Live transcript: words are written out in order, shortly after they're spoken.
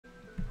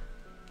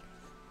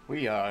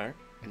We are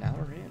an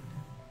hour in.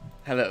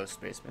 Hello,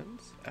 spacemen.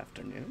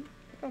 Afternoon.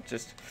 Oh,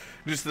 just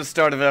the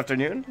start of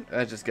afternoon.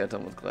 I just got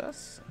done with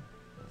class.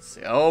 Let's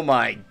see. Oh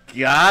my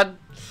god.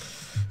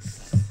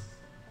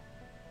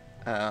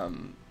 How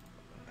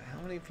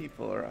many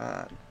people are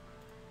on?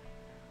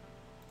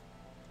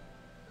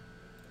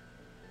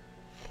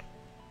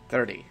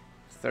 30.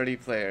 30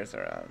 players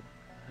are on.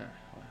 Huh,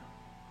 wow.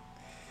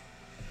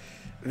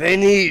 They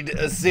need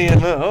a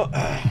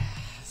CMO.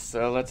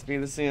 So let's be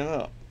the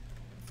CMO.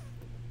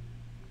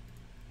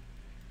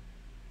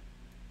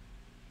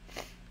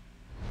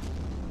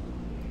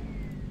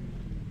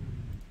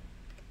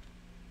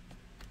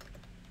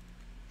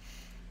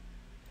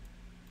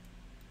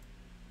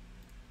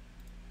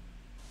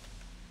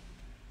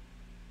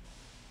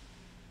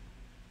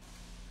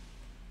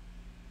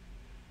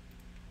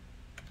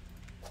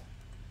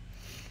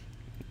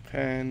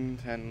 Pen,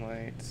 10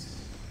 lights.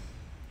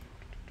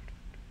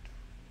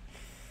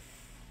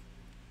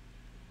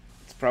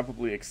 It's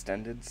probably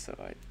extended, so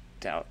I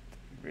doubt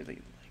we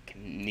really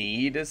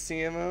need a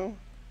CMO.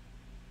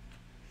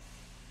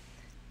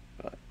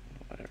 But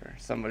whatever.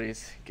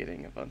 Somebody's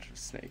getting a bunch of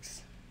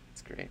snakes.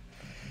 It's great.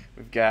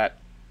 We've got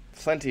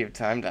plenty of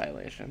time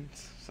dilation.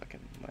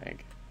 Fucking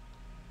lag.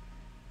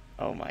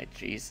 Oh my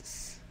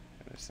Jesus.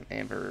 There's some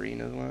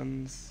Amberina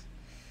ones.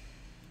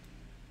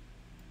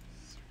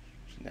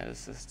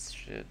 Geneticist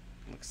shit.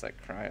 Looks like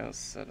cryo's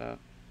set up.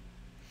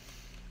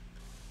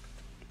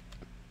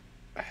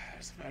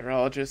 There's a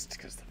virologist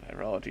because the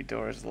virology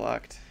door is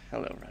locked.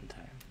 Hello,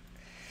 runtime.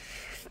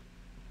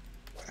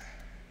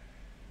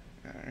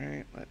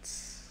 Alright,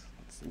 let's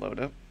load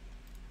up.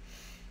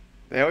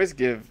 They always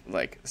give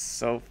like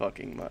so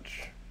fucking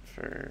much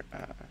for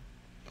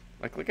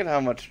like look at how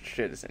much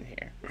shit is in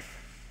here.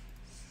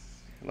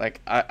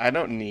 Like I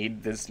don't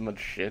need this much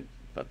shit,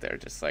 but they're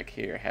just like,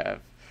 here,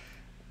 have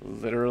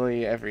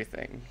literally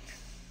everything.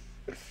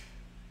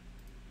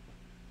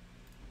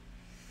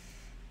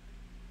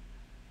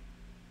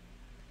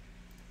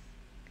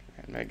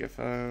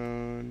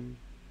 Megaphone.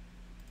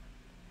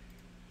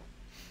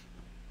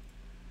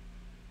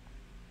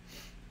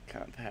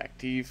 Compact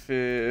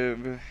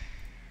defib.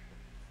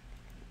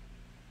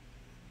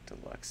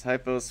 Deluxe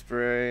hypo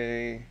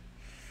spray.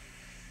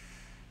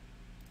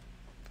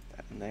 Put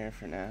that in there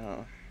for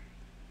now.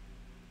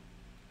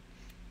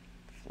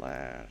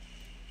 Flash.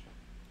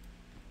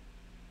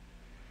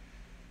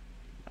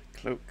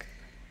 Cloak.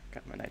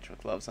 Got my nitro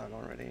gloves on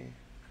already.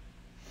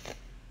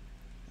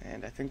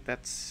 And I think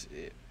that's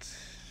it.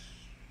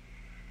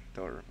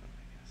 Door remote,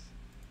 I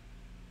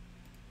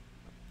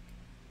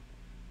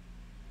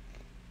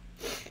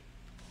guess.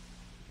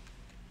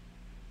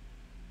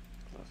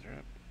 Close her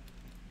up.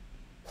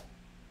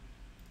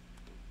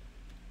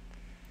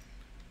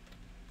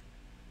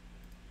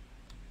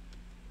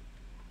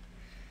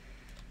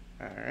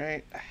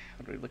 Alright.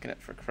 What are we looking at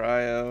for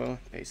cryo?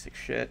 Basic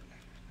shit.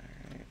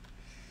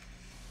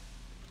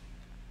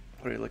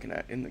 What are we looking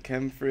at in the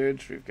chem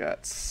fridge? We've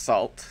got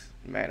salt,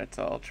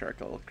 mannitol,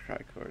 charcoal,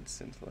 tricord,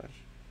 synflash.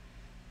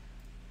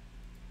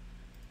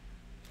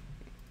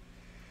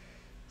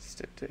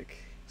 Styptic,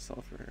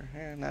 sulfur,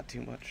 not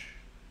too much.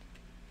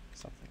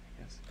 Something,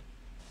 I guess.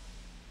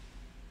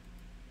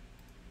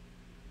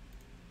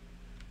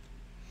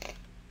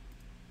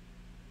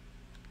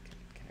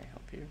 Can I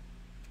help you?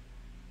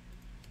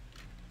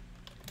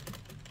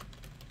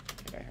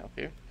 Can I help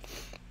you?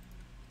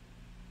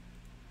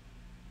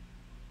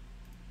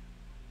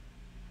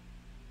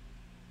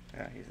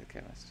 He's a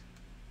chemist.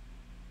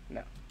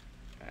 No.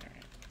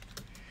 Alright.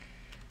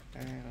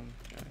 And I'm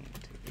going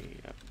to be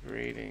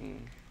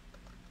upgrading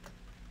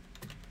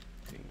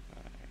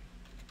by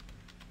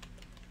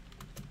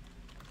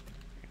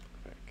real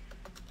quick.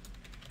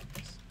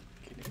 Just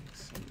getting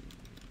some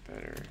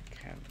better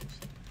chems.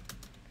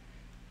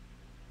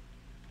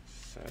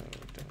 So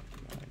don't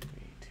mind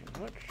me too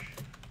much.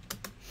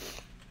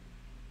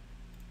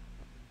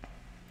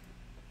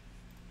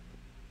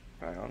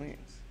 By all means.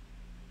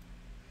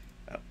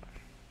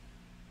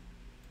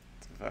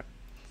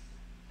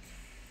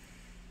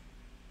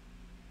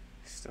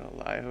 Still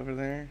alive over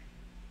there.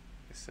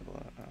 So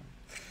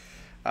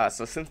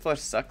synthflush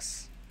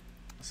sucks,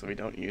 so we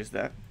don't use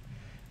that.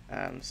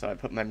 So I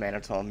put my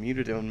mannitol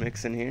mutadone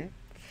mix in here.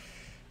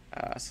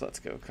 So let's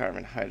go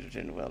carbon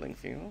hydrogen welding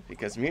fuel,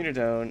 because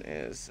mutadone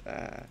is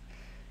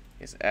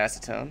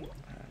acetone,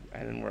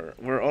 and then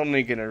we're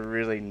only gonna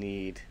really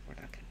need, we're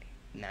not gonna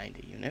need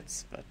 90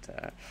 units, but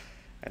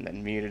and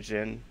then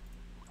mutagen,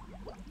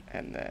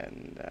 and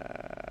then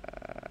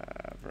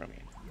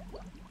bromine.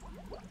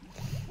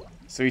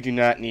 So we do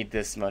not need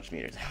this much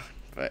mutadone,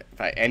 but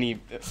by any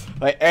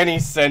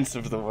sense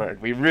of the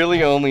word. We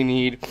really only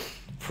need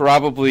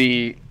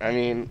probably, I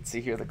mean, let's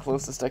see here, the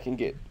closest I can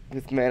get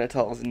with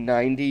mannitol is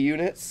 90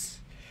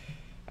 units.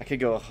 I could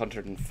go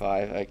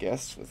 105, I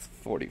guess, with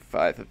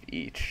 45 of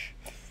each.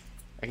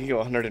 I could go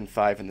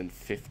 105 and then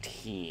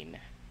 15.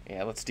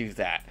 Yeah, let's do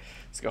that.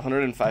 Let's go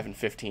 105 and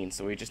 15,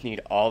 so we just need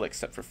all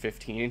except for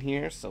 15 in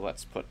here, so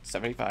let's put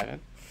 75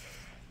 in.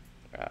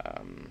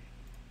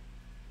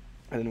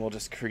 And then we'll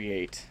just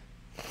create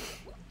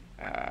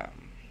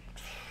Um,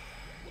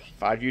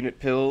 5-unit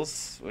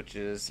pills, which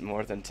is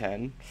more than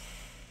 10.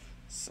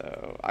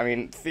 So, I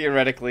mean,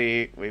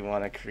 theoretically, we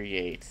want to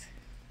create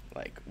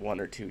like 1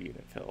 or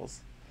 2-unit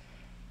pills.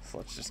 So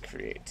let's just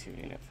create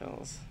 2-unit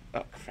pills.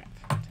 Oh, crap.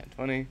 10,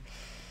 20.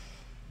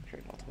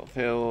 Create multiple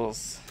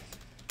pills.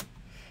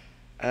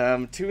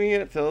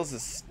 2-unit pills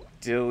is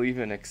still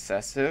even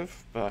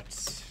excessive,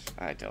 but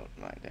I don't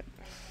mind it.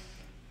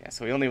 Yeah,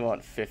 so we only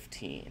want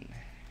 15.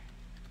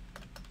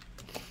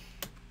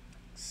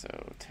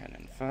 So 10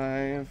 and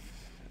 5.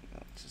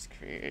 Let's just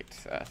create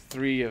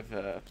 3 of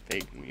a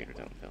big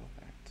mutadone pill.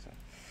 So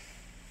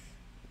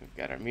we've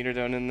got our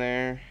mutadone in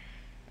there.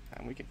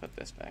 We can put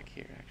this back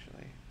here,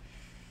 actually.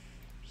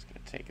 I'm just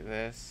going to take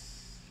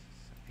this.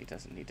 So he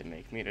doesn't need to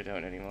make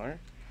mutadone anymore.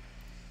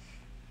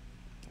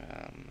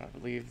 I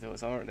believe there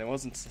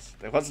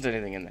wasn't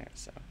anything in there,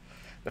 so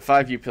the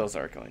 5U pills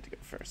are going to go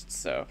first.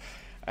 So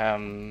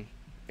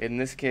in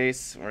this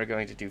case, we're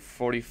going to do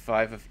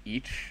 45 of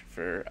each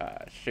for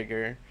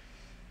sugar.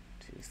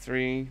 2,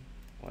 3,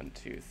 1,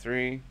 2,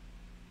 3,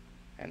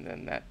 and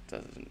then that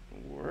doesn't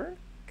work.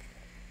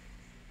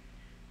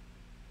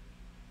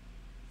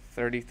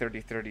 30,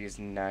 30, 30 is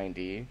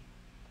 90.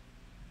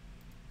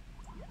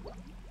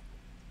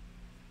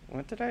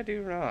 What did I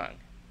do wrong?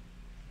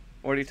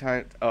 40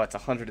 times, oh, it's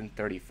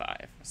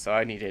 135. So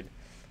I needed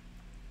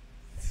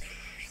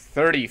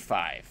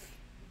 35,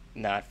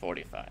 not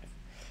 45.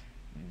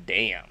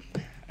 Damn.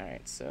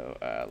 Alright, so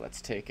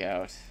let's take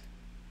out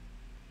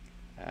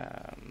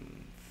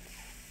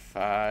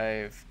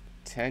 5,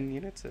 10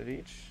 units of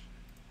each.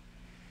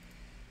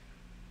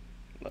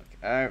 Look,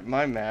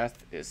 my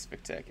math is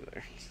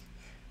spectacular.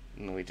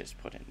 And we just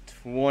put in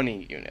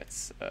 20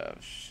 units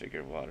of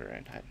sugar, water,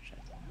 and hydrogen.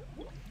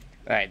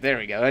 Alright, there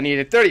we go. I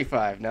needed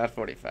 35, not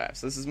 45.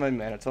 So this is my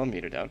mannitol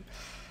mutadone.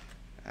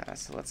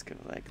 So let's go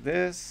like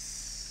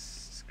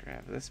this. Let's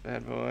grab this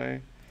bad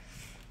boy.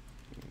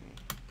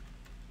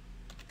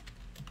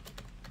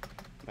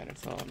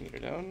 Mannitol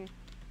mutadone.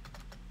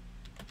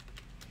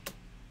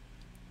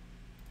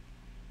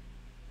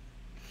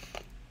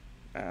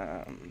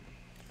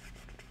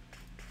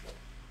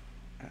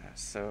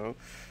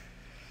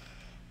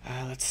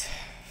 Let's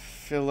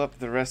fill up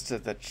the rest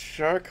of the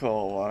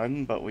charcoal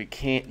one, but we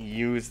can't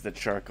use the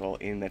charcoal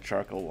in the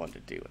charcoal one to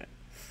do it.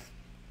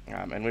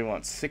 And we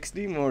want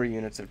 60 more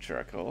units of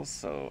charcoal,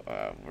 so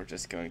we're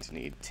just going to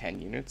need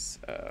 10 units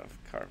of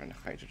carbon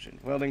hydrogen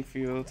welding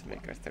fuel to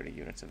make our 30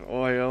 units of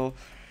oil,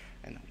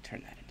 and then we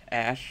turn that into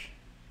ash.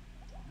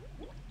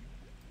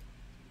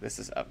 This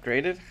is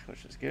upgraded,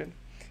 which is good.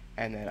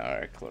 And then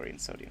our chlorine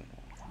sodium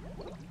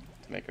water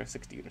to make our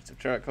 60 units of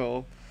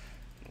charcoal.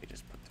 And we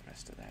just put the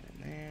rest of that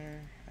in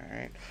there.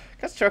 Alright.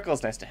 Because charcoal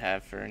is nice to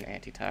have for an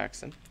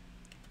antitoxin.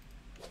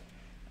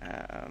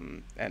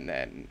 And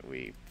then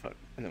we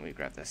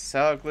grab this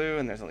salad glue,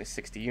 and there's only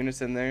 60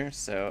 units in there.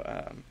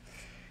 So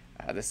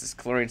this is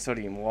chlorine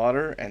sodium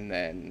water, and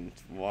then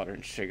water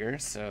and sugar.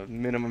 So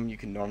minimum you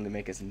can normally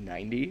make is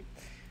 90.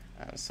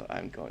 So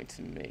I'm going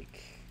to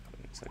make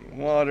chlorine sodium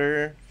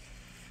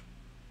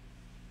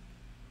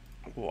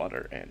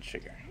water and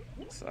sugar.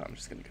 So I'm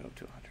just going to go up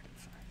to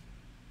 105.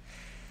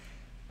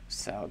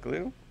 Salad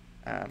glue.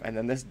 And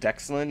then this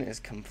Dexlin is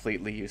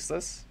completely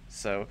useless.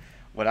 So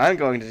what I'm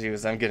going to do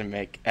is I'm going to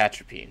make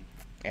atropine.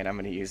 And I'm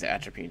going to use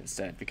atropine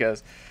instead.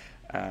 Because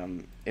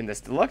in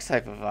this deluxe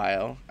type of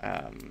vial,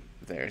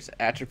 there's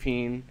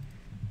atropine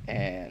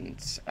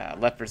and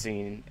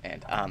leprosine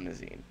and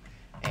omnazine.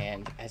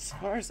 And as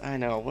far as I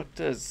know, what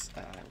does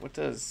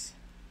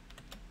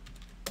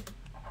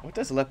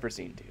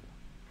leprosine do?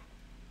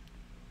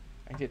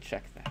 I did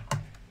check that.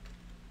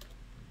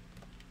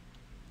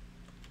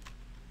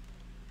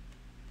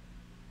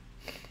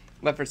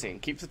 Leprosine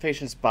keeps the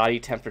patient's body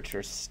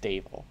temperature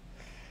stable,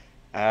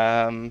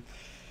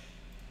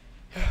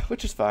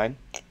 which is fine.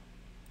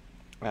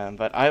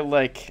 But I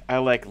like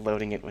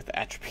loading it with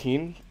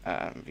atropine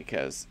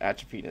because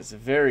atropine is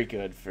very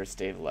good for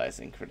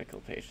stabilizing critical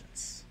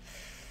patients.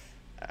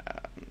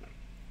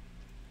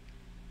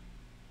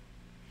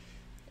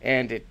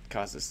 And it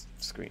causes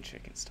screen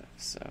shake and stuff.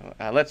 So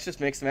let's just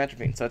make some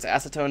atropine. So it's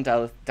acetone,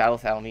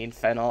 diethylamine,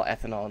 phenol,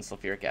 ethanol, and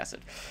sulfuric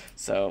acid.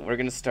 So we're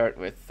going to start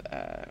with,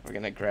 we're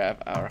going to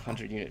grab our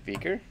 100-unit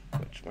beaker.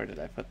 Where did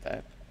I put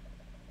that?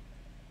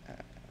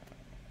 Let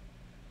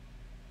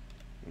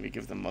me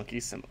give the monkey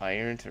some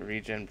iron to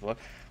regen blood.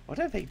 What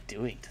are they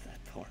doing to that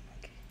poor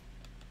monkey?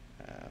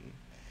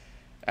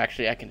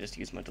 Actually, I can just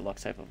use my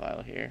deluxe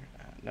hypovial here.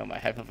 No, my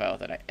hypovial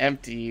that I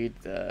emptied,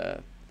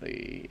 the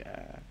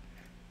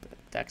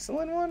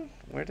Dexlin one?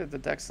 Where did the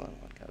Dexlin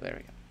one go? There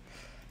we go.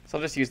 So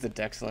I'll just use the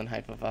Dexlin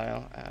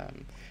hypovial.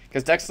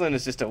 Because Dexlin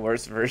is just a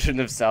worse version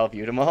of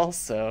salbutamol.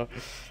 So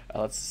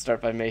let's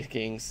start by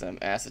making some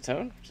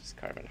acetone, which is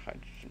carbon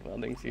hydrogen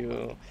welding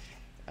fuel,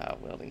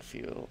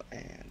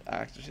 and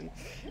oxygen.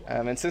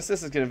 And since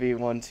this is going to be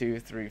 1, 2,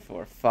 3,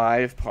 4,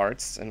 5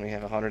 parts, and we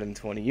have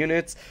 120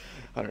 units,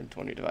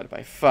 120 divided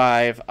by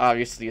 5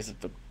 obviously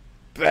isn't the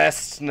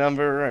best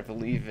number. I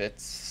believe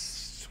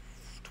it's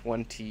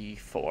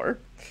 24.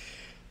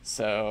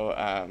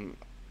 So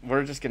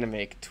we're just going to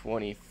make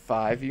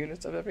 25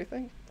 units of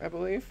everything, I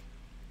believe.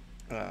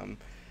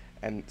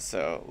 And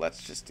so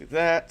let's just do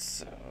that.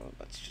 So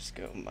let's just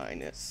go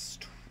minus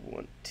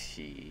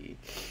 20.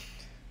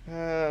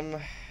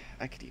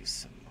 I could use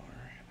some more.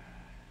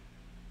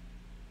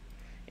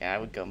 Yeah, I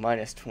would go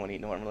minus 20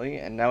 normally.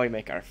 And now we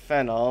make our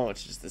phenol,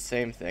 which is the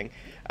same thing.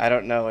 I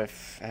don't know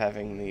if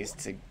having these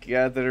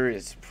together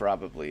is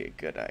probably a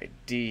good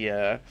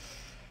idea.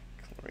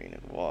 Chlorine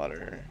and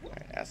water.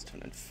 Right,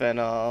 acetone and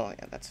phenol.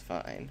 Yeah, that's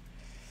fine.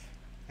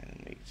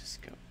 And we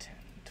just go 10,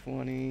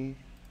 20.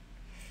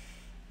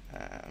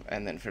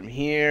 And then from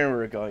here,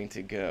 we're going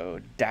to go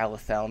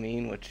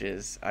diethylamine, which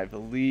is, I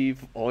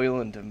believe,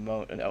 oil and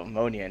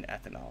ammonia and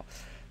ethanol.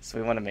 So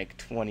we want to make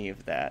 20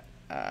 of that.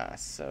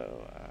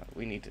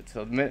 We need to,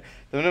 so the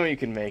minimum you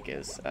can make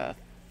is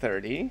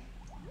 30.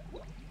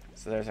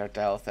 So there's our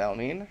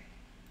diethylamine.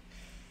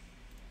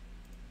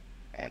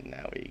 And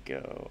now we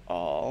go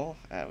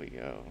we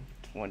go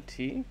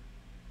 20.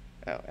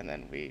 Oh, and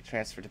then we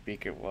transfer to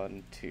beaker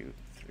 1, 2,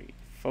 3,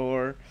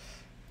 4.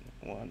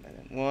 1, and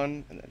then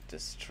 1, and then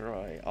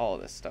destroy all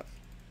of this stuff.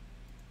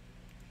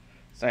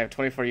 So I have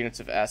 24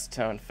 units of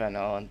acetone,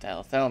 phenol, and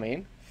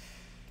diethylamine.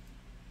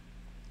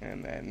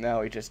 And then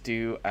now we just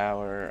do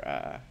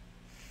our,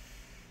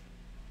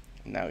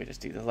 now we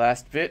just do the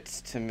last bit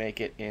to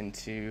make it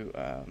into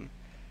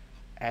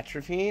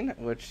atropine,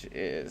 which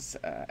is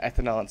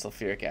ethanol and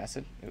sulfuric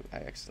acid. Ooh, I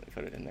accidentally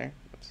put it in there.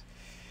 Oops.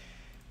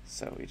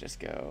 So we just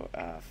go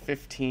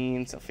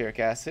 15 sulfuric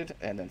acid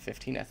and then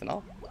 15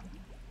 ethanol.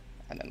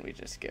 And then we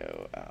just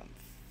go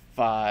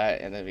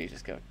 5, and then we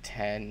just go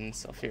 10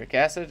 sulfuric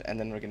acid, and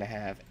then we're going to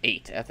have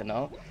 8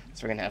 ethanol.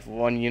 So we're going to have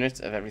 1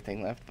 unit of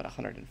everything left, but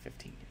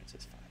 115 units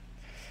is fine.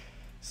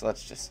 So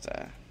let's just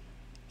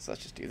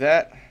do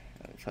that.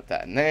 And we put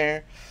that in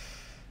there.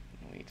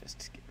 And we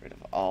just get rid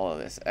of all of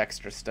this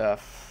extra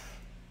stuff.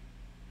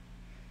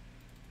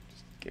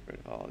 Just get rid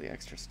of all the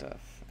extra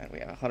stuff. And we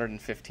have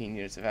 115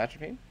 units of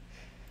atropine,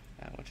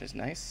 which is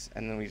nice.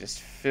 And then we just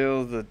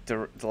fill the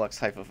deluxe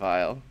hypo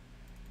vial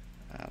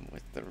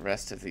with the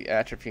rest of the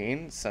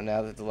atropine. So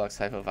now the deluxe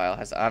hypo vial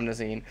has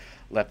omnazine,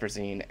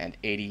 leperzine, and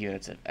 80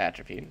 units of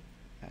atropine,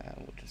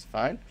 which is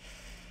fine.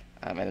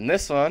 And then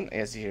this one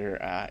is you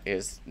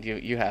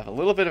have a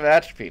little bit of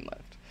atropine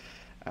left.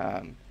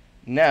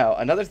 Now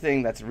another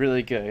thing that's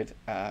really good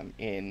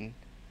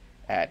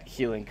at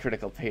healing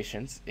critical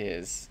patients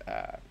is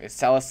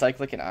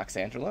salicylic and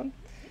oxandrolone,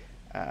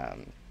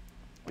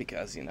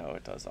 because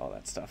it does all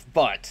that stuff.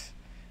 But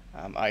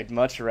I'd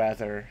much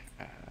rather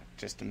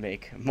just to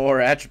make more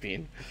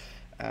atropine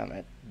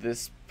at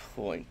this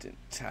point in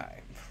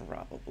time,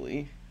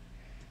 probably.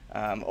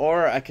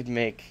 Or I could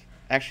make,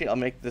 actually I'll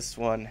make this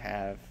one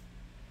have,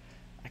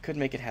 I could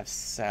make it have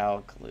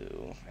sal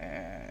glue.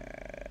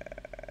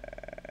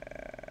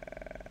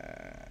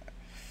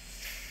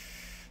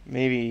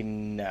 Maybe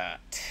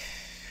not.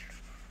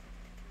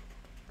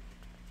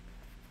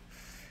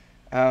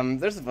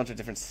 There's a bunch of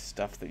different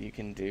stuff that you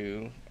can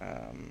do.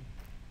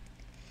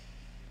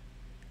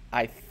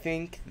 I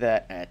think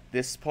that at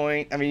this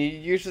point, I mean, you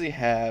usually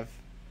have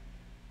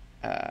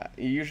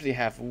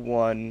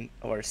 1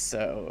 or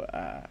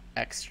so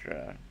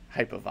extra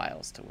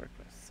hypovials to work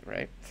with,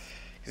 right?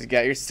 Because you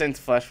got your synth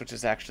flesh, which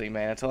is actually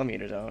mannitol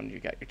imidazole. You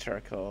got your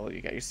charcoal.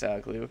 You got your sal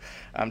glue.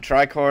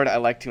 Tricord, I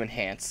like to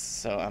enhance,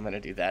 so I'm gonna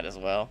do that as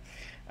well.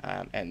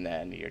 And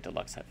then your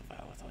deluxe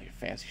hypovial with all your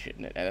fancy shit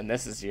in it. And then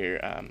this is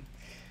your I'm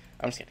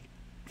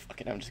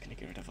just gonna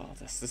get rid of all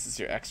this. This is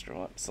your extra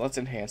one. So let's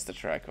enhance the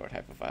tricord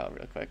hypovial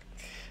real quick.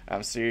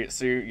 So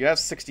you have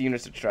 60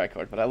 units of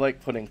tricord, but I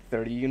like putting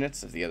 30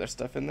 units of the other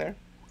stuff in there,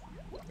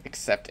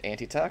 except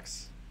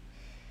antitox.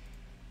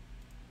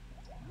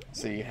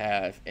 So you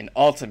have an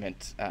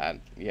ultimate.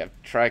 You have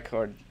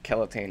tricord,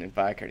 kelotane, and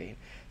bicardine.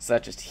 So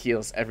that just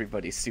heals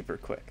everybody super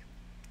quick.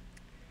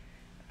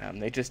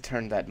 They just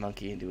turned that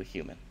monkey into a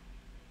human.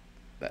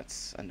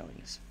 That's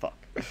annoying as fuck.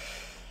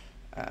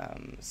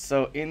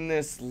 So in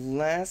this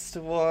last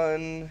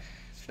one,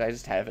 should I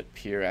just have it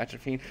pure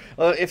atropine?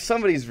 Well, if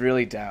somebody's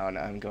really down,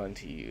 I'm going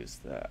to use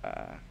the,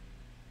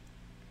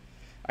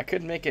 I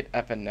could make it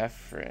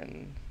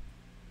epinephrine.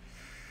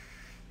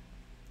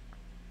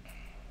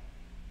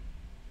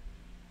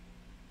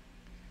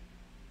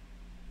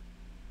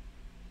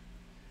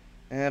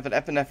 But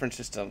epinephrine's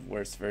just a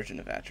worse version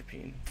of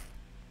atropine.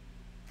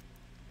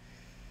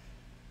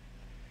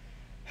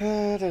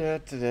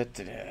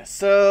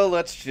 So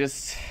let's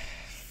just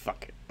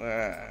fuck it.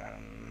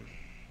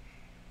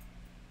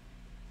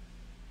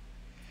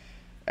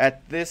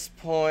 At this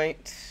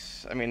point,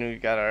 I mean, we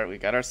got our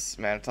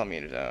mannitol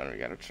imidazole, we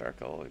got our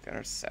charcoal, we got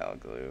our sal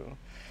glue.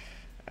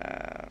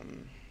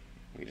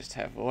 We just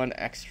have 1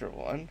 extra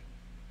one.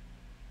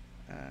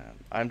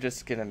 I'm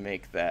just gonna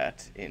make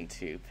that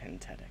into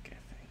pentetic,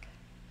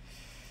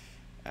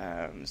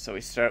 I think. So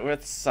we start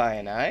with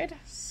cyanide.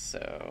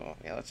 So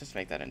yeah, let's just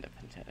make that into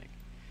pentetic.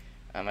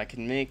 I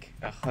can make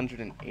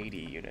 180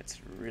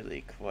 units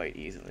really quite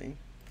easily.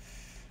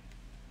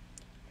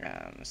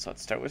 So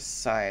let's start with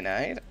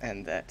cyanide,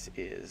 and that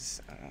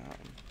is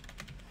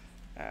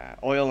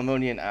oil,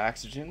 ammonia, and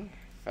oxygen.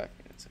 5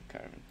 units of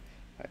carbon.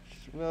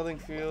 Hydrogen welding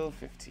fuel,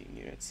 15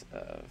 units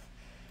of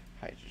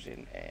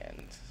hydrogen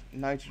and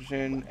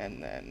nitrogen,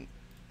 and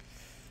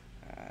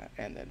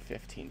then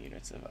 15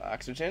 units of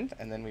oxygen,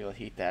 and then we will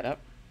heat that up.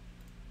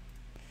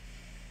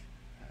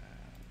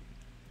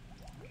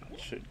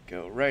 It should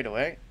go right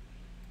away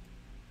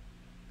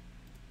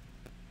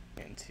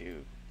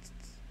into.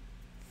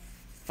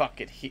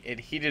 Fuck it! It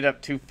heated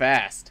up too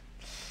fast.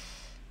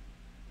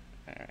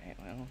 All right,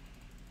 well,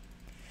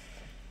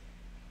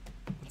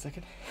 1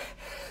 second.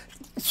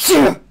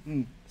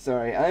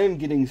 Sorry, I am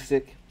getting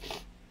sick.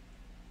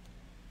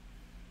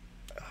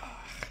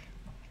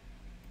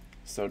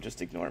 So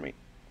just ignore me.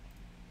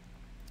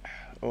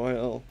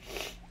 Oil,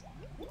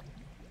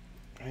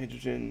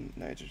 hydrogen,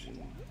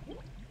 nitrogen.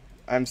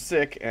 I'm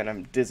sick and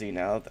I'm dizzy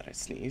now that I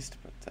sneezed,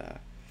 but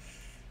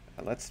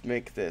let's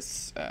make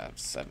this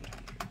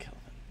 700 Kelvin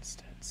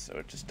instead, so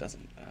it just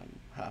doesn't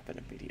hop and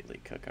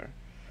immediately cook our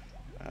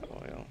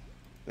oil.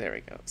 There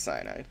we go,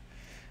 cyanide.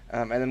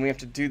 And then we have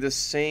to do the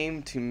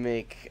same to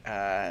make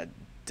dilithium?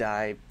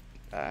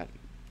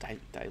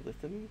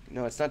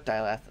 No, it's not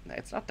dilithium.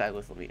 It's not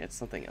dilithium. It's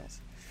something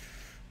else.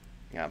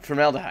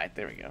 Formaldehyde.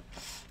 There we go.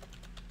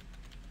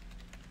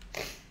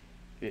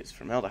 It is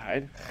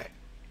formaldehyde,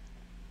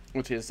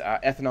 which is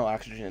ethanol,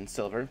 oxygen, and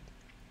silver.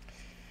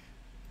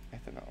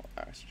 Ethanol,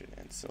 oxygen,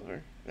 and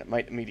silver. That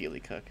might immediately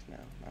cook. No,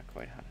 not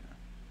quite hot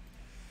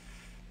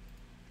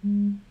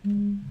enough.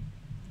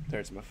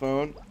 There's my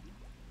phone.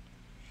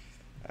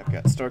 I've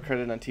got store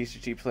credit on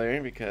TCG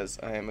Player because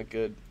I am a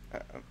good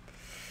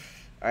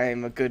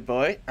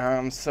boy.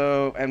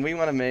 And we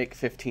want to make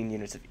 15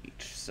 units of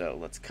each. So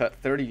let's cut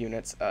 30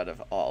 units out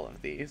of all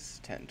of these.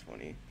 10,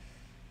 20.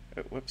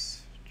 Oh,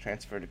 whoops.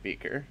 Transfer to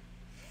beaker.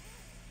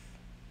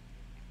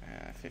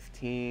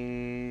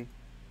 15,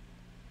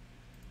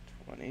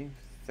 20,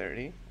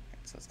 30.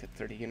 So let's get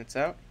 30 units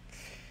out.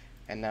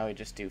 And now we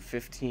just do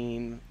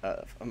 15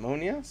 of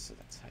ammonia. So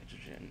that's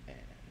hydrogen and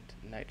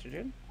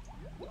nitrogen.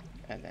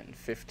 And then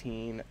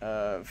 15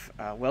 of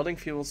welding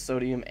fuel,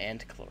 sodium,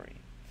 and chlorine.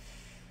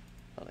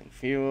 Welding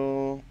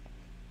fuel,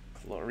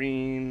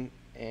 chlorine,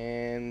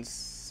 and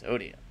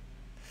sodium.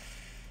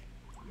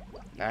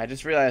 Now I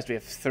just realized we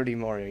have 30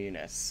 more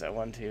units. So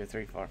 1, 2,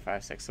 3, 4,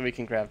 5, 6. So we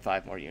can grab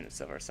 5 more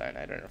units of our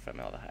cyanide or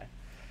formaldehyde.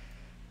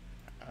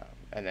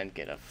 And then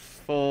get a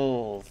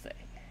full thing.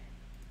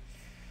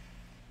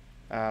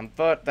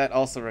 But that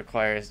also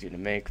requires you to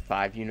make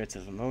 5 units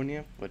of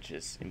ammonia, which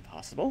is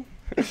impossible.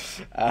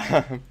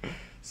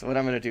 So what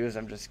I'm going to do is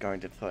I'm just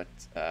going to put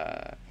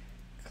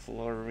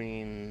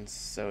chlorine,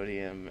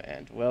 sodium,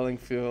 and welding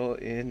fuel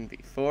in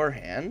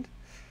beforehand.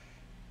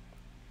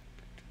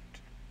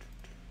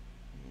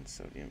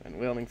 Sodium and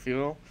welding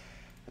fuel.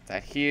 Put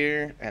that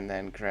here, and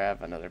then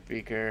grab another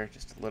beaker,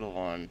 just a little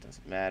one,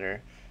 doesn't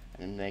matter,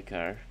 and then make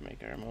our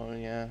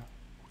ammonia,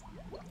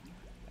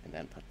 and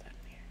then put that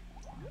in here.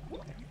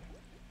 There we go.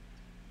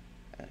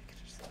 I could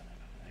just throw that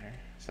over there.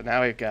 So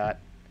now we've got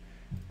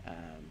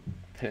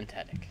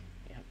pentetic.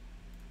 Yep.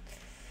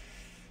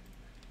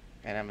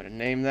 And I'm going to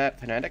name that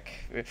Penetic.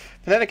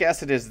 Penetic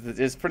acid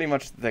is pretty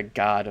much the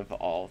god of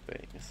all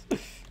things.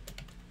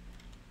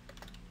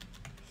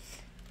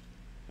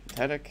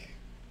 Penetic.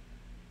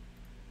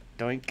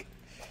 Doink.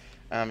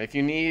 If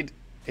you need,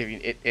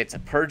 it's a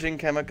purging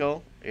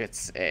chemical.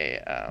 It's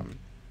a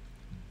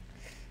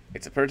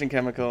purging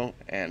chemical,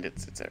 and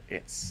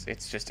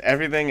it's just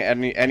everything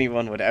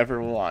anyone would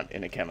ever want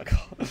in a chemical.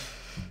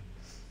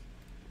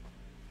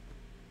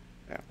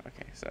 Yeah,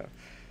 okay, so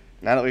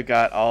now that we've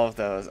got all of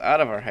those out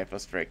of our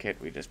hypospray kit,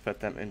 we just put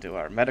them into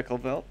our medical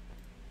belt.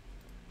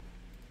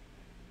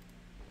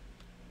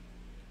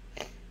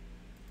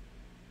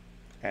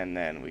 And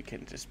then we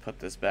can just put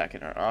this back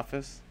in our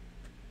office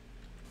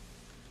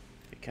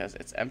because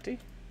it's empty.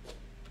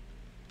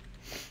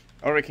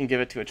 Or we can give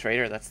it to a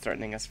trader that's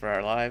threatening us for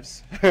our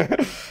lives.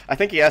 I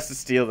think he has to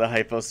steal the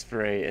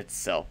hypospray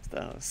itself,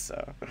 though,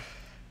 so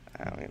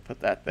I'm going to put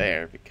that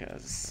there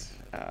because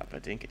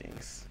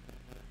badinkadinks.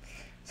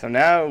 So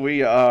now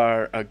we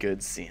are a good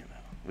CMO.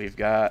 We've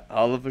got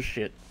all of a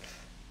shit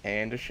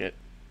and a shit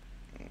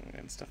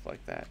and stuff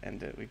like that.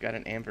 And we've got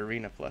an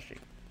Amberina plushie.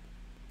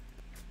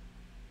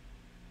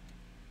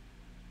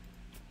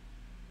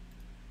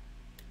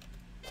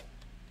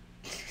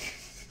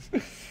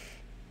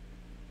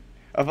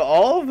 Of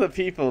all of the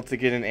people to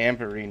get an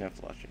Amberina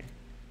plushie.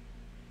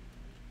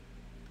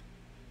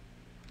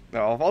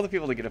 No, of all the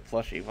people to get a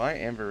plushie, why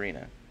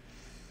Amberina?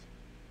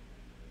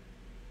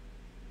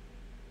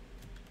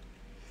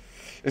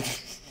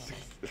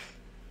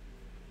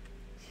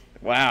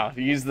 Wow,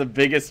 you used the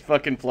biggest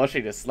fucking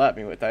plushie to slap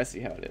me with. I see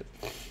how it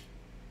is.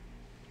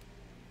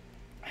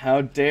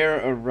 How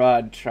dare a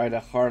rod try to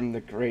harm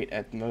the great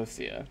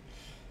Atmosia?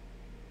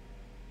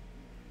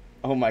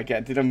 Oh my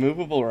god, did a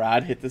movable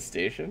rod hit the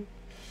station?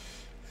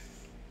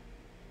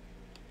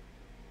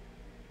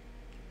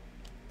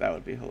 That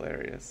would be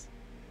hilarious.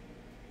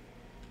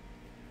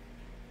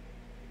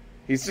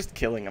 He's just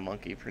killing a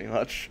monkey, pretty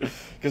much.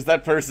 Because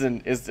that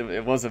person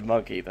it was a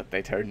monkey that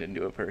they turned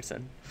into a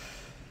person.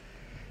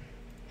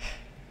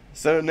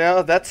 So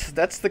now that's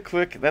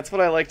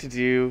what I like to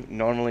do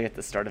normally at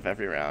the start of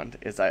every round,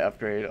 is I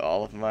upgrade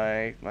all of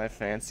my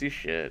fancy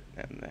shit,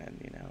 and then,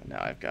 you know,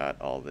 now I've got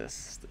all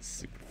this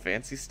super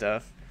fancy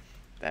stuff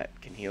that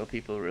can heal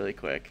people really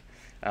quick.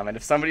 And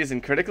if somebody's in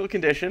critical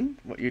condition,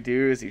 what you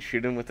do is you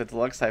shoot him with the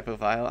deluxe hypo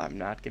vial. I'm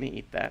not gonna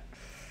eat that.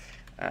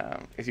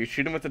 Is you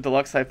shoot him with the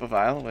deluxe hypo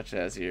vial, which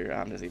has your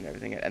omnizine and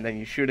everything, and then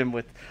you shoot him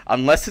with,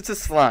 unless it's a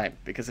slime,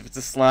 because if it's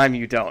a slime,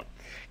 you don't.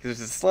 Because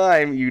if it's a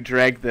slime, you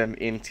drag them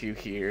into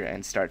here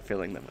and start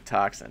filling them with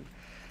toxin,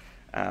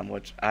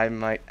 which I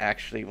might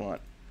actually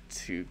want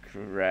to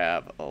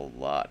grab a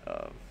lot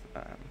of.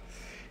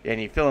 And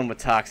you fill them with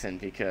toxin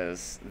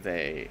because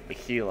they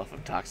heal off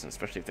of toxin,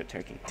 especially if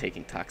they're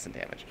taking toxin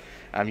damage.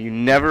 You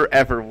never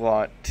ever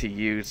want to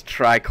use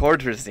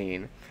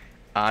tricordrazine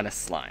on a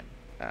slime,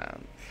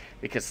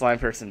 because slime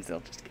persons,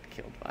 they'll just get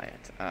killed by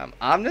it.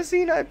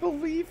 Omnizine, I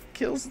believe,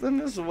 kills them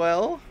as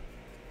well.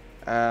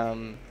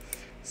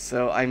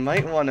 So I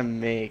might want to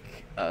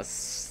make a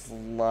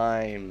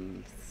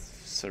slime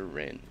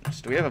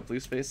syringe. Do we have a blue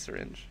space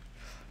syringe?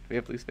 Do we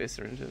have blue space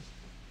syringes?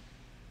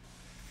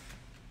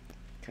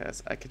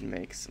 Because I could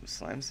make some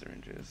slime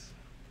syringes.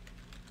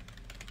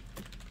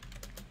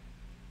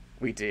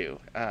 We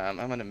do. I'm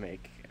going to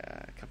make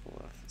a couple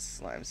of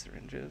slime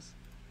syringes.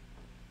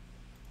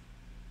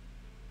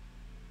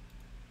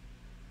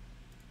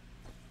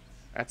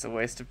 That's a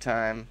waste of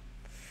time.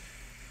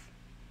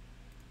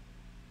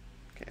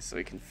 Okay, so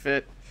we can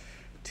fit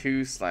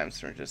 2 slime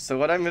syringes. So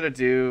what I'm going to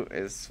do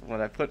is,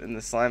 what I put in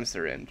the slime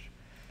syringe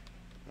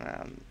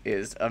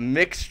is a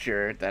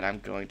mixture that I'm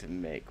going to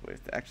make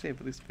with actually a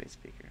blue space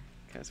beaker.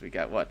 Because we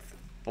got, what,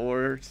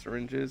 4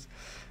 syringes?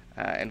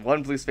 And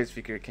 1 blue space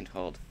beaker can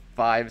hold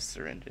 5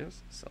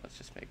 syringes. So let's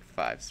just make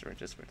 5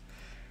 syringes worth.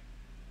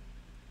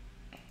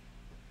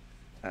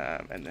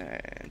 And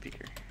then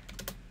beaker.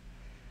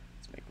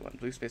 Let's make 1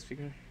 blue space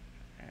beaker.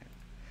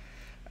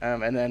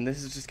 Alright. And then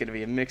this is just going to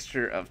be a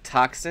mixture of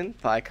toxin,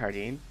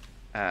 bicardine,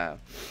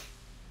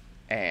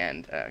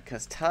 and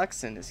because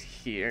toxin is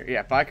here.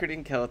 Yeah,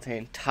 bicardine,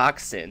 kelotane,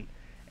 toxin,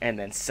 and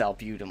then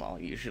salbutamol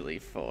usually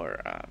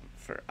for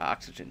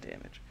oxygen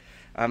damage.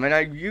 And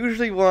I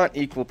usually want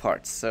equal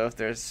parts. So if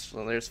there's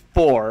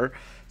 4,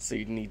 so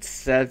you need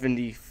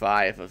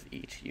 75 of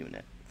each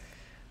unit.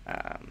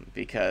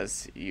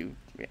 Because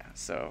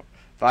so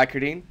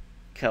bicardine,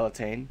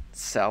 kelotane,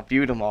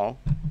 salbutamol,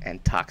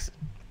 and toxin.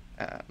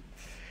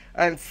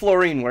 And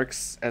fluorine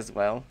works as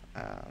well.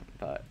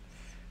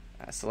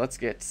 So let's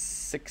get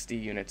 60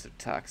 units of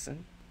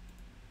toxin.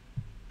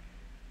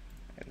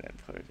 And then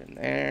put it in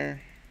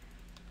there.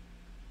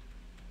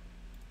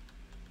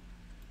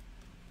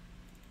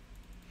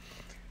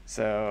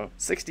 So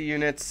 60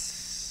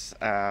 units.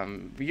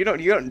 You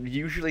don't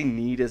usually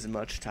need as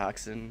much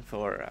toxin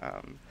for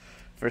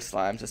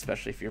slimes,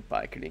 especially if you're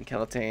bicardine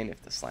kelotane.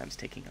 If the slime's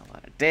taking a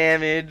lot of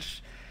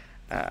damage.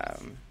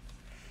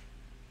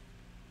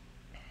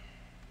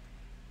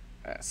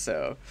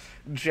 So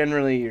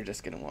generally, you're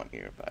just gonna want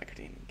your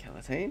bicardine and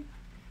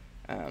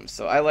kelotane.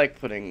 So I like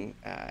putting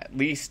at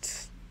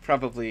least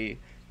probably,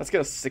 let's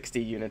go 60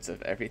 units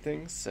of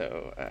everything.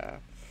 So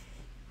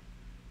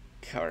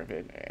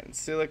carbon and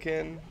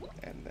silicon,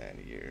 and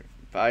then your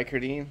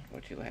bicardine,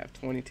 which you'll have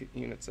 22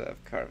 units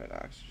of carbon,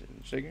 oxygen,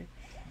 and sugar.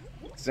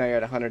 So now you're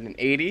at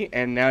 180,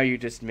 and now you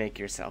just make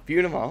your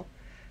salbutamol,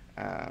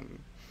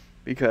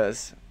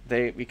 because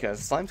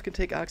slimes can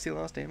take oxy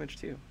loss damage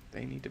too.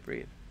 They need to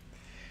breathe.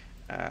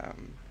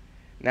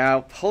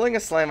 Now pulling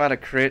a slime out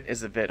of crit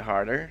is a bit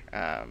harder.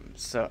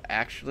 So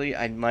actually,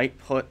 I might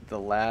put the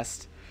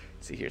last,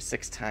 see here,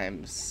 6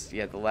 times,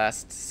 the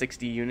last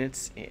 60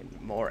 units in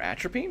more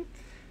atropine.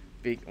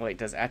 Wait,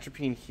 does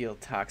atropine heal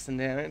toxin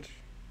damage?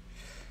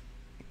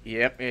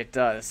 Yep, it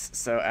does.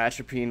 So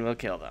atropine will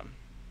kill them.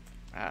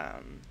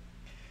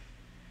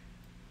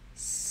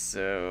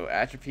 So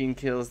atropine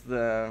kills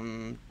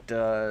them.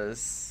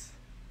 Does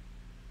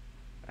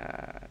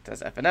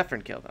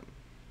epinephrine kill them?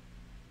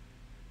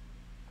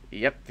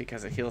 Yep,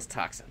 because it heals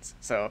toxins.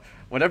 So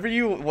whatever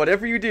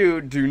you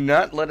do, do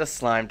not let a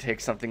slime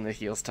take something that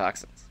heals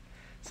toxins.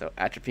 So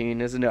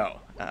atropine is a no,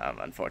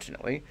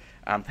 unfortunately.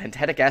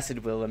 Pentetic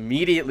acid will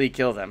immediately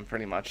kill them,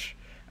 pretty much.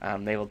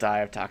 They will die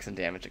of toxin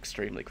damage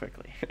extremely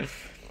quickly.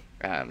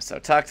 So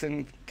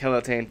toxin,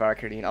 kelotane,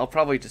 bicardine. I'll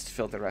probably just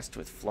fill the rest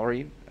with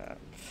fluorine.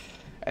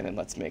 And then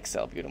let's make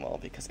salbutamol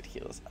because it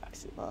heals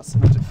oxy loss.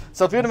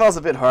 Salbutamol is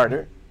a bit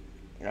harder.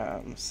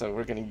 So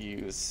we're gonna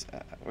use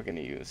a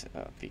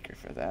beaker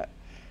for that.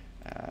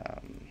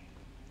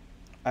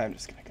 I'm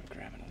just gonna go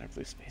grab another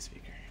blue space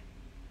beaker.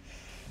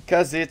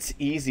 'Cause it's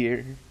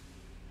easier.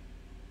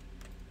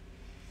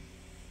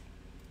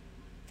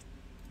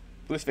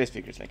 Blue space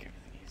beakers make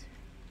everything easier.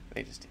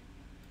 They just do.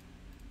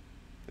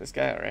 This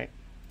guy alright?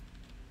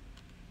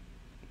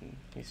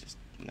 He's just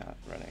not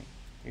running.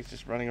 He's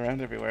just running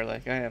around everywhere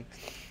like I am.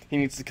 He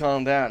needs to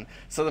calm down.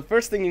 So the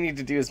first thing you need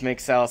to do is make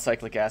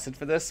salicylic acid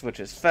for this, which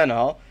is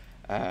phenol.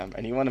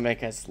 And you want to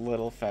make as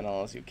little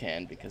phenol as you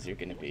can because you're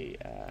going to be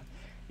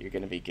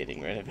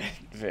getting rid of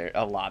it,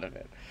 a lot of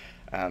it,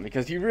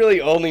 because you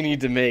really only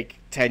need to make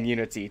 10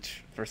 units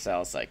each for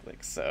cell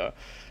cyclic. So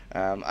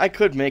I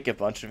could make a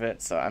bunch of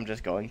it, so I'm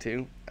just going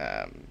to,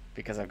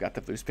 because I've got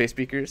the blue space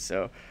beakers.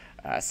 So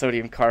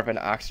sodium, carbon,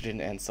 oxygen,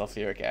 and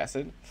sulfuric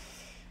acid.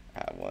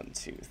 1,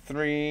 2,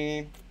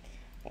 3.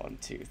 1,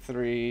 2,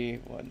 3.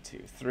 1,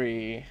 2,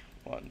 3.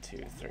 1, 2,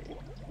 3.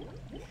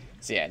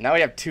 So yeah, now we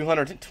have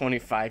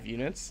 225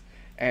 units,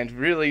 and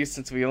really,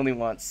 since we only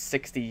want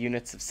 60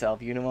 units of cell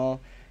Unimol,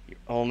 you're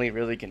only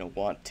really gonna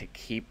want to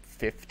keep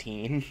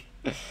 15.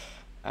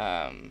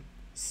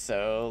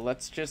 So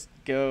let's just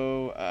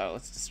go.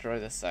 Let's destroy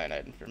the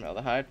cyanide and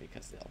formaldehyde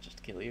because they'll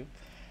just kill you.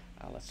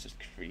 Let's just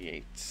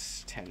create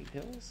 10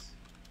 pills,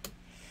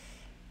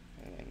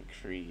 and then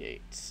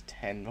create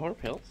 10 more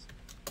pills.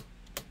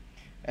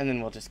 And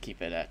then we'll just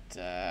keep it at,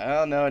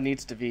 oh no, it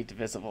needs to be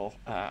divisible.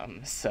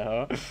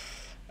 So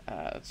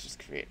let's just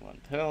create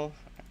 1 pill.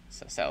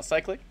 So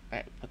salicyclic,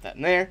 alright, put that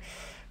in there.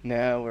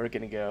 Now we're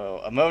gonna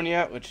go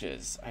ammonia, which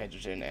is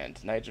hydrogen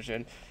and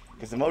nitrogen,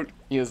 because ammonia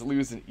is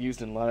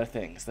used in a lot of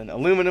things. Then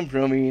aluminum,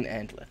 bromine,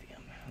 and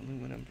lithium.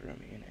 Aluminum,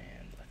 bromine,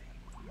 and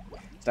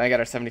lithium. So now I got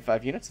our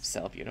 75 units of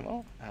cell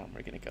Unimol.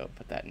 We're gonna go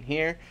put that in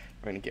here.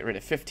 We're gonna get rid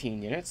of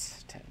 15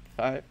 units, 10,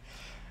 5,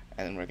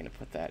 and then we're gonna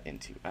put that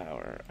into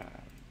our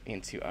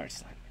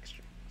slime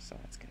mixture. So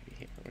that's going to be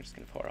here. We're just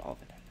going to pour all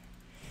of it in there.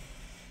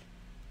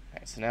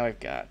 Alright, so now we've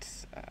got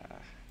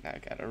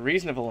a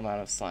reasonable amount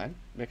of slime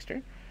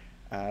mixture,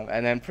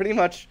 and then pretty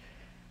much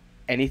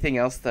anything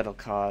else that'll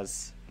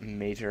cause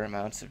major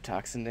amounts of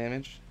toxin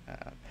damage.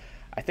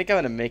 I think I'm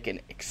going to make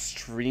an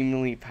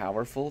extremely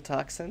powerful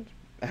toxin,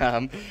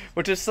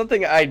 which is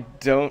something I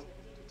don't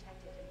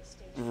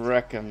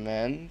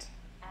recommend.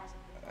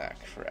 Ah,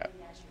 crap.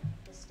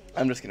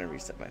 I'm just going to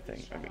reset my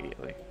thing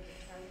immediately.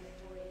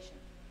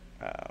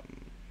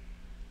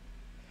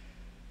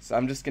 So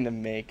I'm just going to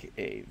make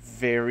a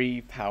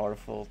very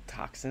powerful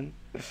toxin,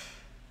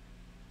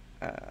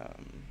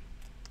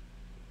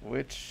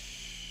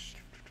 which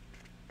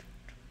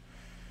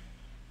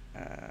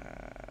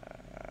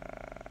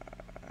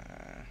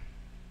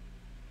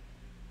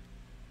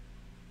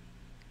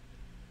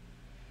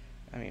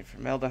I mean,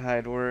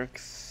 formaldehyde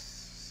works,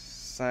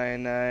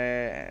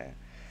 cyanide,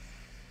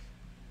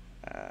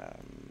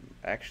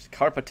 actually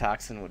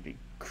carpotoxin would be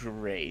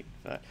great,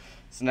 but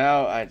so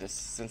now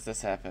since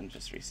this happened,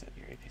 just reset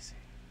your APC.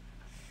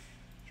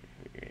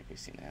 Your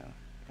APC now.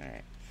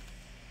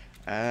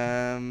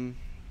 Alright.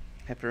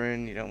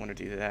 Heparin, you don't want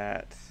to do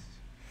that.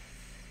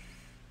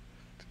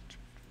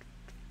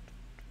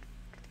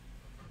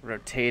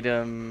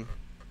 Rotatum.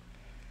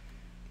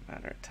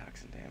 Moderate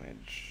toxin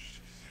damage.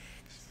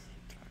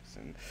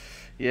 Toxin.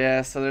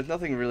 Yeah, so there's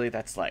nothing really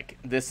that's like,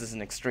 this is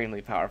an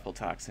extremely powerful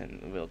toxin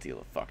and will deal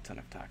a fuck ton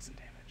of toxin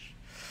damage.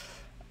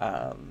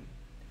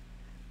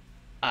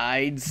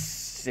 I'd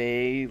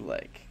say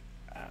like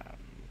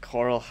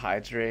coral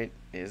hydrate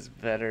is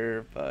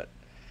better, but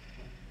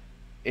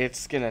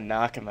it's gonna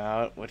knock him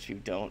out, which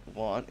you don't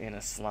want in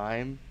a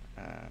slime.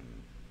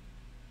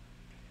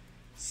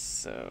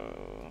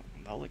 So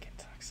mulligan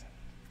toxin.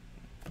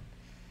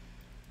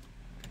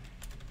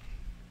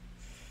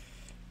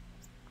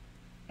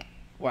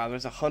 Wow,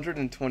 there's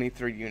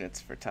 123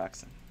 units for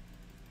toxin.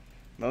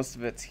 Most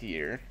of it's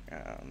here.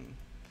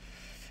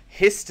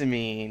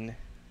 Histamine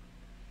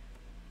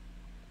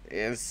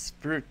is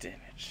brute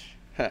damage.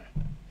 Huh.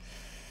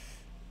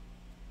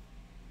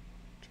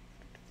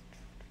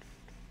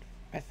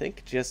 I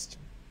think just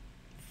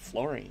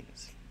fluorine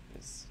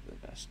is the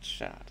best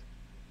shot.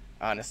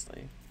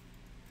 Honestly.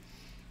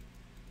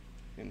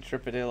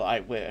 Intrepidil,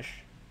 I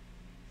wish.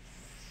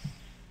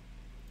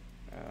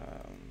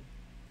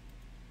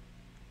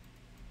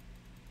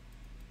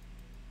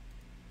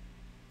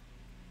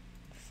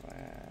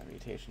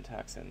 Mutation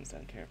toxins,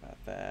 don't care about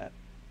that.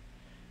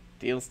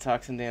 Deals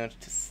toxin damage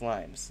to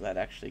slimes, so that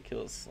actually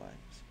kills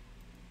slimes.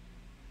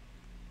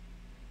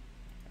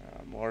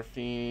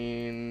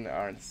 Morphine,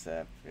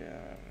 Arncep,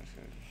 yeah,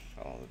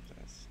 all of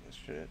this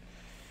shit.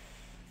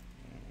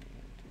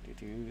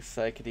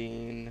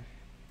 Cycadine,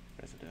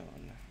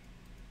 Residone,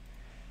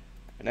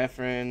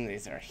 epinephrine.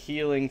 These are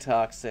healing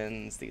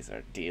toxins. These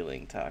are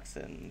dealing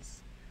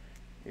toxins.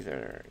 These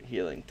are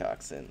healing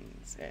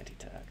toxins,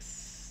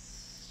 antitox,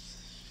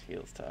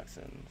 heals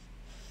toxins.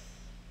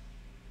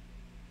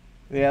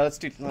 Yeah, let's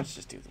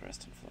just do the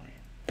rest in fluorine.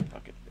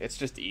 Fuck it. It's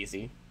just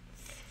easy.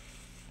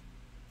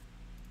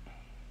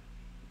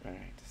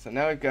 Alright, so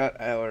now we've got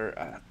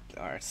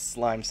our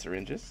slime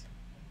syringes.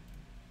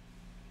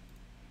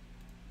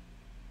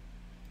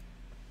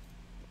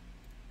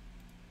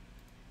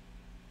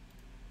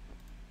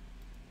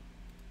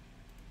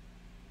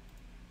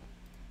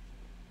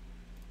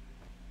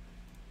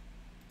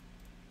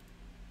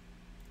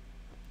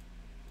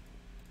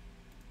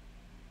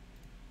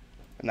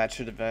 And that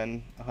should have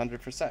been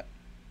 100%.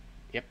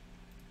 Yep.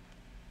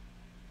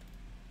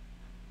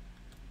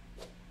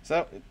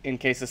 So, in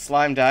case a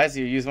slime dies,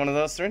 you use one of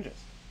those syringes.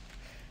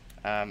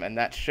 And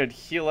that should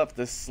heal up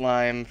this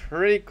slime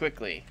pretty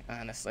quickly,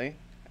 honestly.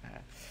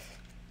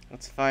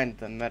 Let's find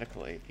the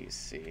medical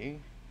APC.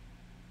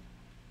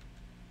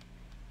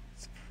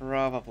 It's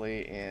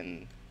probably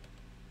in...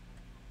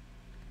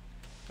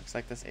 Looks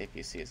like this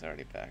APC is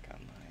already back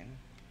online.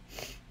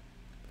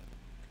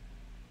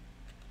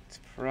 It's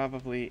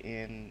probably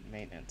in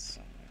maintenance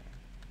somewhere.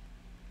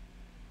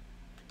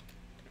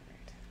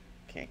 Great.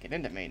 Can't get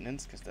into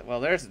maintenance because well,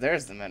 there's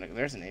the medical.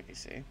 There's an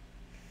APC.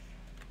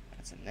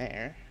 That's in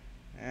there.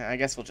 I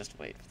guess we'll just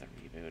wait for the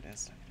reboot.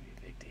 It's not gonna be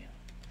a big deal.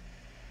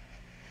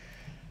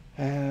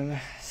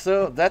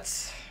 So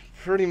that's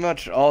pretty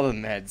much all the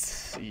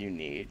meds you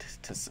need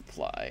to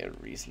supply a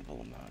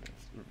reasonable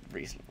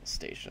reasonable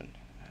station.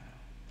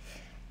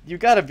 You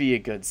gotta be a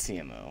good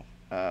CMO.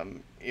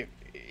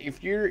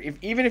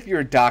 Even if you're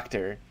a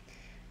doctor,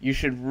 you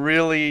should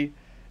really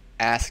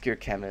ask your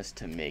chemist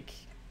to make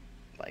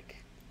like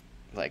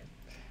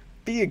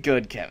be a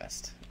good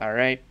chemist. All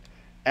right,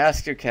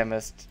 ask your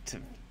chemist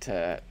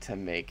to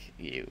make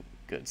you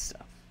good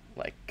stuff,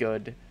 like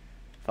good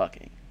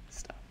fucking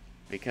stuff,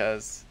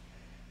 because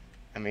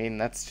I mean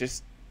that's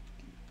just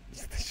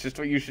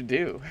what you should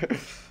do.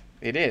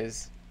 It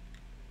is.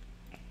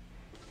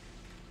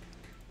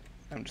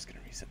 I'm just gonna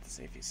reset this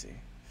APC.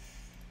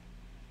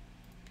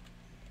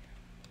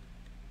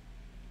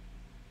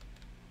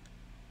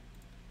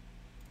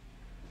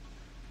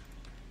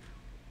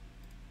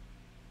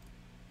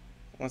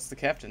 What's the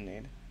captain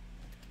need?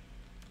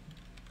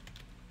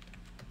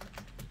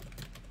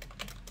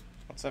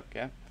 What's up,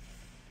 Cap?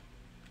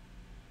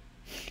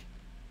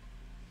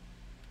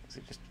 Is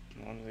he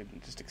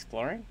just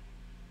exploring?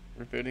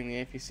 Rebooting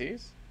the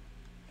APCs?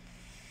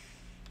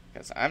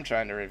 Because I'm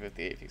trying to reboot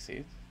the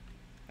APCs.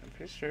 I'm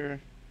pretty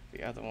sure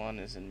the other one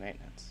is in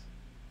maintenance.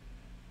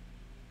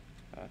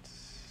 But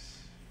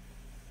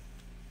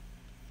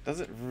does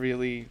it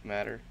really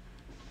matter?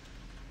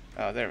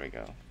 Oh, there we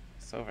go.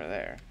 It's over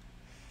there.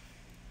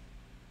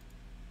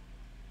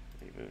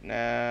 Reboot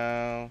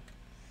now.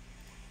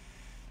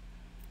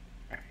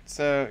 Alright,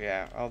 so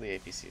yeah, all the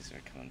APCs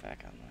are coming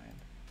back online.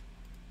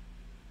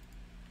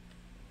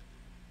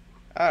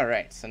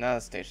 Alright, so now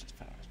the station's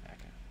power is back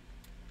on.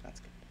 That's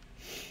good.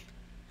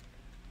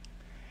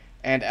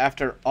 And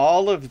after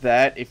all of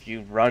that, if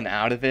you run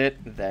out of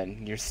it,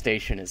 then your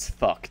station is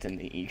fucked and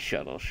the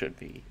E-shuttle should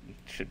be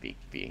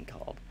being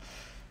called.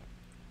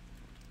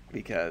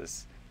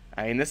 Because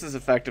I mean, this is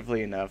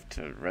effectively enough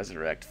to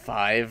resurrect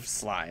 5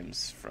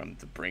 slimes from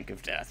the brink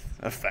of death,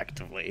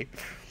 effectively.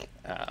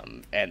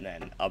 And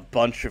then a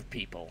bunch of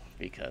people,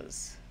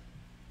 because...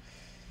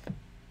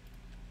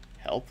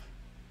 Help?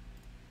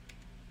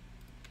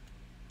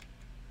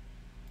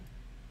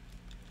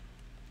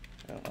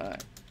 Oh my.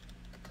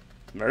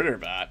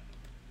 Murderbot?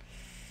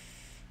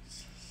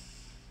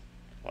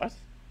 What?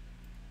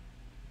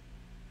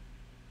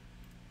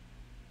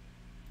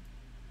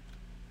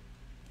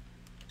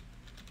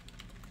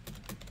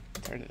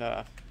 Turn it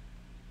off.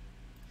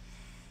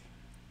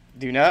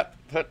 Do not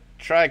put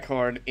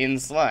tricord in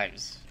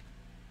slimes.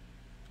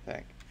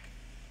 Think.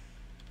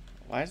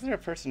 Why is there a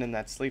person in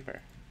that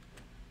sleeper?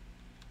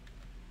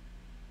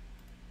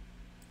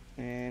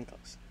 And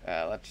close.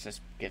 Let's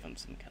just give him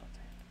some calcium.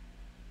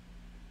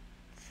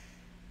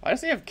 Why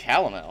does he have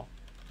calomel?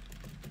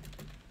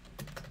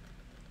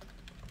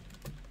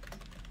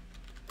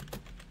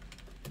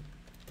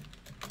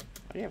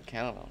 Why do you have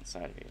calomel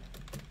inside of you?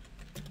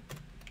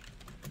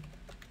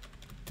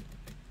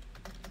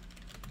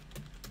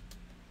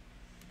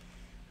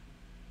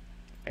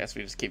 I guess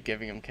we just keep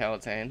giving him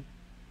calitane.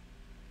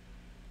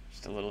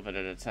 Just a little bit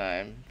at a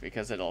time,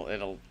 because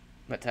it'll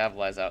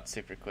metabolize out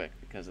super quick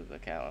because of the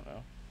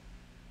calomel.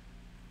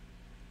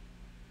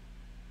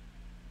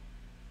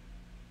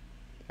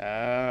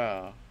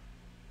 Oh.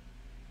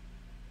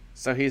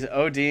 So he's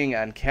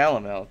ODing on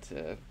calomel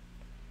to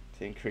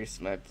increase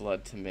my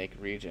blood to make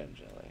regen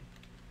jelly.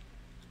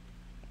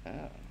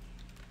 Oh.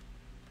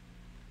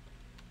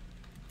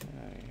 Oh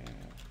yeah.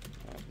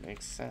 That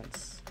makes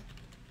sense.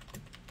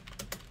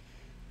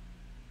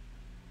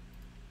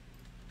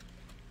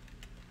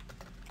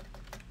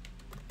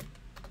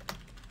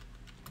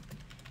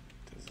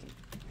 Doesn't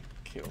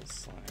kill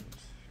slimes.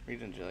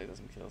 Regen jelly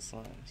doesn't kill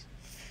slimes.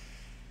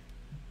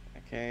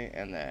 Okay,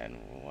 and then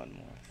one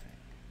more thing.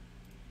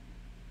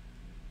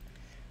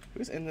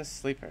 Who's in this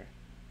sleeper?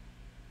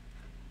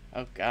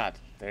 Oh god,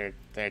 they're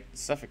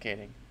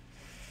suffocating.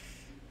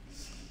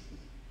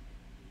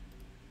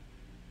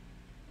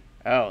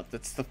 Oh,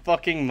 that's the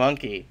fucking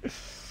monkey.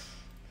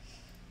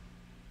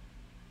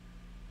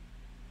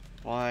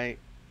 Why?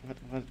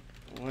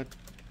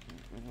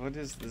 What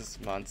is this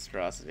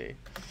monstrosity?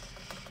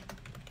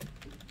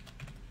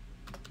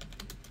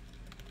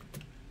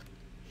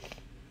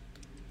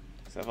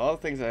 So of all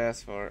the things I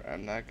asked for,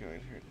 I'm not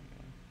going to hurt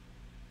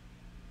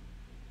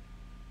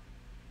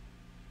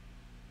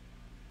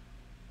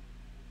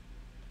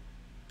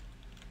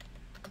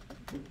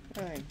anyone.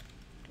 Fine.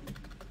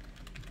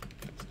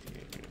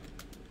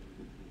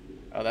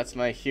 Oh, that's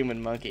my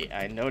human monkey.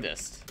 I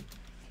noticed.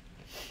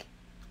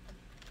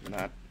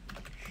 Not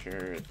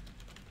sure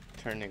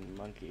turning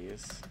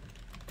monkeys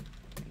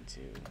into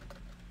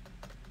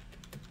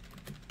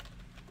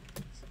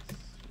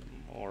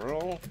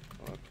moral,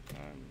 but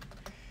I'm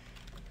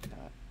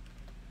not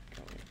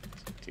going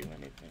to do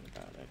anything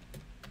about it.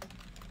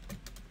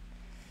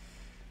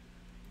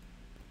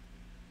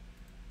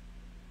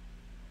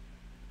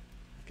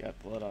 Got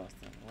blood off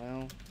them.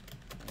 Well,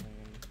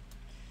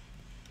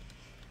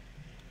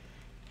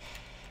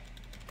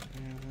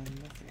 and then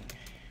nothing.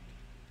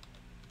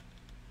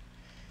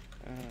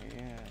 Oh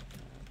yeah,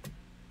 the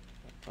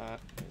bot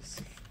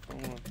is full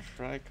of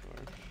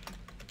tricord.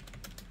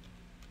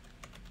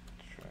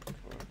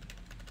 Tricord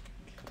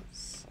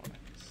kills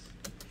slimes.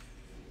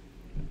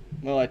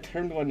 Well, I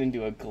turned one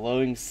into a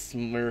glowing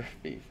smurf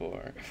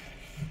before.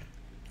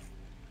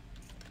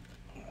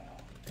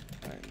 Well,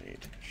 I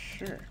made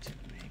sure to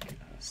make a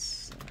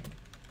slime.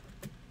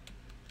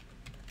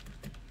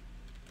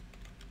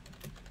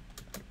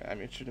 I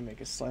made sure to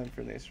make a slime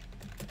for this.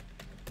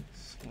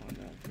 One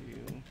of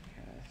you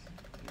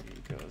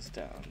goes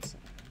down. So.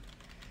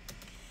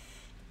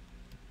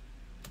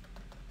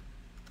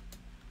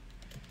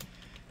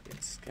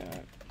 It's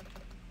got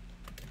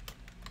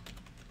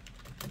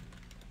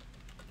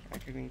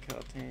Acridine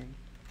Caltane.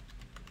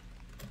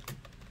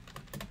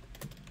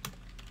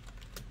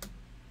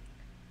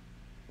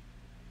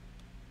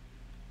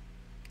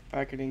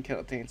 Acridine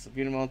Caltane,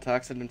 salbutamol,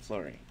 toxin, and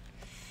fluorine.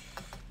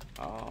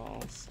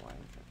 All slime.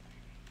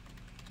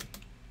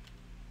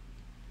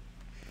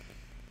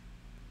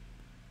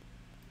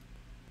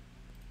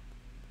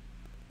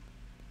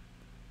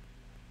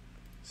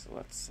 So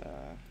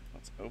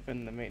let's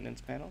open the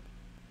maintenance panel.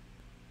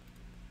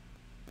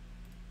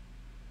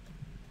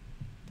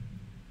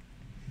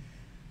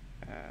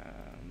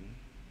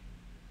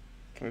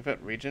 Can we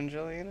put regen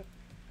jelly in it?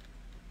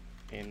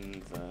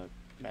 In the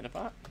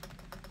Metabot?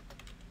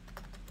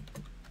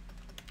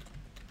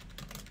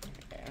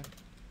 Yeah.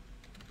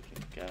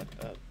 We've got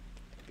a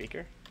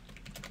beaker.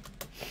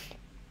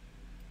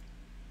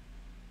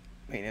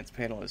 Maintenance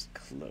panel is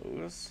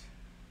closed.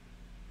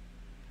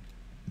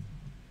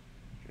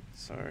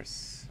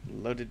 Source.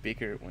 Loaded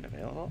beaker when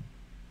available.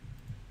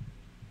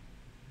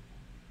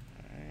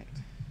 Alright.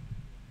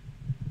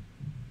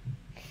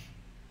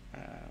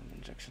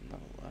 Injection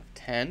level of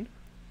 10.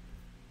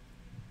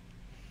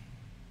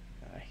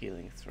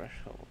 Healing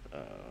threshold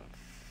of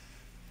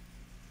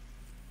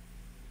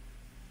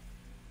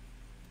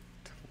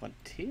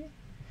 20.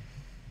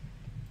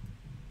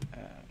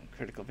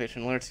 Critical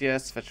patient alerts,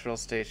 yes. Fetch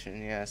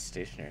station, yes.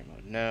 Stationary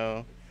mode,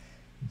 no.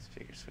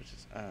 Speaker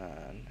switches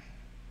on.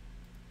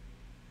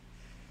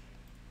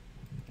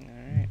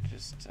 Alright,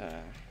 just,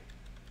 I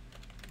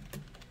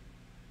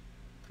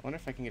wonder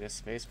if I can get a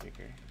space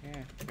speaker.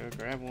 Yeah, go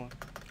grab one.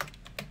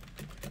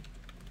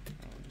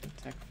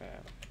 Tech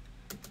fab.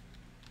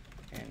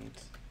 And,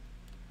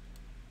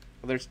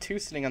 well, there's two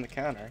sitting on the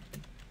counter.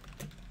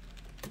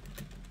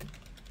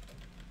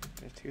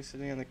 There's two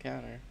sitting on the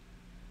counter.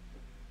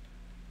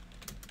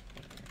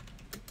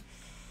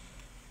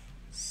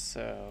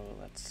 So,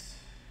 let's...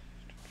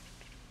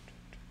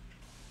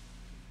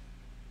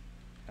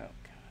 Oh,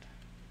 God.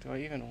 Do I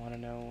even want to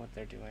know what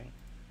they're doing?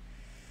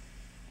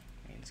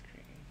 Main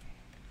screen.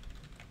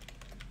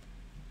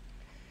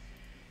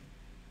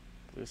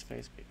 Blue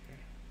space speaker.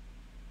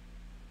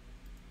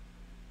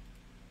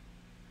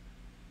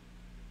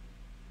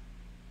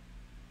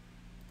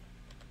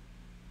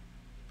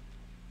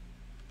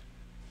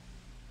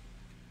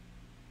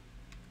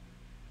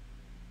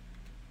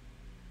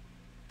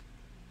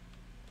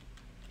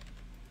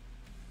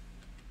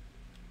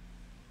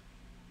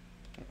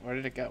 Where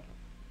did it go?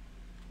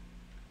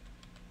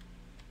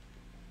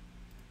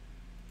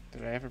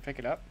 Did I ever pick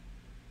it up?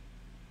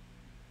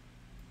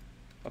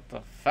 What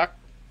the fuck?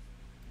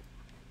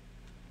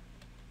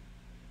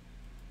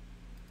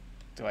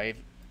 Do I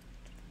even...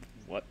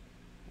 What?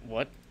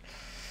 What?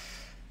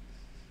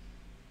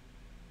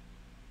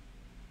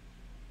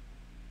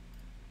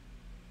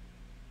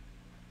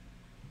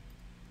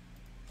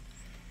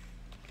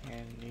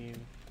 Can you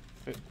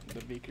fit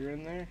the beaker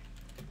in there?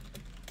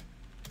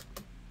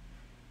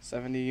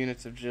 70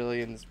 units of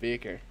jelly in this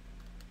beaker.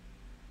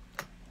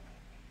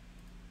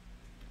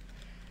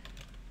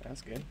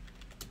 That's good.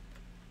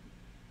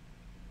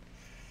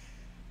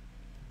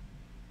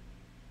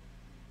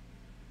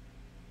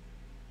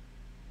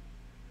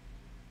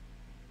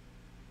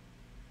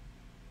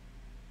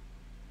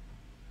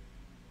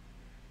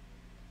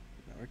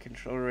 Network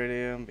control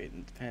radio,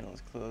 maintenance panel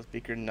is closed,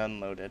 beaker none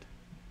loaded.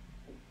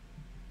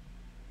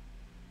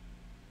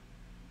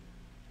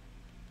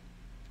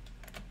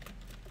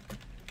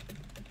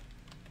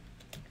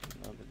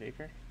 Load the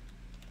beaker.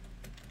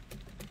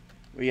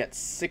 We got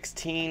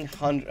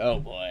 1,600. Oh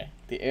boy.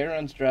 The air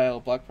runs dry. I'll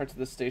block parts of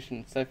the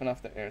station, siphon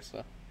off the air,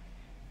 so.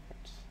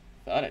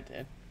 Thought it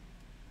did.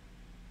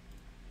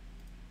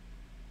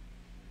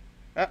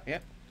 Oh,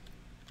 yep.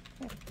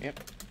 Oh, yep.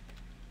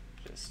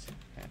 Just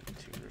had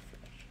to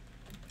refresh.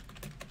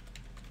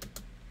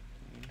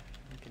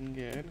 Looking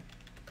good.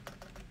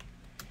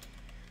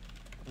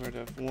 Word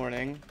of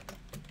warning.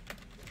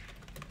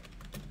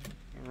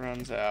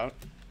 Runs out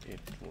it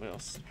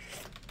whilst.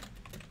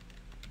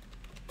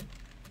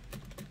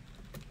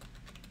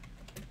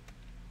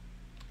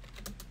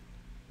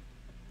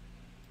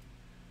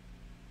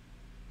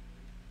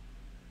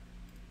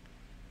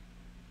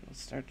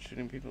 Let's start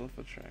shooting people with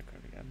a track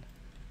again.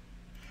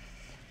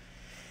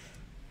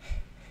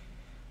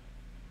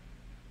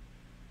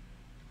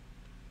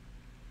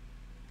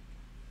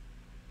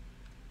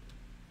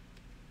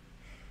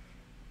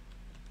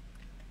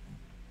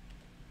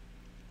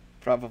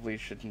 Probably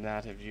should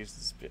not have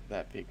used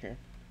that beaker.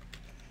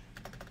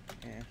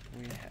 And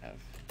we have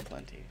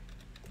plenty.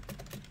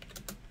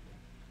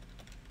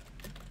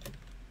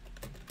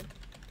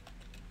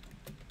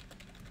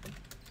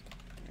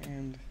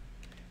 And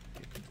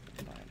if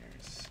the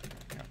miners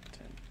are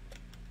competent.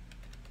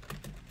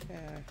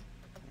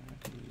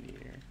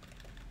 Meter.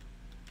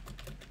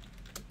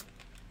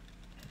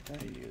 I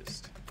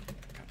used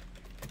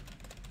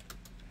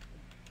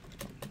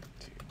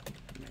to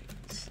make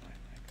the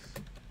slime mix.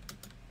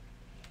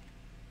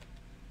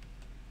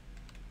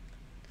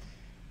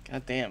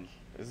 God damn,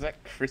 is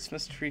that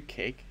Christmas tree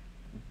cake?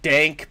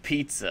 Dank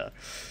pizza.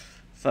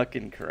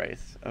 Fucking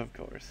Christ, of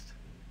course.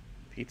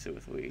 Pizza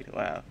with weed,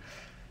 wow.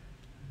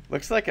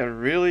 Looks like a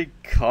really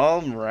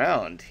calm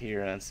round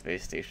here on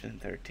Space Station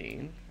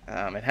 13.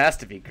 It has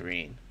to be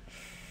green.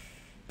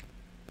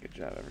 Good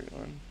job,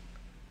 everyone.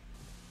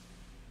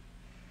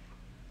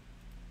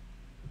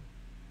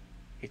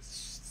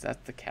 Is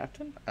that the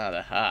captain? Ah,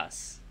 the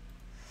Haas.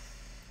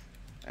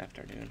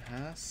 Afternoon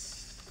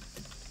Haas.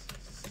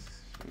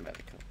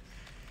 Medical.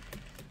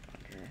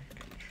 Under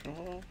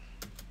control.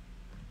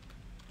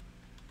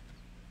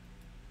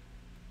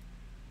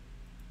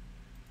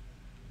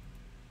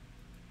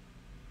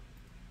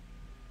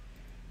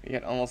 We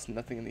got almost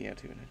nothing in the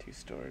O2 and O2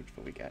 storage,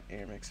 but we got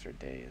air mix for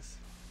days.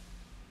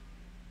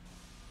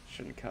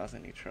 Shouldn't cause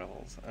any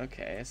troubles.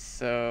 Okay,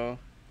 so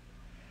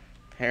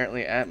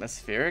apparently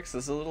atmospherics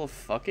is a little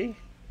fucky.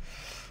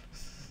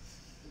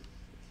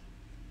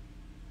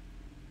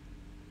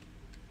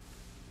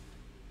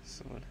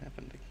 So what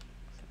happened?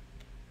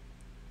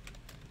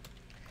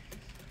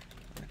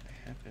 What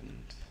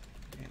happened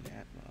in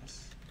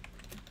Atmos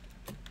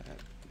that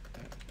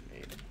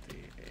made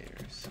the air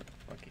so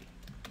fucky?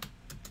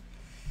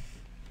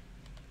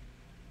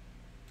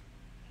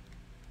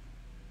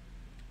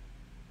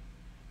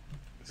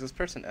 Is this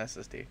person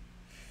SSD?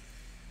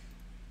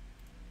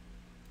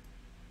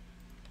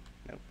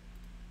 Nope.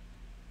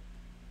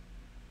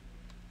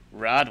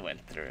 Rod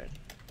went through it.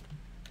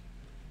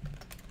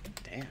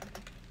 Damn.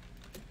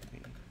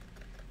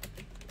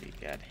 We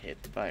got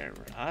hit by a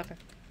rod?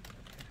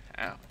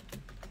 Ow.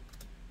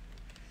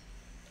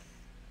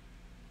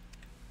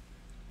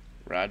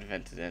 Rod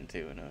vented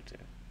into an O2.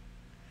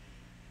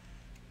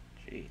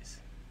 Jeez.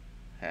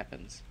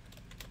 Happens.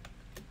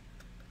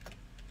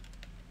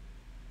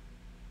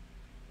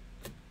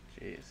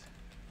 Jeez.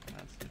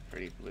 That's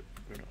pretty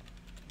brutal.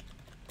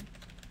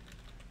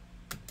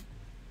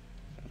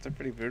 That's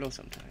pretty brutal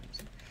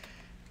sometimes.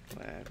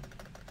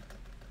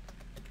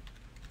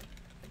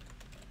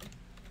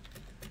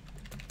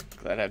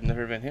 Glad I've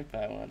never been hit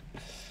by one.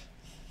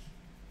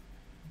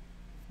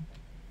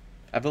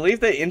 I believe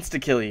they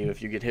insta-kill you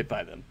if you get hit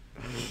by them.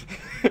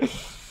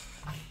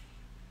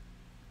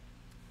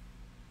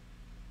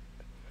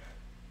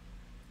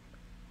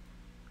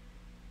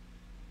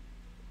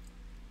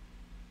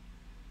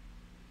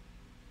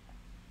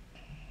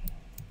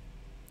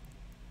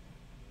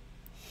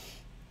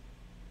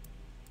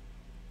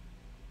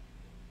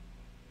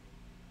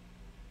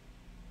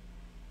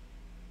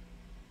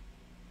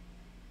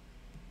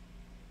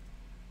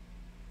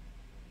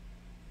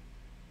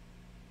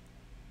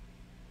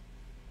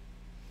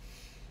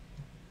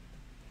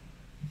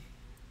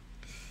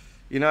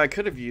 You know, I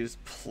could have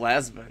used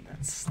plasma in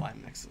that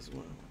slime mix as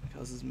well. It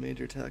causes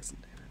major toxin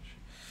damage.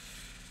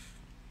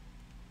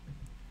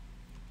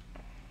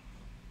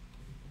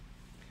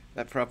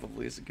 That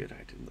probably is a good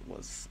idea. That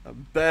was a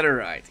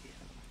better idea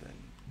than,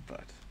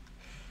 but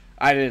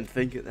I didn't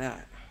think of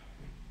that.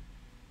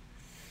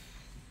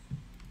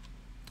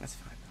 That's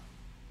fine though.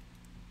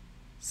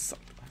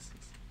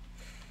 Sunglasses.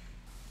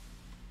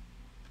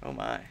 Oh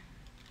my.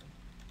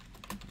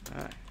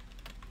 Alright.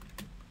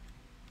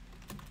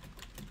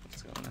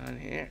 What's going on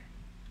here?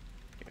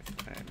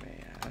 If I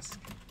may ask.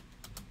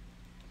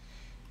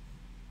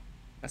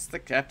 That's the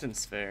captain's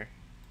spare.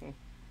 Oh,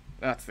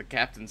 that's the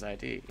captain's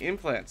ID.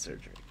 Implant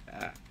surgery.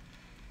 Ah.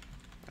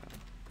 Oh,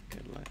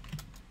 good luck.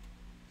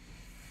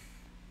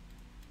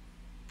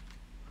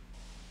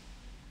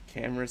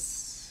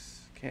 Cameras.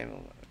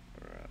 Camel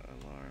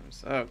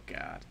alarms. Oh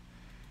god.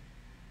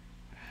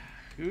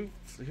 Who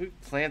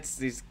plants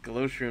these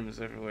glow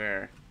shrooms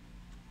everywhere?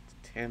 It's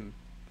Tim.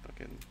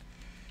 Fucking.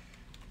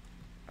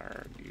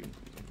 Are you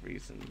the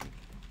reason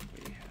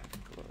we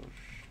have glow?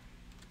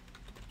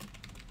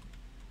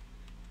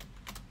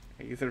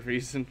 Are you the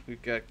reason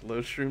we've got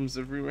glow shrooms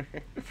everywhere?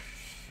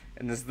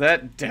 And is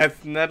that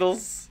death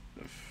nettles?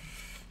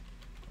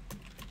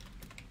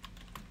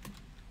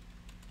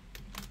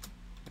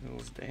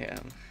 Nettles,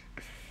 damn.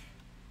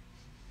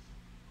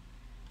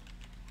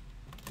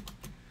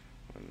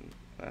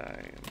 Oh,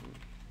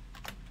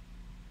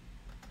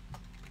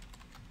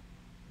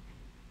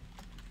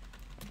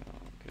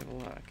 good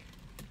luck.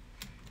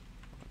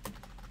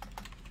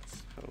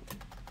 Let's hope.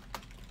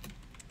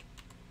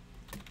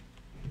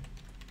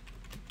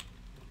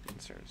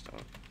 Concerns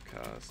don't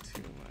cause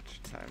too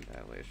much time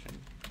dilation.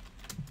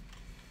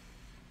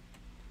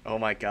 Oh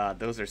my god,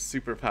 those are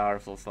super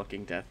powerful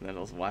fucking death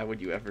nettles. Why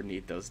would you ever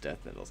need those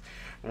death nettles?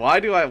 Why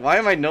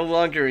am I no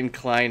longer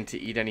inclined to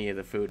eat any of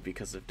the food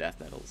because of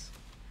death nettles?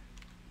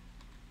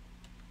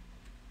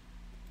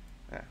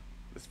 Ah,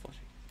 this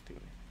flushing. Do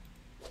it.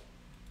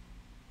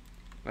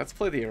 Let's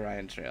play the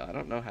Orion Trail. I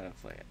don't know how to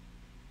play it.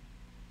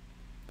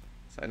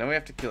 So I know we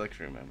have to kill a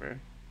crew member.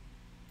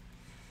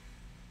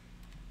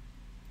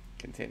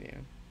 Continue.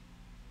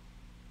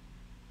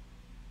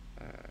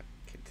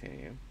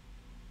 Continue.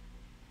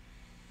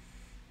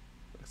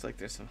 Looks like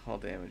there's some hull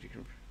damage. You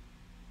can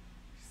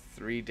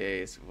 3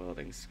 days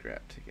welding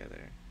scrap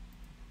together.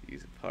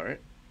 Use a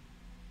part.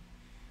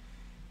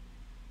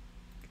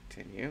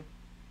 Continue.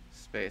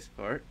 Space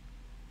part.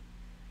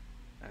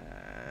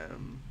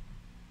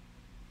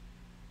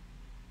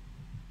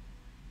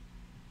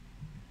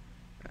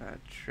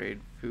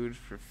 Trade food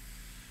for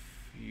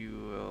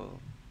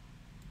fuel.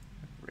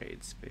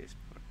 Raid space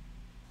part.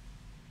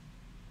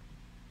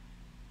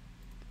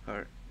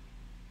 Part.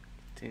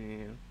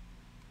 Continue.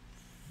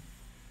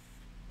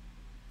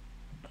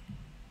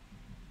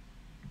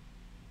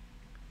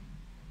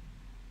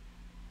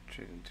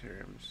 Trading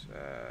terms.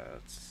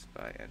 Let's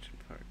buy engine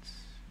parts.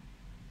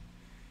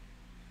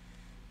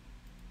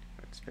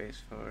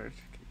 Space forward.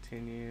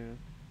 Continue.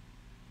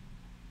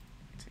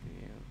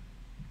 Continue.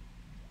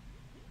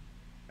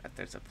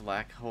 There's a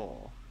black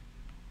hole.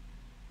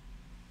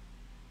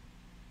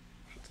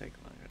 It'll take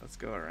longer. Let's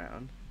go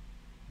around.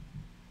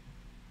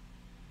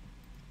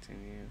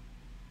 Continue.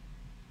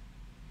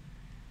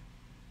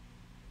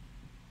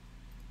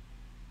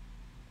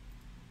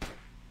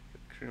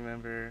 Crew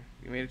member.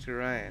 You made it to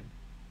Orion.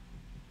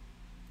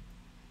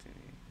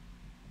 Continue.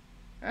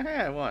 Oh,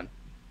 hey, I won.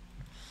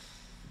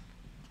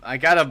 I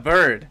got a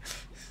bird.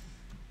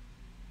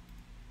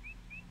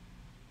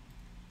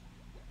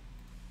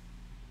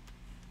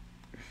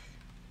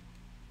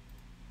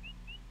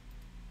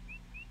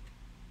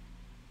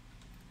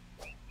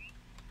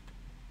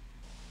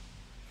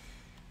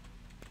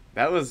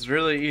 That was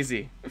really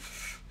easy.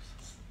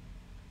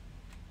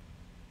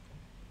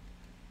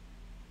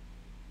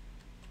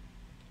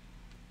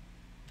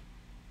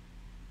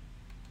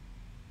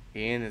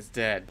 Ian is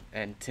dead,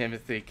 and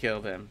Timothy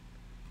killed him.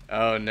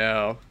 Oh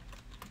no.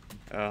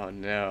 Oh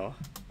no.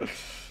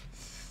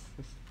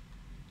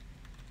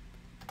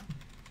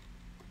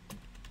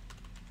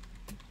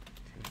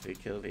 Timothy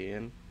killed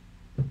Ian.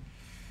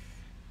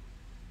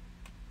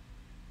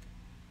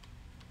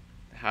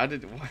 How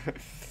did...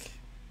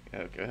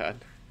 Oh god.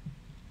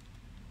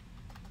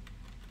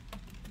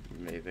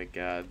 May the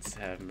gods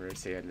have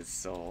mercy on his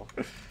soul.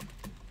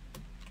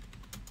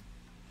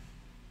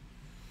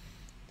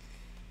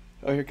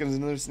 Oh, here comes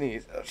another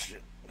sneeze. Oh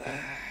shit.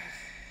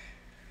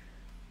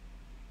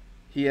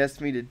 He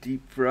asked me to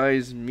deep fry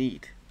his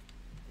meat.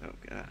 Oh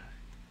god.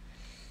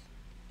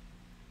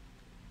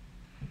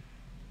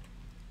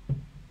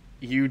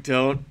 You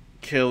don't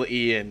kill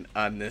Ian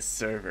on this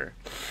server.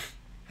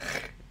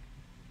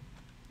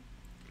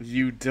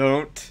 You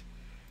don't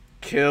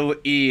kill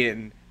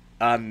Ian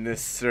on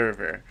this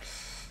server.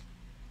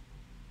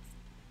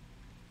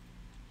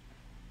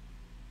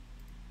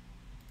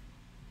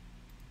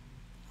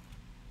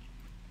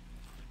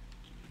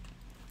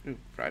 Ooh,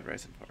 fried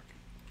rice and pork.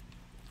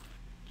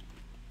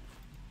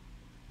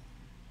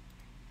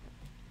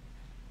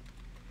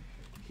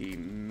 He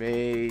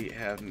may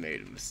have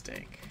made a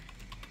mistake.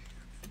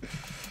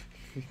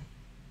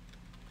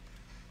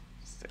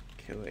 Just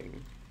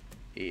killing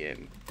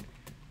Ian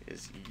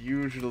is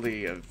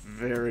usually a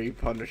very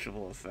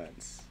punishable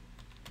offense.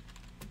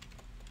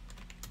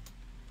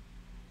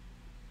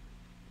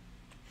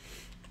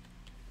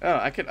 Oh,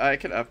 I could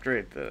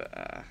upgrade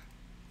the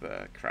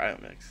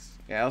cryomix.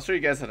 Yeah, I'll show you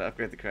guys how to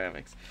upgrade the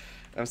cryomix.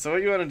 So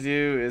what you want to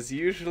do is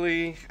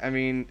usually, I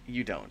mean,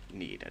 you don't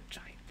need a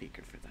giant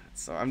beaker for that.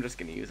 So I'm just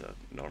gonna use a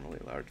normally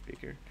large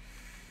beaker.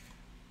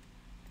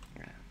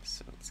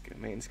 So let's go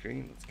main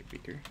screen. Let's get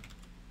beaker.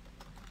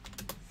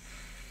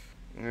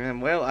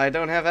 Well, I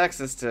don't have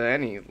access to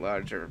any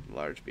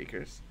large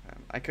beakers.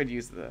 I could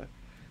use the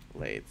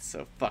lathe,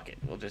 so fuck it.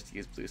 We'll just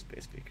use blue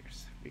space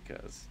beakers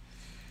because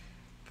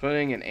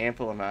putting an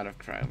ample amount of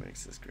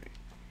cryomix is great.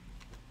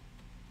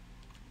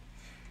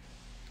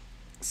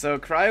 So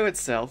cryo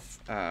itself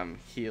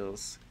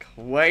heals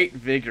quite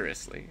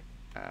vigorously.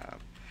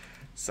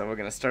 So we're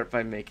gonna start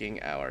by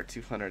making our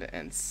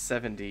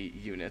 270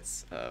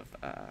 units of.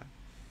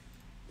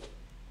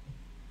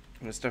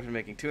 I'm gonna start by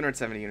making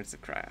 270 units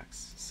of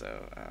cryox.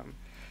 So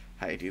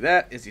how you do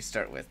that is you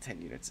start with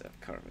 10 units of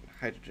carbon,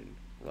 hydrogen,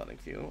 welding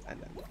fuel,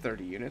 and then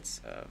 30 units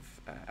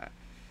of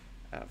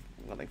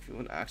welding fuel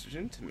and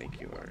oxygen to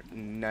make your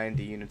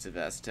 90 units of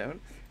acetone,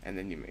 and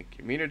then you make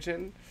your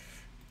mutagen.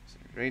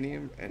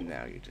 Radium, and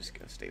now you just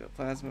go stable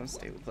plasma,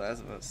 stable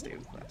plasma,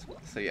 stable plasma.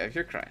 So you have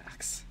your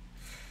cryox.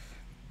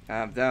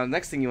 Now,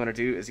 next thing you want to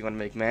do is you want to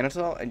make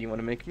mannitol and you want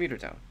to make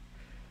mutadone.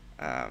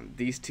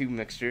 These two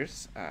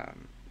mixtures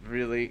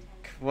really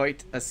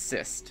quite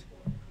assist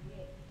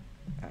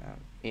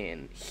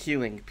in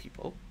healing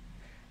people.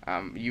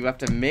 You have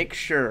to make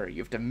sure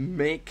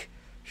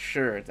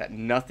that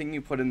nothing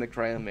you put in the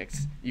cryo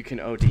mix you can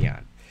OD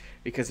on,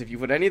 because if you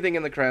put anything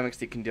in the cryo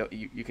mix you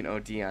can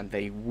OD on,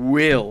 they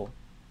will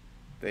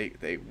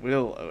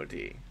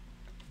OD.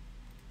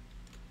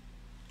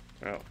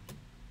 Oh,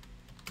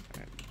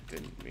 I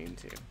didn't mean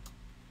to.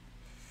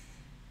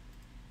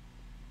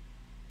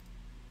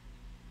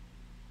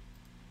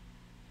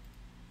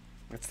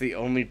 That's the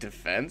only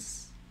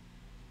defense?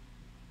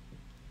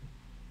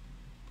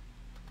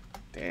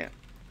 Damn.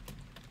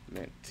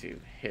 Meant to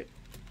hit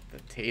the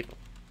table.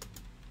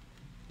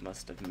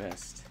 Must have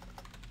missed.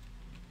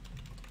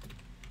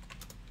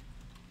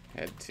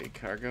 Head to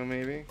cargo,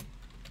 maybe?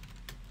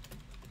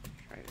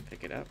 Try to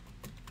pick it up.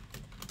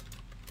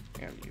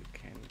 And you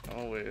can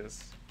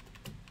always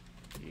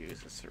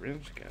use a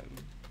syringe gun.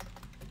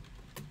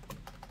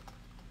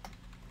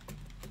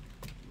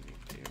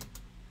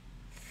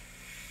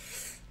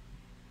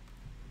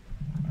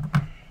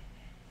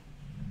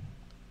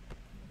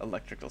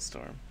 Electrical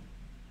storm.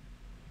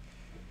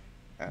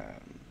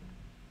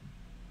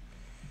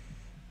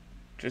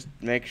 Just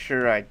make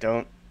sure I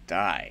don't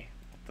die.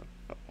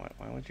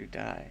 Why would you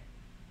die?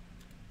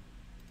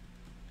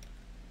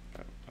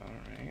 Oh,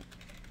 alright.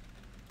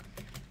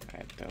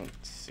 I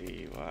don't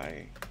see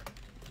why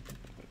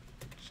you would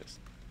just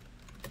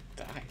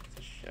die.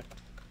 Shit.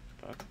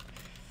 Fuck.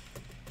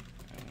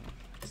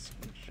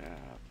 Some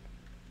job.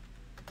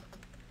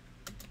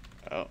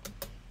 Oh.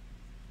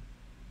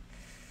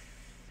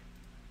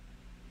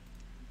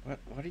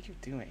 What are you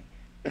doing?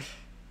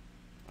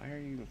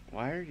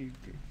 Why are you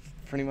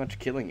pretty much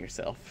killing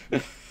yourself?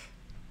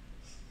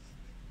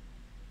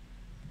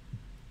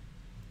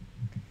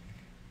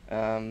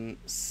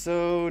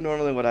 So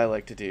normally what I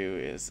like to do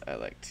is I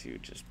like to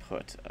just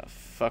put a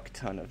fuck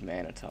ton of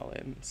mannitol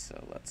in.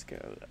 So let's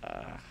go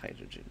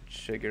hydrogen,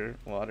 sugar,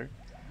 water,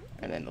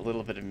 and then a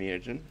little bit of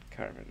mutagen,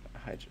 carbon,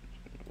 hydrogen,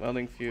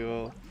 welding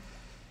fuel,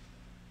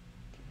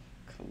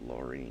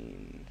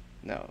 chlorine.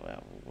 No,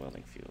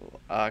 welding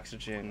fuel,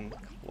 oxygen,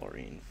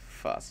 chlorine,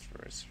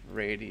 phosphorus,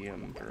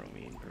 radium,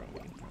 bromine.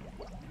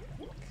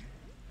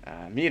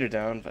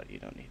 Mutadone, but you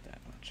don't need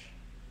that much.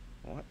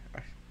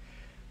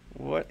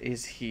 What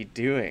is he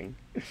doing?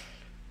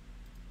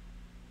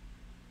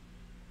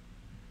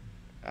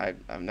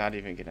 I'm not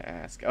even gonna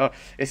ask. Oh,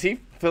 is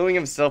he filling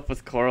himself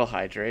with coral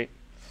hydrate?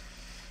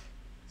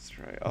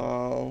 Destroy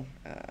all.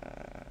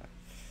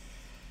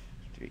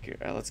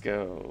 Let's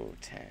go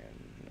 10.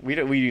 We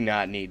do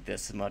not need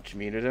this much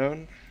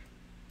mutadone.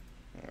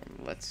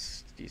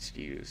 Let's just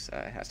use.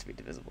 It has to be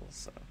divisible.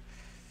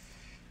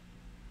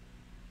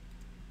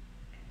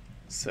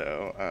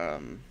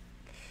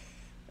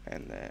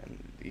 And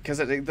then because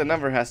the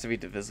number has to be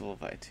divisible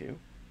by 2.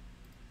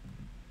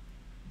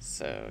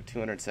 So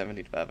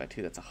 270 divided by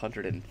 2. That's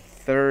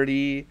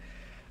 130.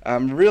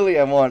 Really,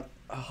 I want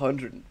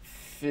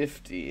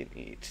 150 in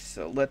each.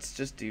 So let's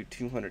just do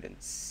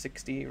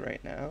 260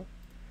 right now.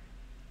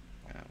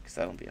 Because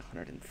that'll be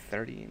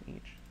 130 in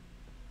each.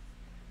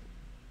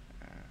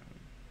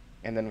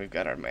 And then we've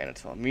got our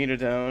mannitol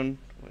mutadone,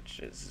 which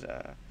is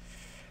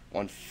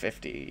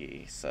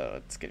 150, so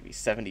it's going to be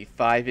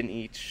 75 in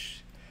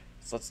each.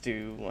 So let's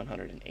do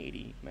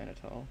 180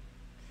 mannitol.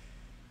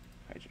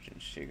 Hydrogen,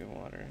 sugar,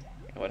 water.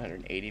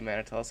 180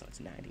 mannitol, so it's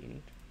 90 in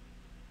each.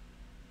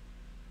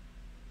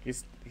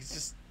 He's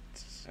just,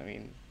 I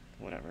mean,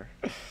 whatever.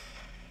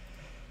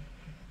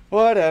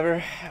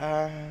 Whatever.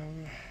 Let's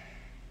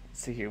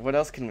see here. What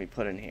else can we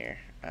put in here?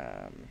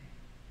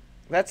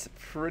 That's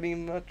pretty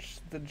much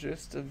the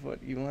gist of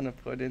what you want to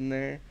put in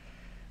there.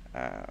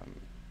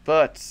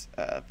 But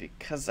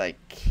because I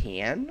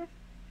can,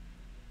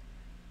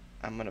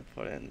 I'm going to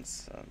put in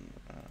some...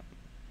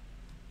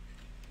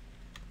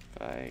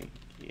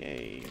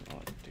 yay,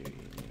 what do you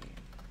mean?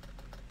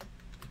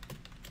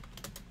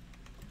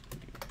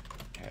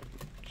 You have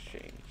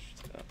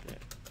changed a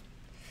bit.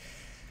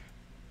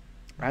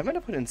 I'm going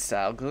to put in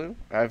sal glue.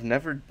 I've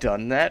never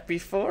done that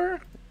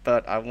before,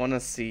 but I want to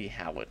see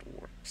how it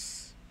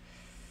works.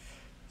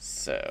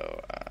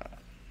 So,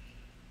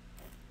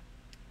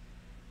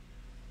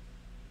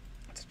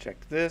 let's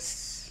check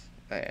this,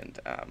 and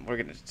we're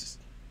going to just...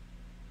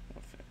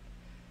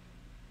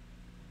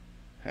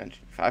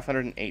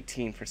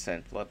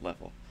 518% blood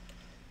level.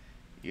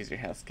 Use your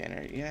health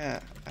scanner. Yeah,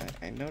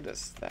 I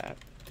noticed that.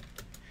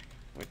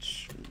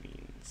 Which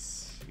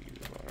means you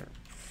are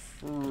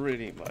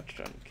pretty much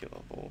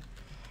unkillable.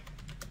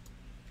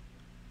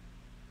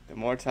 The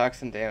more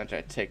toxin damage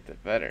I take, the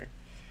better.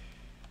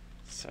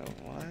 So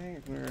why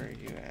were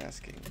you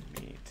asking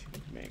me to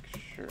make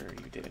sure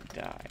you didn't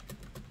die?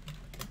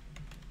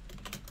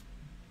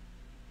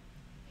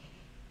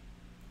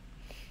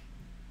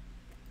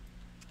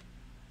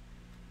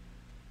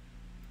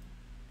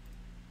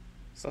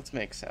 So let's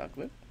make sal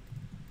glue.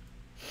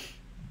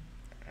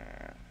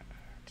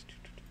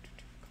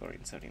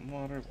 Chlorine, sodium,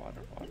 water,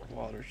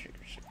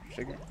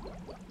 sugar.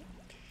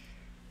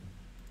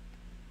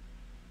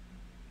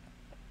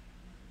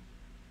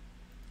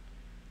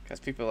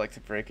 Because people like to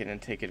break it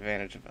and take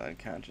advantage of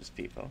unconscious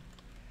people.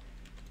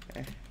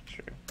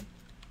 True.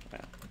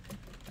 Well,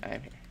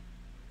 I'm here.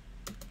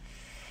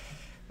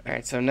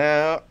 Alright, so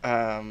now,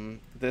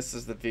 this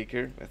is the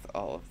beaker with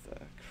all of the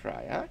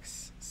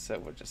cryox. So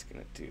we're just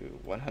going to do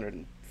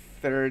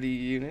 130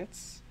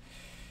 units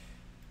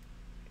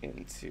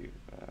into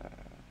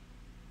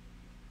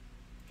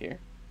here.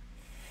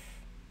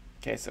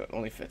 Okay, so it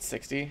only fits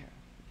 60.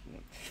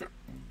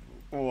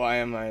 Why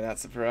am I not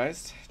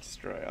surprised?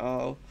 Destroy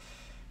all.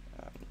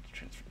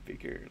 Transfer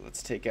beaker.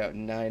 Let's take out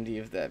 90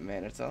 of that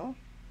mannitol.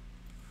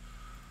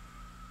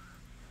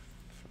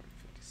 40,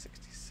 50,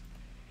 60,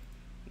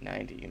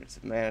 90 units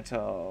of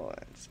mannitol,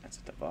 and dispense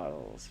it to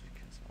bottles,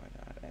 because why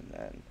not? And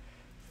then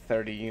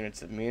 30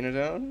 units of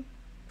munidone.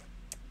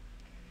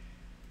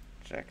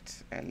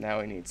 Checked. And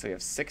now we need, so we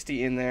have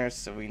 60 in there,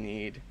 so we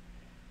need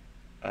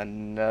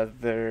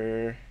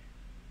another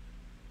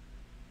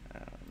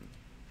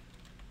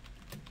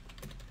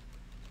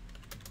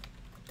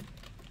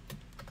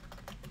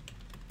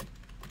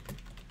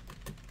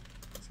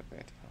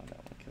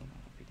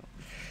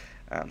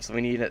so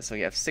we need it. So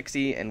we have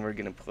 60, and we're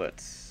gonna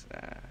put.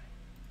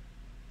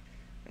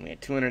 And we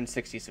had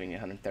 260, so we need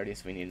 130.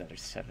 So we need another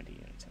 70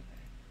 units in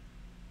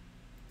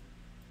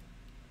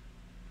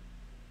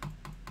there.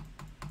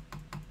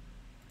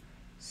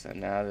 So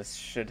now this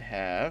should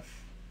have.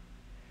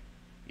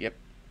 Yep,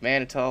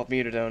 mannitol,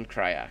 mutadone,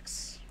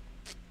 cryox.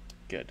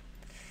 Good.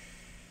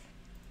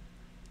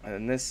 And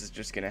then this is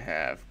just gonna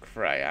have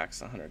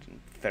cryox,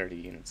 130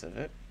 units of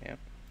it. Yep.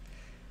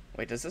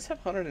 Wait, does this have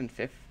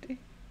 150?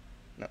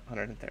 No,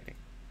 130.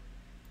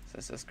 So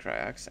this is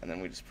cryox, and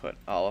then we just put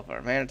all of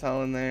our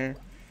mannitol in there.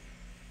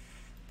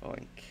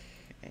 Boink,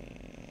 and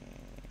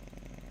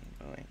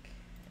boink,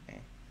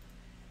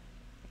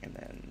 and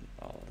then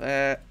all of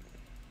that.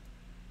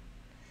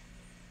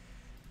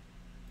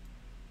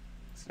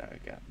 So now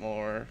we've got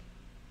more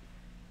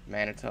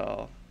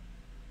mannitol.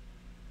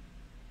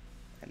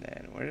 And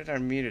then where did our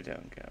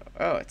mutadone go?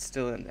 Oh, it's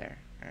still in there.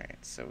 Alright,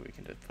 so we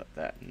can just put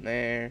that in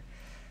there.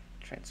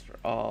 Transfer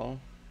all.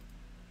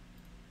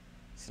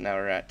 So now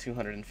we're at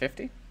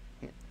 250.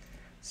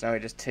 So now we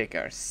just take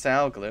our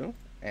sal glue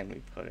and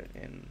we put it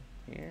in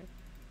here.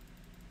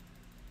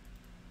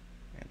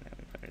 And then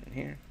we put it in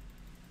here.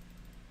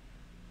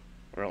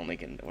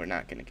 We're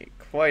not gonna get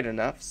quite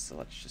enough, so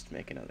let's just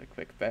make another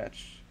quick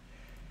batch.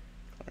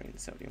 Chlorine,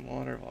 sodium,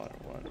 water,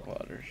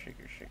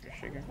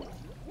 sugar.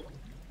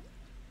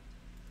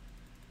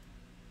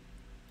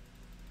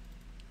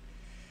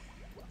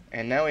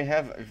 And now we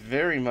have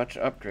very much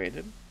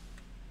upgraded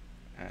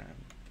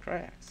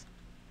cryox.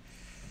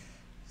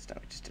 So now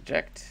we just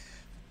eject,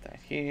 put that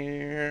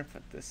here,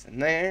 put this in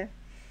there.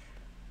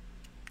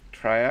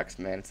 Cryox,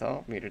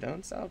 mannitol,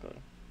 mutadone, sal glue.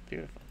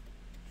 Beautiful.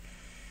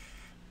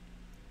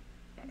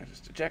 I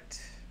just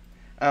eject.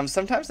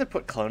 Sometimes I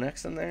put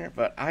Clonex in there,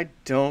 but I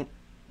don't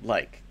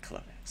like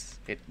Clonex.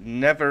 It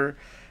never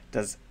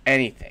does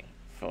anything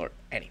for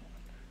anyone.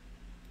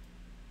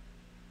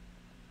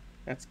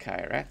 That's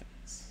Chiarathins.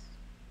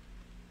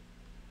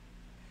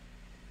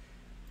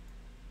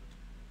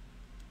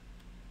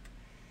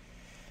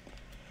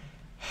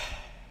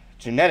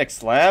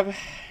 Genetics lab.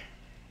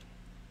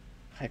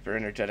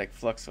 Hyper-energetic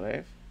flux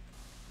wave.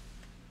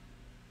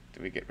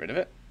 Do we get rid of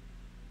it?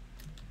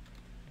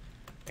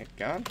 It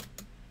gone?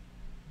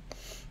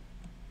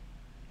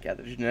 Yeah,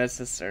 the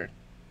geneticists are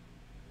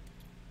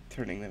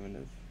turning them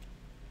into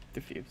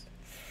diffused.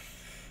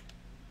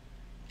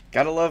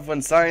 Gotta love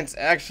when science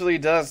actually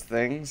does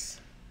things.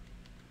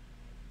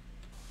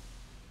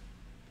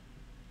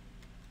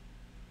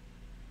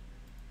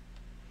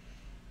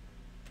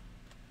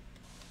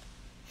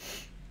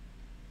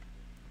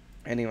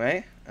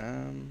 Anyway,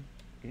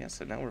 yeah,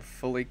 so now we're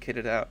fully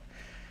kitted out.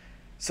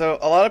 So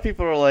a lot of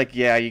people are like,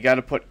 yeah, you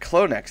gotta put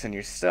Clonex in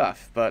your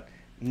stuff, but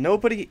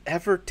nobody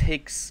ever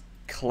takes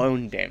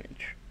clone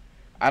damage.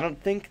 I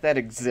don't think that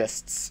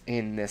exists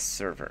in this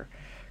server.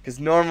 Because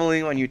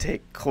normally when you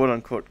take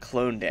quote-unquote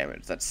clone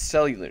damage, that's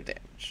cellular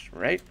damage,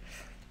 right?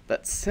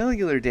 That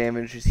cellular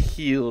damage is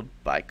healed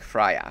by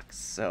cryox.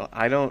 So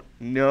I don't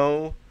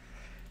know,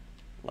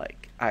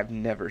 like, I've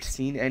never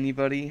seen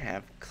anybody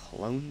have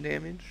clone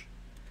damage.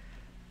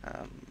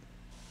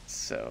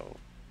 So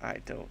I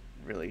don't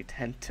really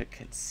tend to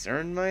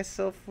concern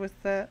myself with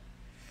that.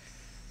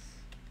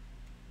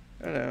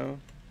 I don't know.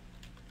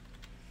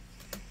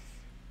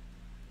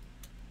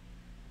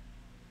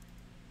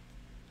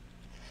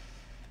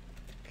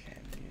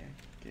 Can you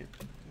give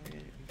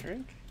me a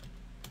drink?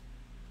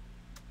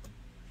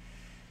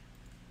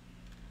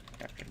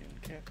 Afternoon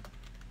kit.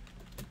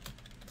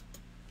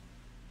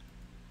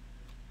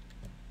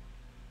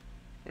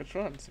 Which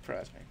one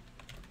surprised me?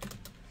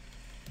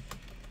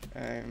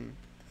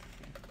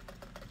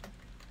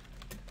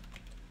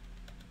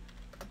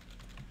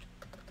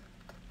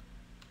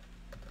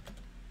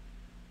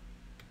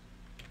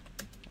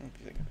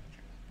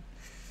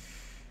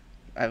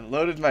 I've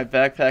loaded my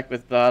backpack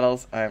with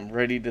bottles. I'm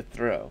ready to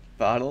throw.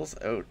 Bottles?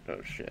 Oh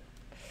shit.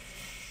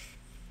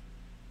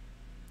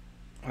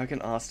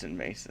 Fucking Austin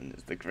Mason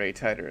is the Grey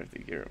Tider of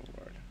the Year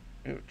award.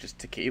 Ooh, just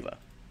tequila.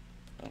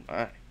 Oh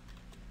my.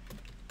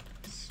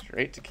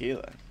 Straight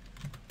tequila.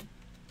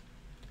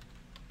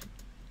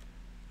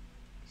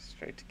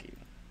 Straight tequila.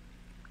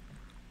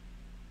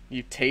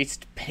 You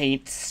taste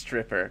paint,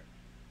 stripper.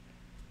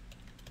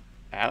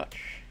 Ouch.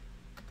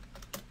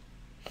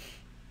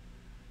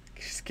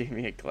 Just gave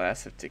me a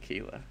glass of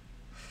tequila.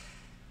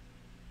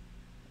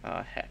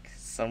 Oh heck.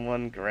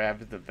 Someone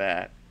grabbed the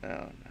bat. Oh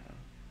no.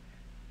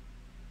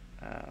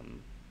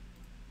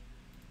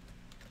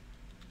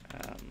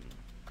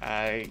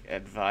 I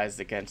advise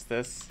against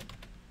this.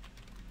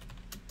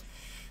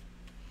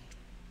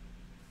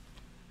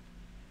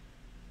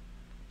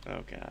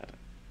 Oh god.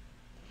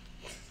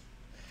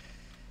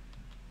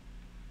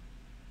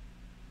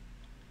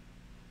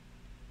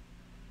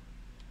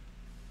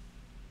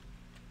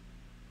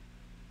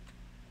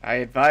 I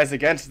advise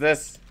against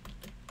this.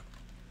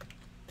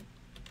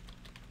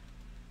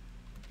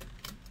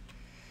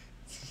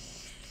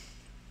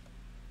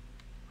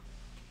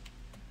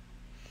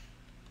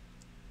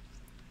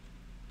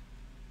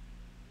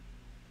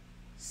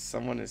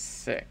 Someone is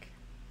sick.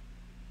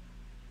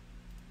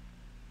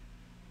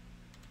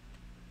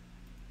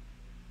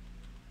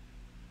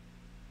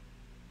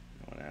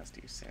 No one asked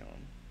you, Salem.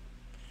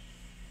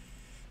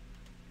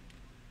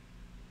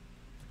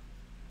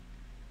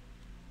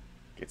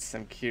 Get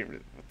some cure.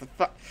 What the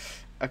fuck?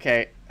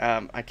 Okay,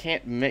 I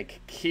can't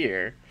make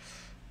cure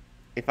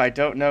if I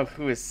don't know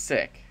who is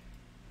sick.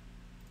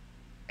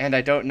 And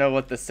I don't know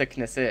what the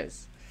sickness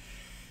is.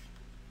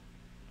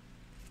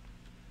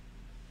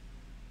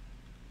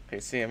 Okay,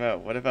 CMO,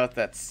 what about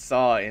that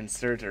saw in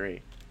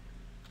surgery?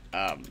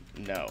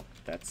 No.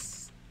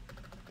 That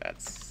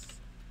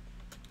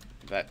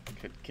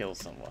could kill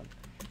someone.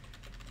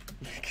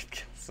 That could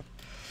kill someone.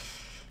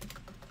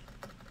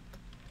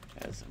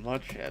 As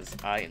much as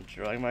I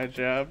enjoy my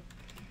job,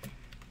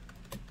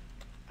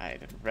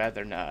 I'd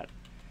rather not.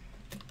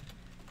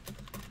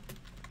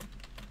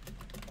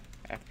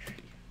 After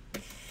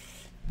you.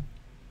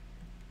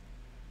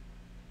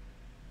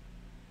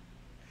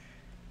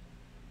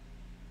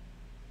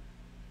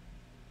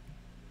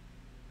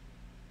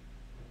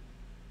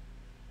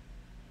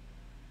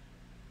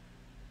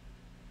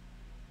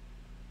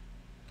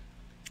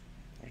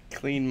 I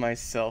clean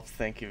myself,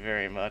 thank you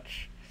very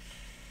much.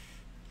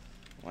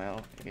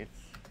 Well, if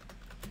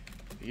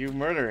you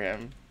murder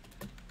him,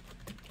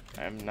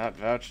 I'm not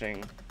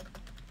vouching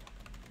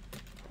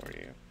for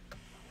you.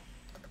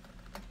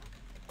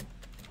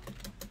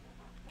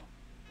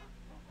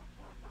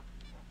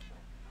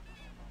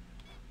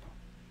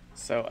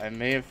 So, I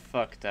may have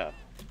fucked up.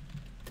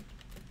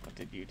 What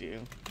did you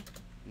do?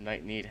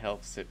 Might need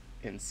help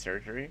in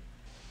surgery?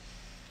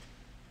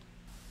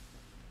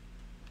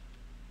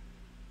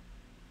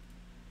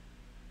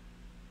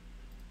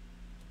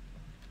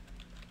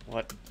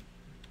 What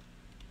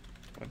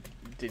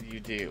did you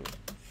do?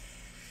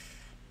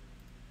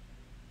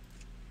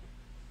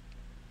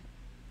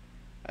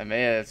 I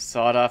may have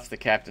sawed off the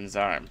captain's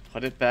arm.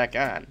 Put it back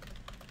on.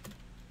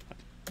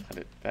 Put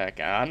it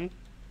back on?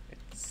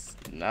 It's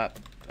not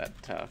that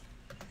tough.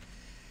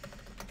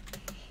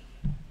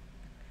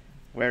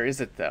 Where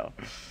is it, though?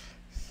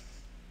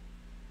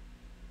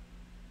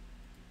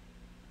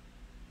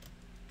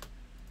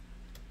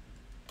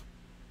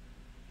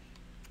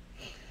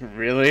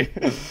 Really?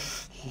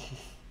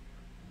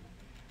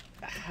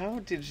 How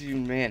did you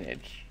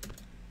manage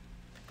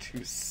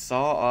to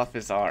saw off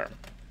his arm?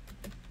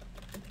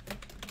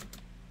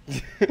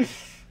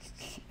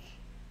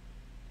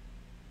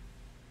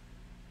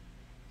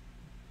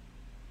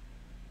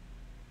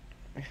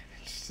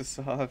 Just to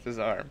saw off his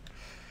arm.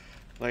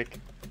 Like,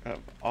 of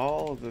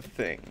all the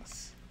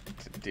things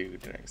to do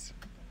during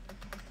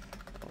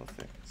all the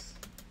things.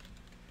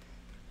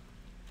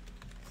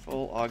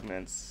 Full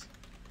augments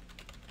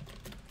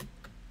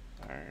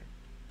are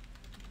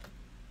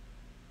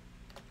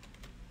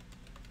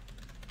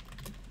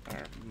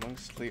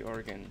mostly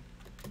organ.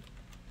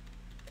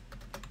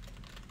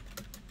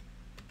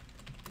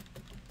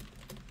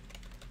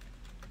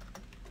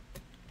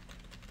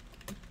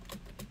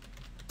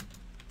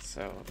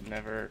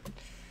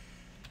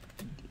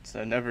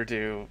 So never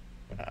do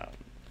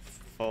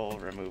full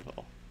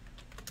removal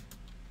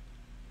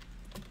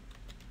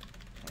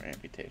or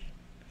amputation.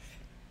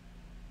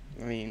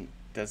 I mean,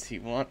 does he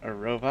want a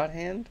robot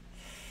hand?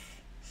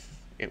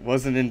 It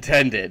wasn't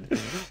intended.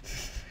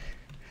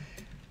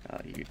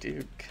 You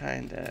do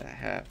kinda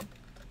have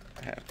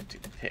to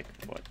pick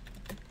what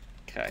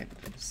kind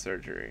of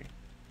surgery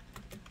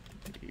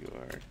you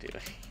are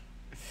doing.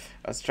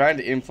 I was trying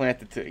to implant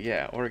the two.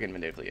 Yeah, organ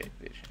manipulation.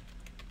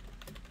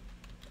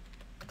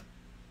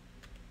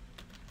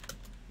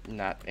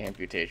 Not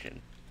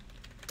amputation.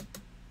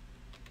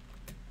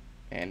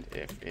 And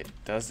if it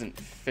doesn't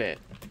fit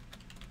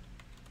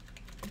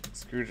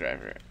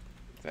screwdriver,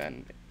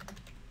 then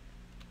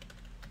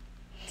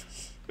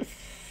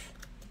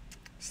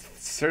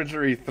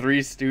surgery Three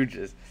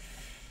Stooges.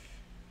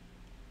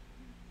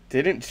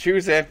 didn't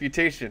choose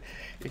amputation,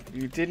 if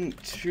you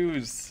didn't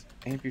choose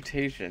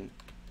amputation,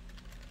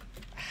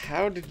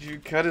 how did you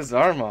cut his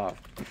arm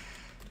off?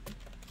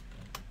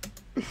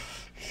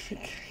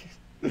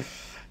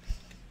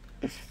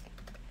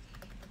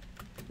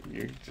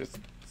 You just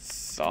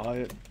saw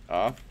it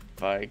off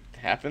by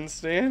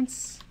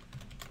happenstance?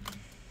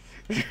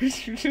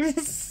 You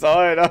just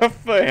saw it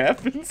off by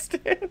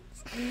happenstance?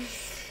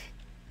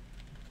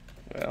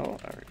 Well,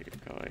 are you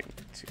going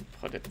to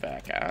put it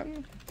back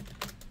on?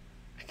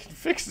 I can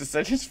fix this,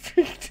 I just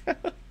freaked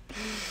out.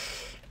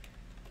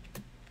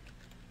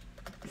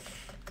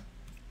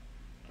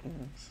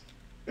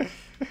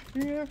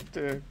 You have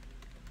to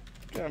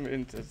come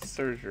into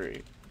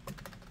surgery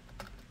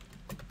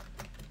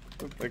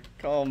with a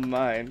calm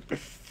mind.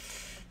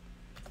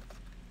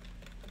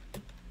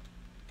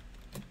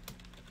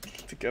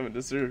 To come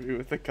into surgery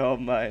with a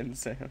calm mind,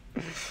 Sam.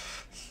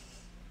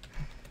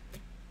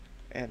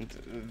 And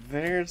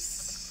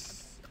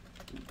there's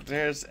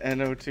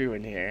NO2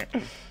 in here.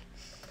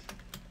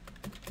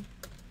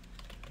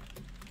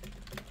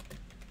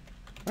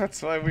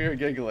 That's why we were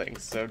giggling,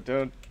 so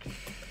don't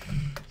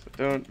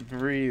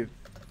breathe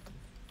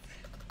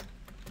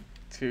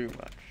too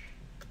much.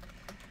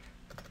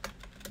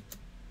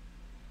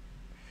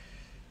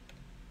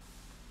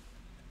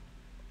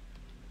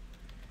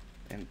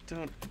 And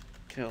don't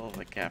kill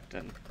the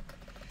captain.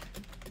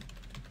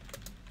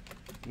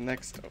 The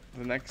next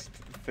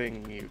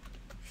thing you...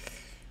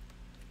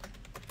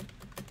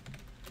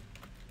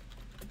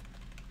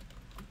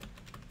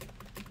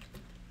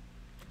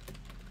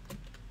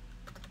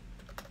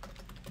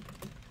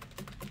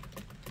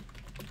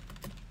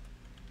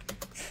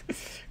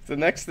 The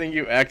next thing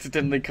you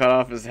accidentally cut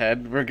off his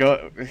head, we're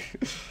going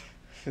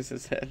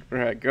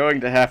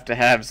to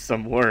have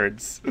some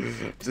words.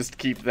 Just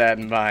keep that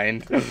in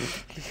mind.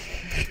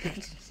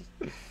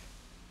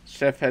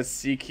 Chef has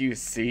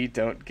CQC,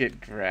 don't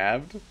get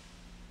grabbed.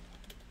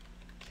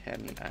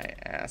 Can I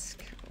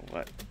ask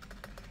what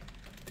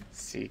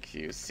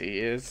CQC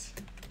is?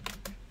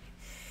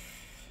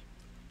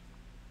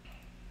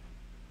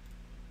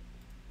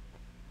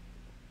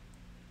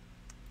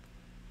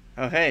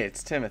 Oh hey,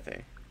 it's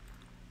Timothy.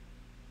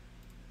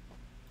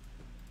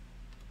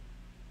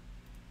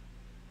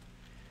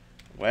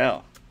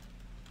 Well,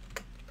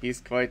 he's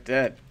quite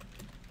dead.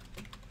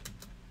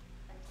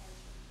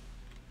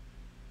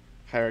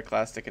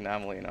 Pyroclastic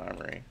anomaly in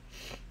armory.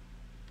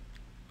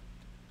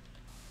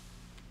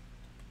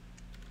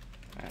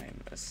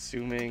 I'm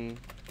assuming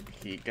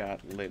he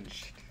got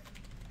lynched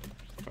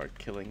for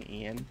killing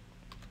Ian.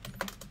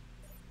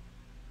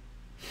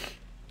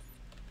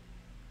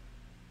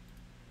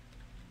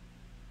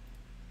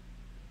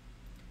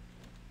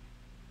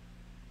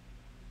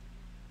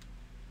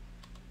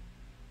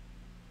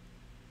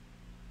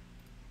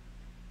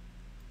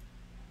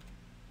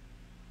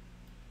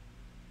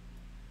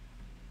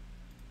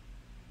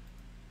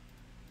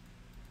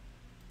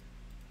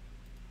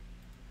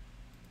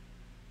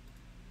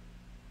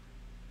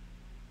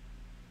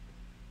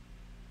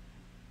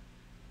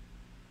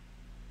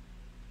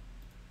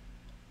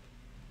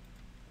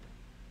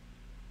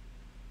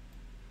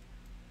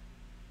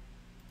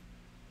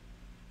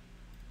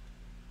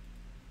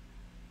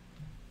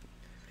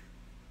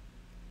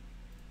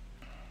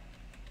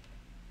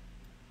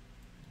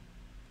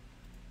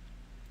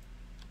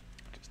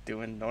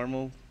 Doing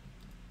normal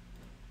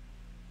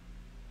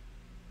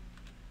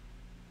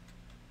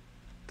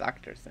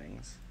doctor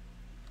things.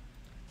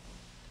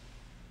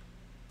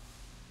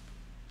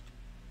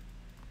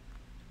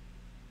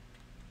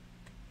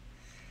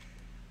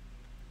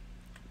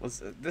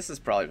 This has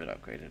probably been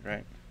upgraded,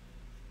 right?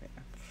 Yeah.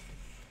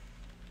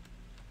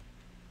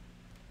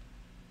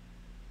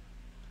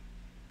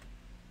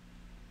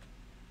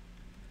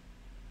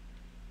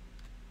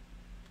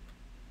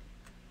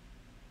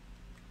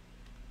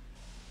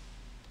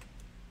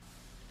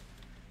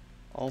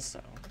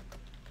 Also,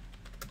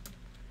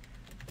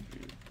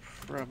 you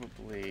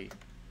probably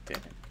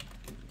didn't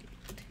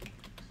need to use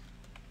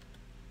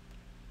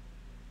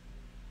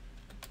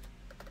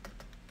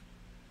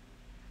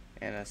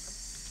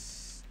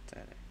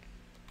anesthetic.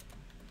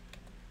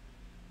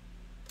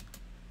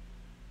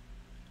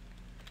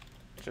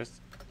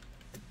 Just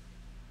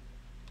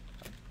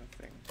a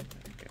thing,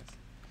 I guess.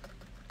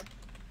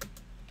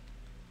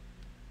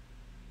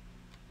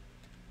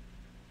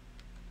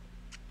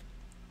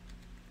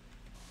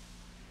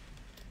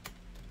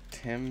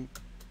 Tim,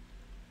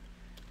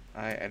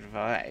 I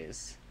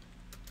advise,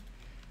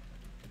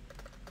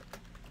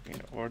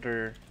 in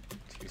order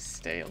to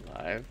stay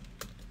alive,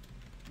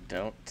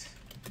 don't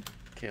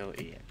kill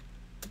Ian.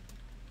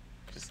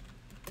 Just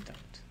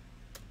don't.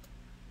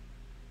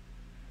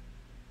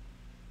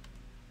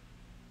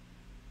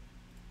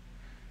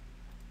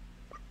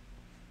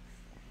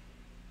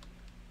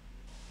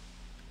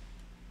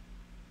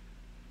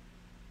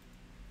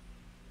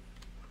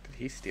 Did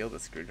he steal the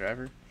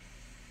screwdriver?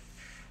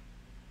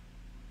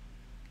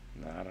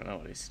 No, I don't know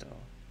what he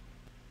stole.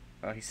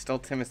 Oh, he stole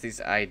Timothy's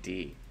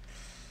ID.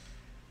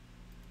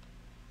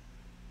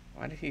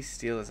 Why did he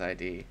steal his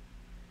ID?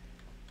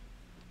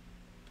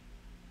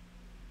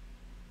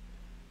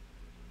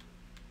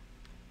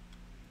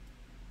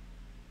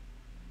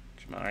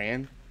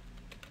 Jamarian?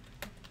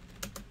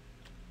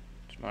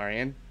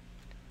 Jamarian?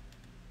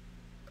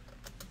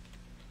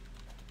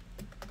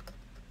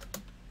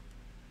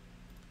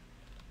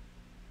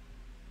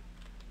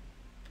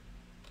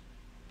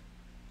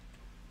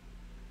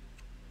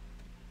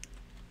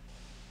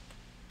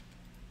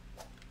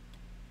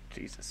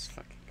 Jesus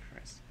fucking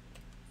Christ.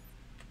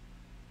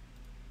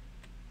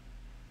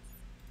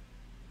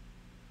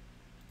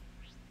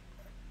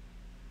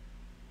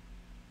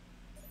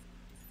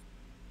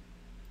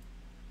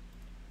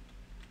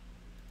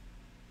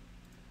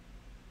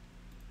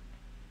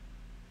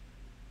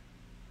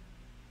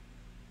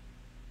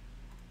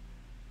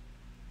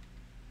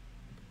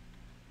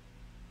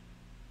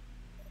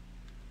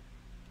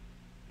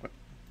 What?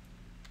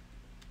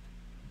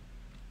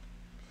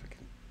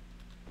 Fucking...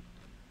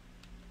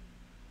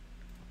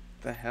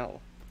 the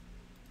hell?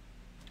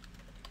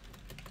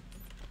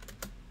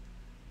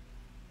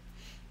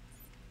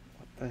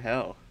 What the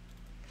hell?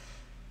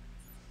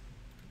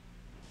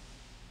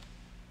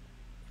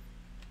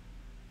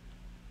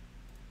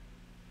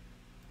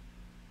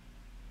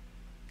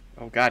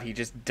 Oh god, he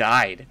just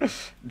died.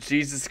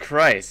 Jesus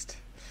Christ.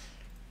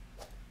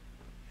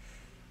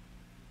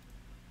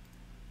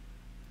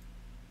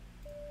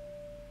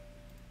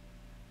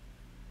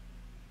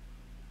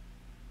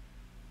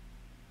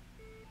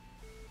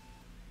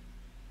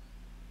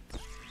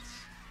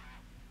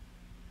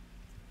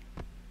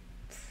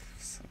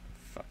 Son of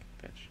a fucking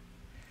bitch.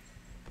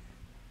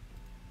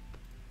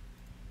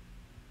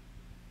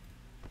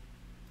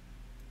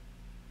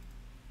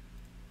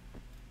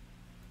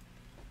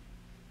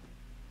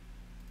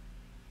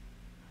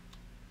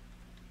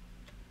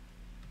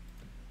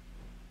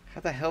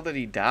 How the hell did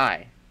he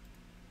die?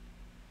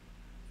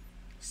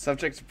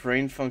 Subject's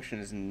brain function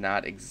is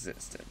not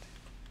existent.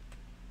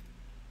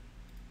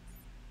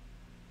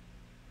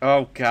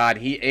 Oh god,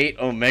 he ate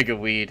Omega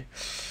Weed.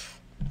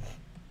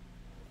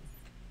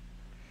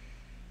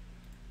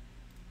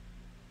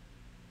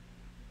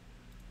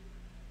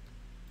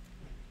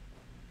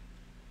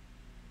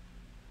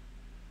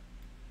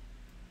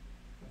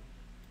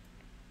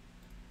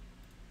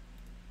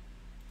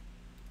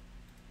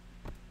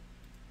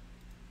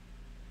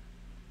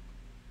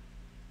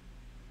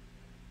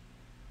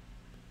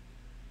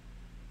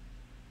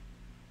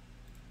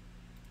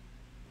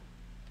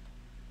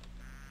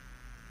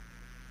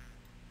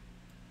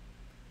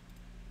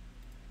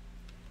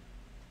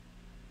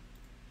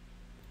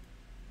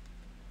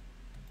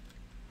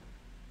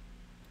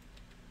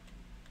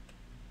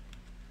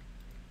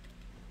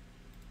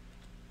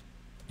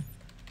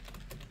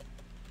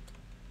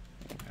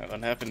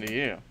 What happened to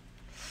you?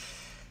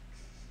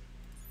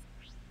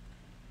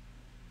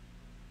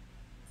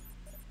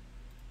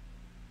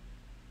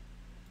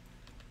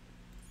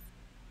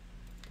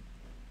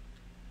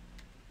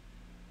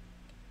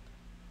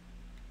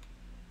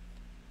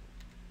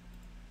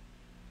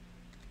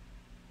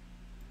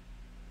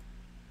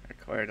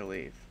 Required to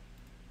leave.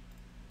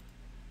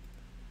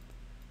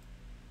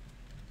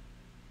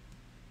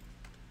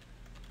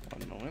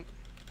 One moment.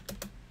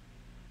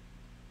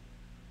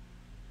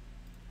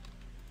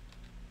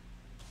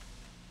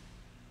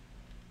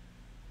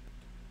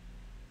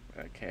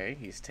 Okay,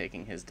 he's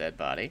taking his dead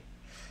body.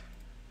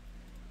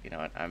 You know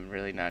what? I'm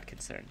really not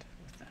concerned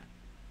with that.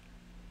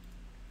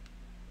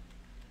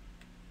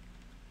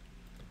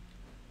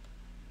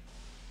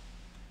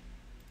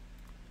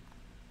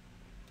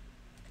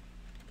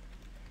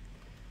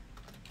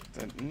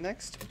 The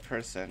next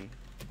person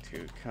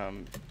to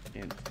come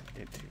into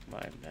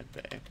my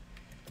medbay,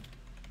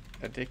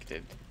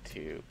 addicted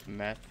to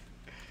meth,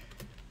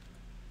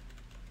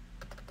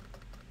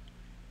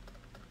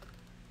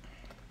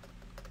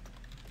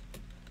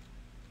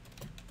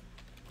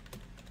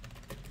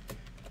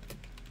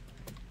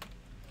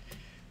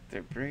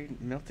 their brain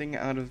melting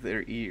out of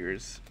their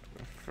ears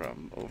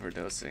from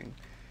overdosing.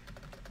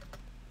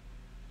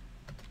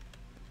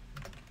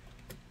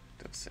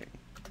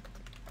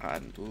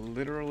 On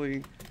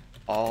literally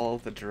all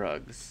the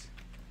drugs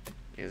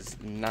is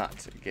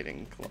not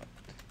getting cloned.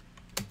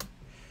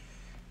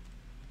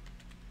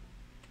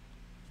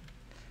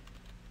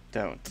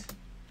 Don't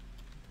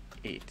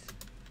eat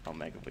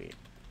Omega Weed.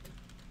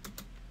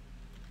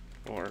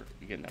 Or,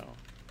 you know,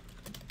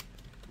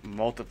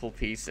 multiple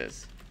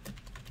pieces.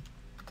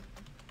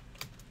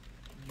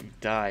 You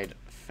died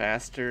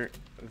faster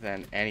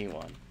than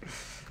anyone.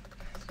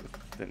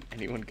 Than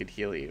anyone could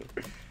heal you.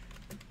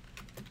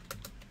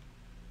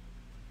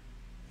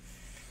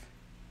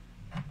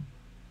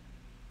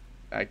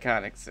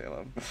 Iconic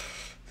Salem.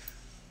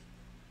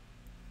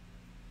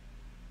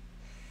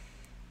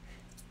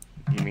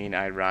 You mean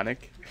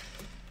ironic?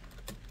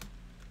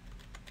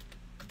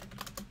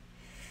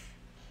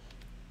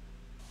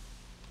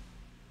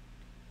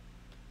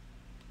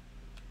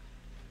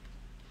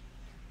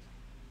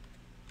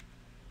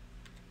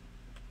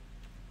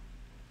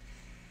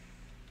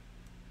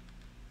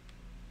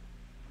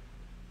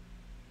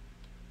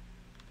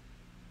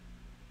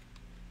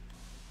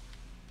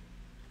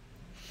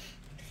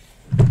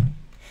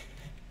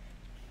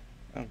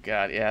 Oh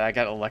god, yeah, I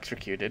got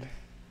electrocuted.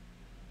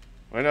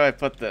 Where do I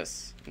put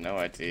this? No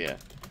idea.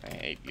 I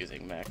hate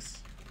using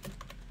mechs.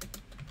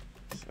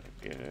 So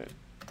give it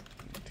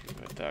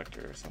to a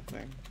doctor or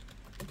something.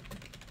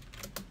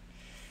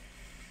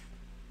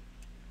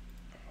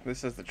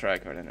 This has the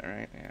tricard in it,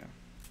 right? Yeah.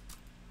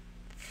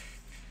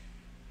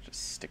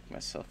 Just stick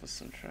myself with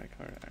some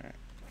tricard.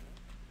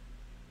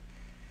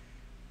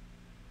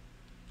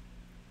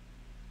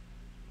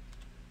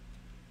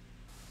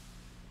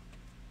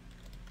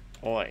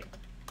 Alright. Boy.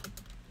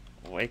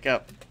 Wake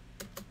up.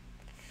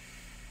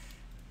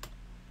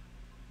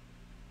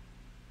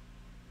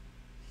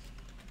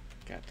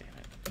 God damn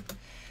it.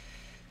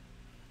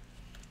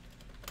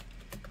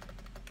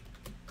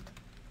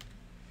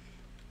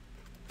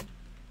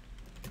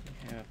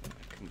 We have a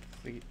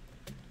complete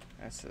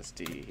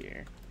SSD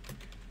here.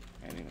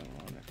 Anyone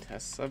want a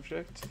test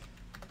subject?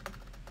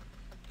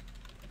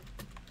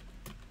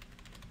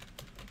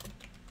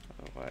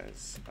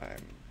 Otherwise,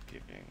 I'm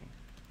giving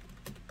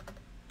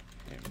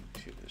him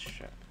to the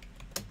shack.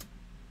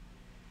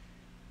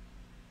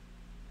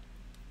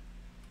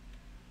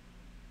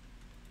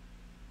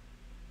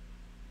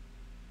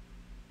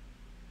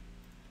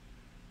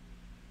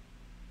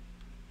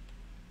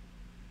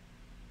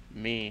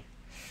 Me.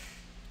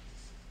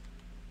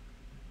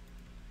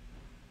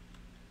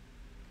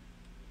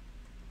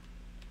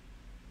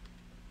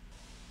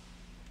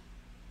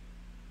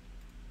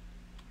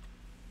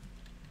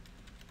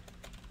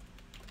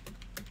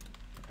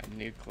 A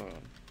new clone.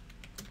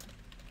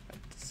 I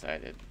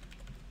decided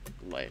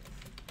life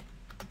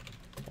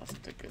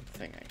wasn't a good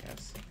thing, I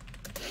guess.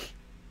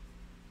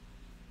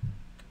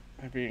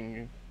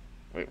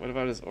 Wait, what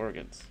about his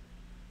organs?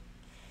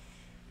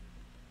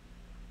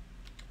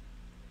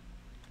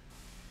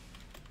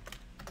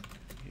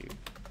 He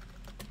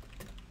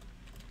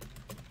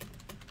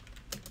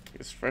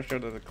was fresh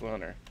out of the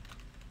cloner.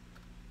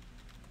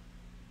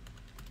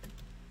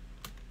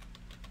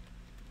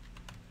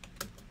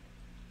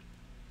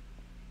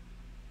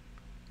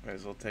 Might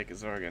as well take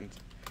his organs.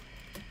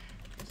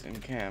 It's in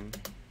cam.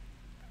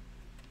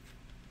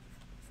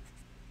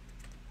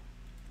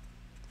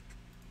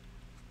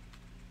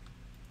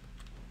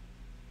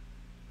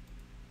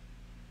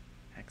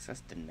 Access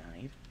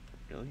denied?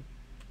 Really?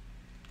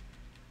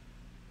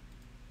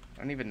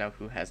 I don't even know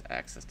who has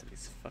access to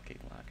these fucking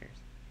lockers.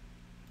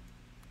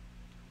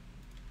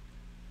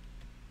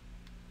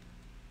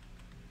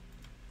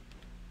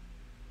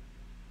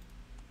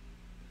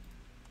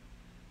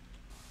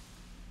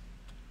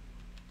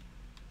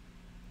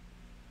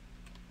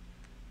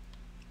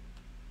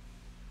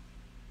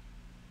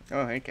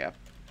 Oh, hey Cap.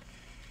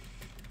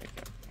 Hey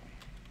Cap.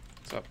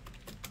 What's up?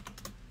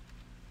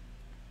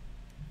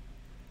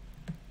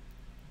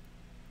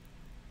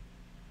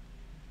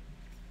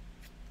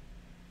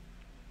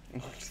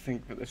 Just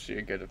think for the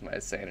sheer good of my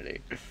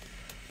sanity.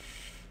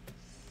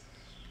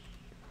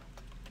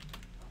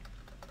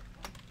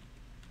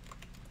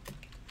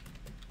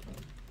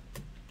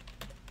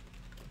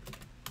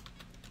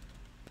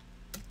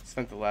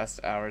 Spent the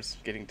last hours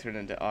getting turned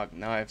into Og.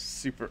 Now I have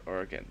super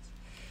organs.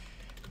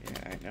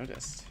 Yeah, I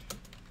noticed.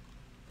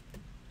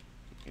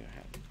 You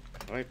had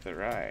quite the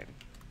ride.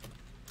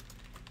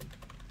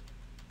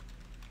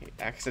 He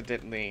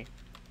accidentally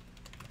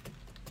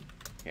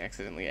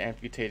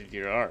amputated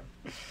your arm.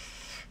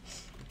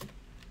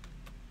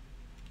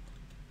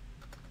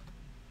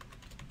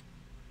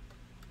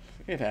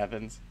 It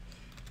happens.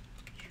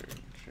 True.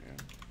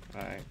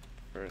 My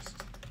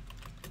first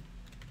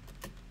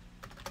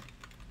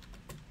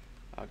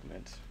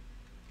augment.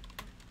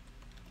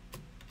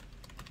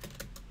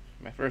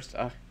 My first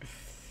let's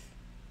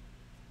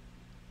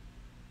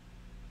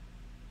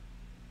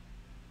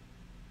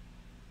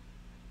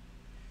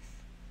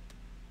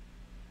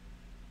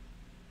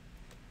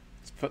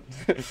put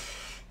I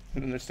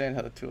don't understand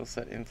how the tool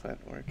set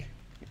implant work.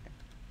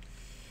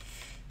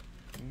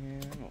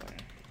 Yeah, more.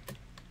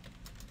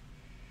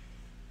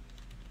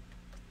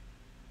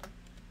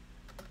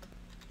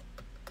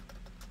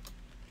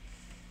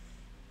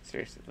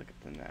 Seriously, look at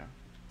them now.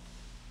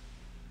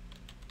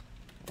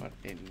 What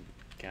in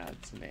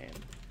God's name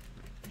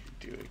are you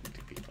doing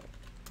to people?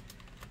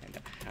 And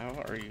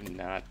how are you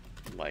not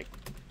like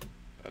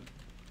a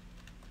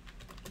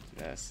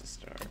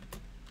star?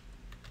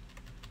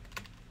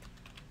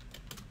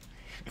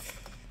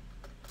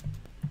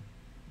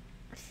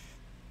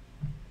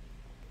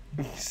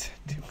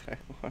 Do what I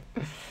want.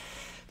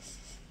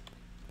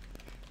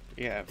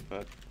 Yeah,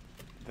 but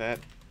that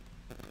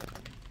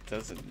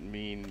doesn't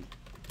mean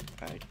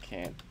I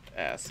can't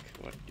ask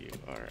what you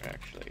are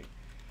actually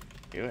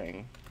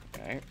doing,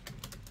 right?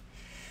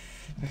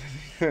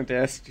 To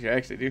ask what you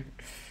actually do.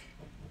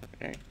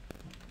 Okay.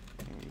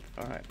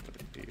 Fine, but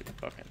if you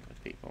fucking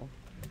with people.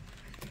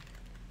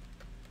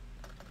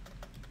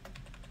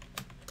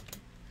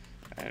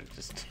 I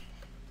just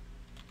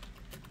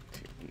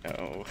to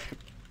know what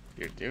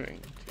you're doing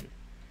to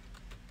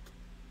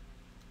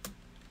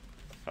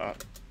fun.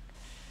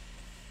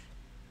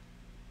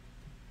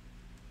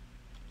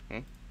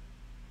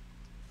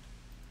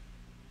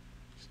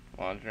 Just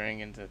wandering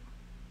into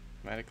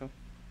medical?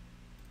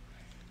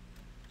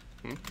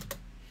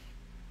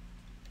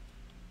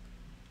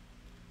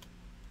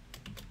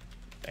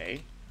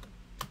 A.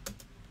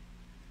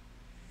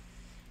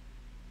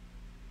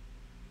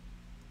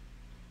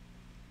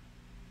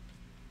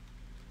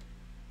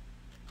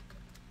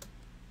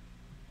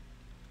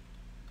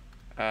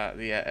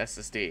 The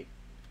SSD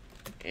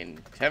in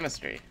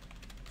chemistry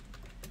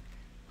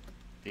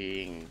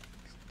being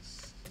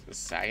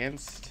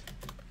scienced,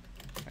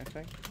 I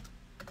think.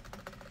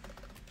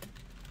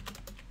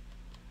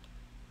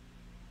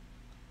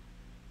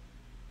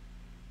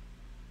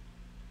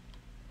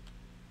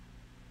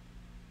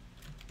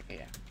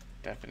 Yeah,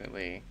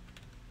 definitely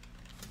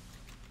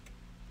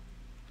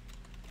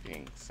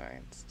being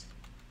scienced.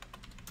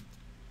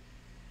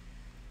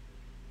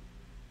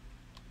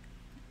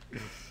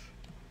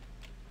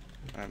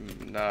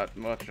 I'm not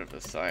much of a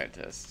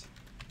scientist,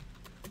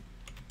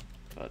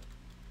 but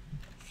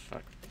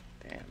fuck,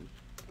 damn.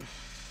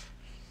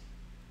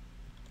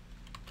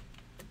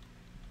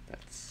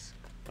 That's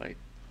quite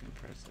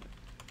impressive.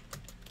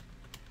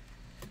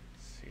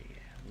 Let's see,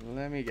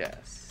 let me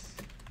guess.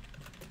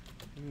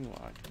 You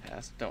want to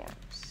pass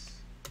dorms.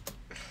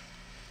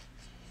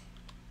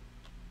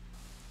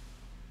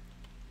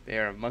 They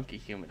are a monkey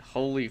human.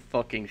 Holy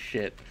fucking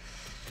shit.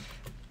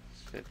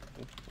 Shit,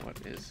 what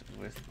is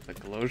with the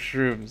glow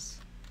shrooms?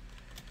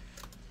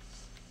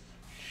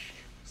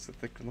 What's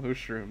with the glow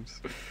shrooms?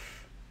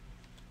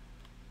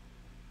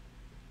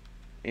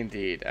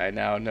 Indeed, I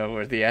now know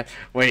where the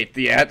wait,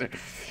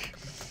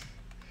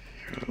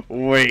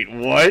 wait,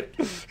 what?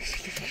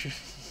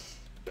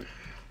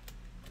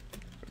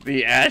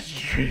 The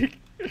asterisk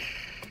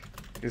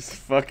is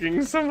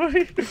fucking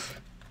somebody?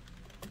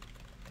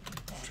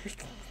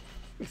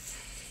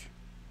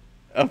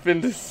 Up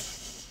in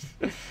this.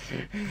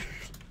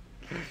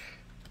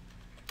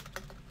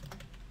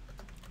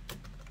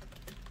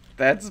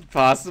 That's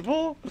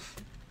possible?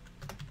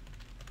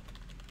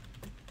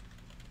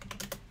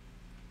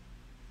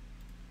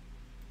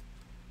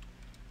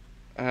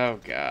 Oh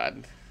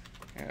god.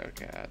 Oh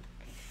god.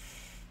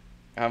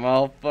 I'm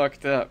all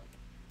fucked up.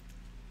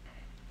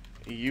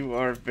 You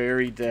are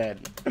very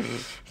dead.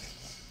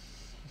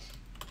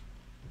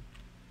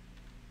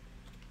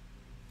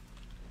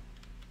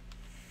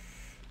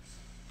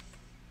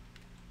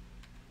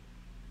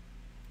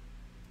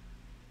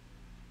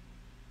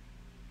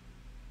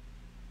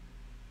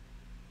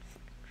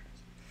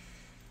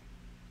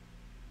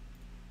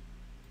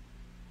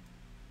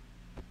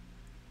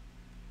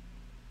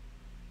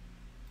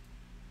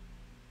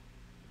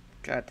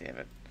 God damn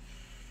it.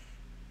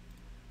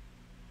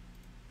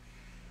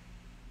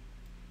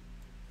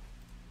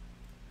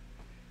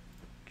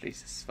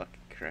 Jesus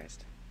fucking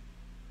Christ.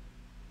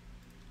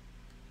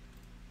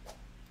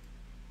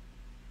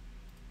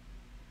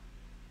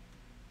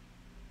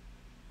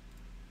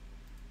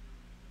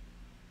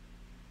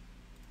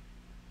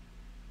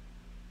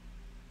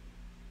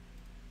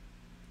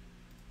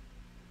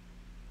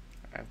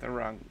 I have the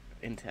wrong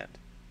intent.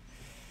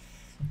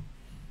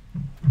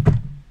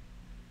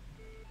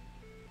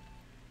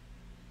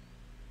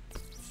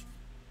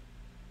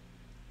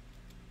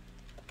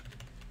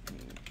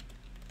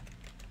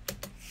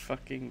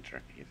 Fucking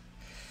drive.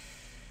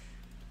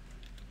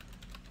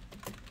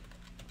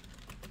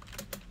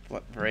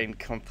 Brain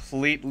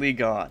completely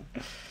gone.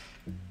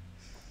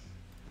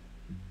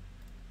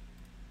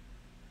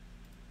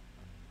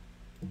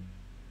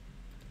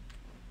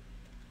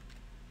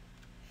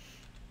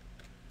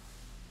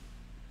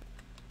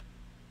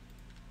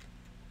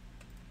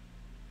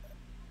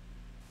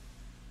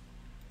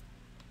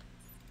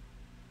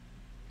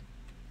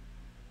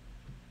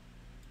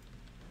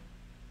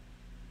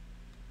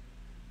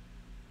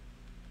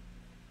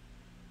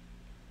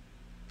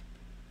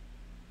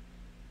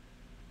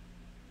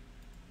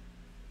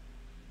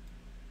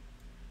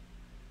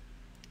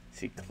 Is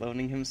he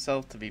cloning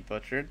himself to be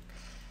butchered?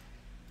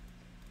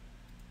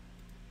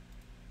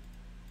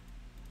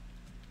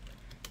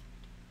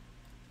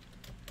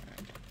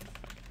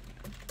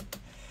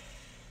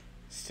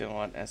 Still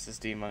want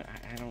SSD money?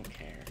 I don't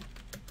care.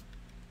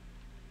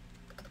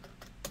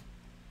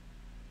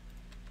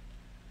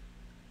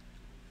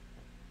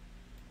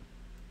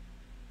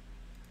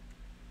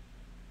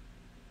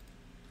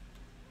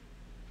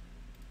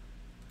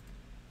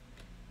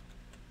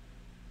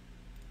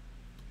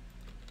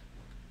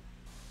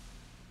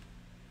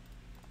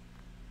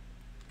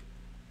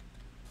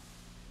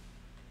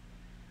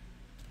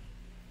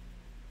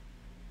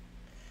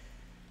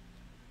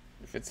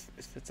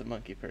 If it's a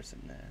monkey person,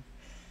 nah.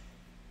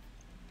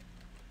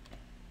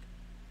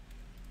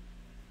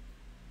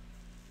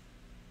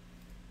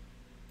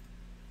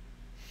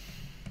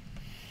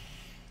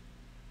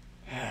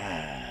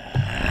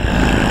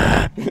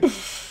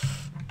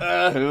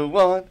 I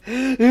want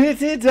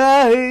to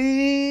die.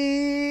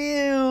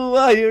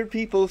 Why are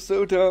people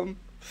so dumb?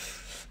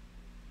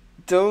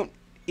 Don't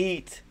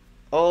eat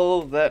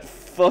all that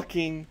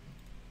fucking...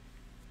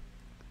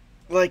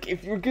 Like,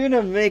 if you're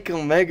gonna make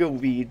omega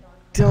weed,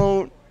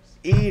 don't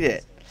eat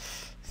it.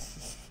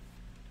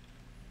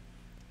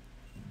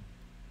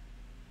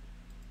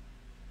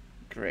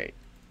 Great.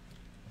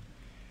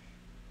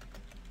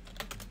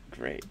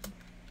 Great.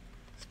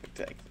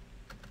 Spectacular.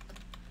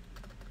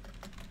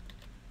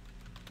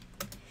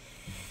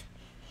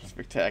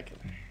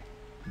 Spectacular.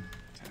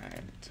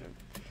 Time to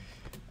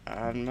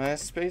on my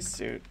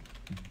spacesuit.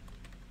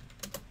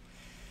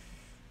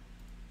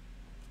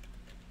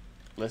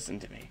 Listen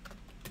to me.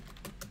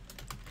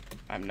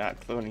 I'm not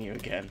cloning you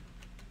again.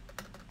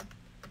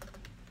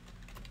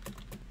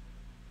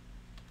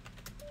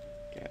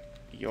 Get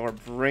your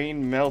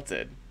brain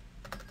melted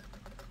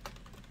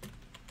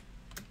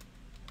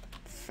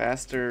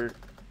faster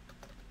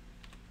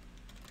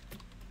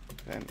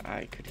than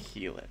I could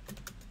heal it.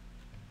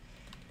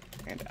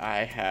 And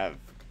I have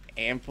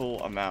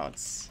ample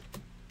amounts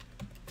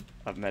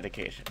of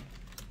medication.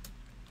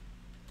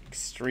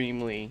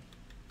 Extremely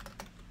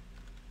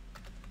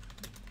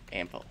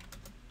ample.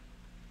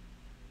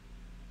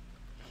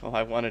 Well,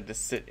 I wanted to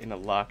sit in a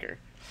locker.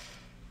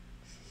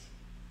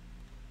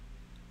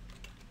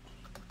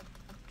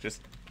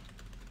 Just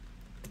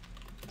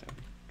to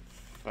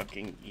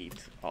fucking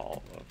eat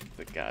all of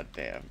the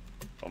goddamn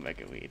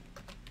Omega weed.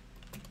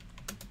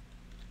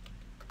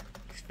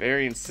 He's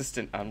very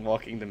insistent on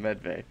walking to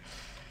medbay.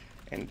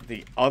 And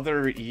the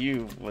other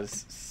you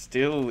was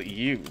still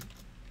you.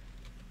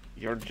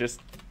 You're just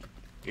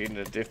in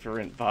a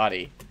different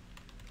body.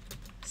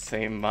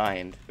 Same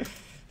mind.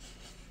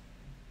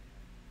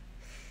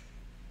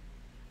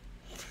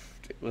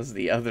 It was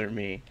the other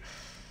me.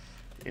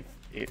 If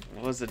it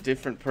was a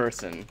different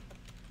person,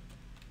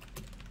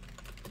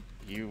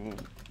 you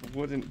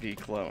wouldn't be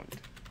cloned.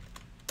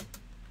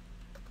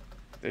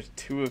 There's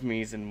two of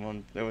me's in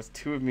one. There was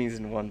two of me's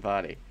in one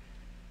body.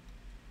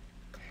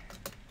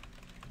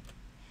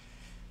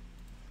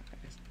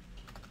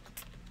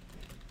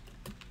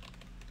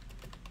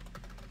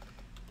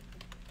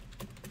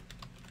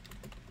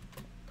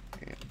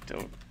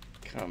 Don't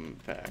come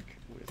back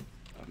with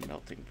a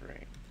melting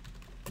brain.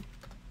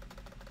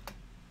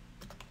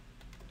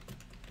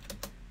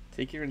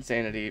 Take your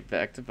insanity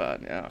back to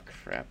botany. Oh,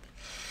 crap.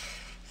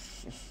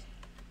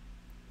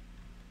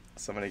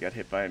 Somebody got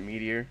hit by a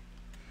meteor.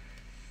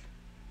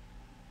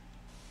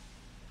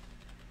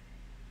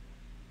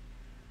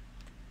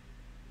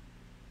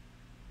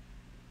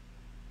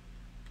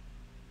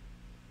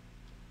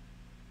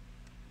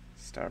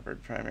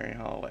 Starboard primary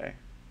hallway.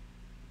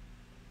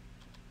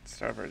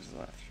 Starboard's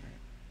left, right?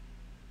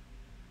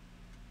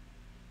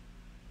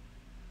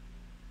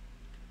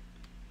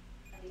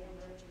 The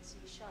emergency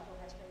shuttle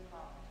has been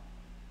called.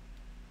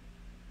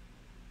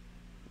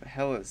 The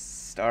hell is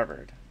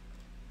starboard?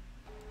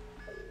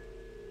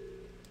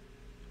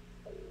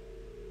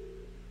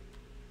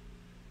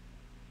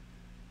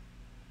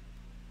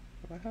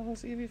 What the hell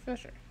is Evie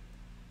Fisher?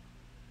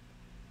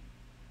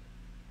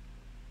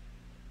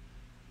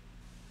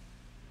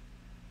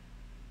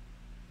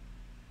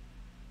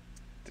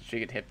 Did she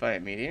get hit by a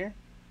meteor?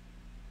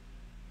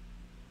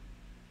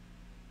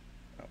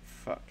 Oh,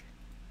 fuck.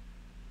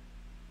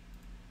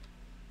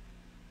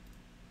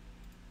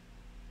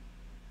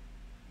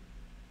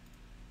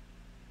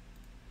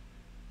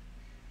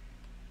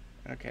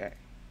 Okay.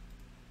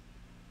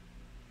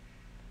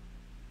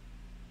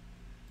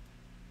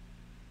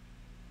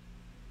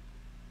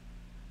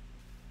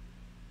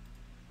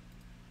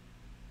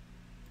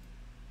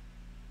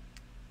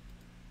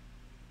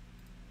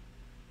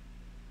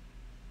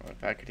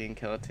 Bacadine,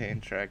 Kelatane,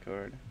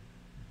 Tricord.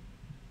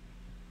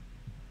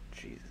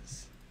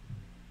 Jesus.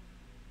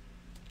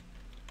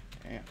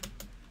 Damn.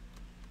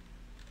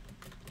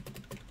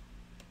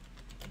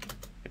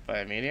 Hit by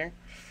a meteor?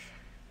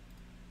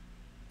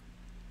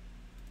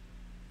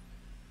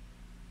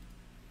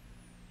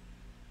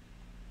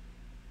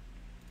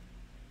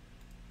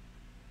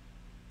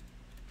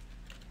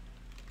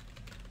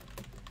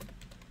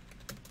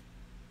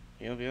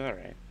 You'll be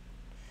alright.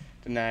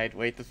 Denied.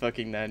 Wait the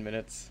fucking 9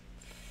 minutes.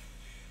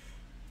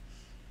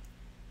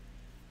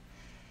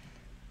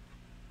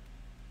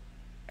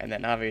 And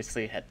then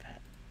obviously headpad.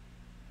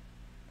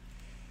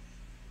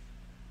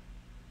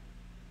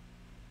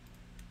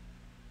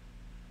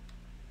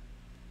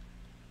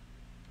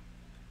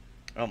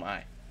 Oh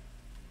my.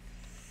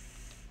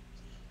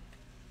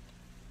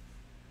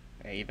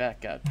 Hey,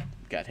 Evac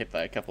got hit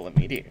by a couple of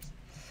meteors.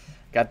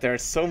 God, there are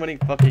so many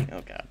fucking...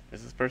 Oh god,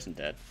 is this person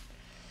dead?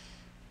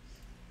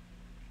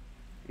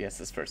 Yes,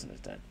 this person is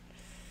dead.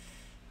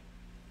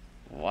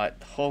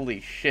 What?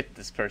 Holy shit,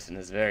 this person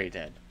is very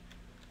dead.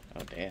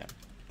 Oh damn.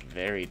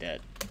 Very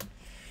dead.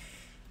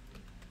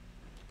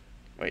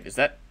 Wait, is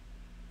that...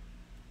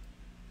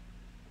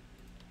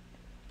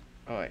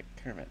 Oh wait,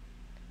 Kermit.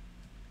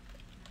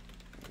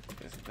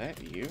 Is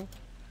that you,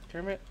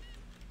 Kermit?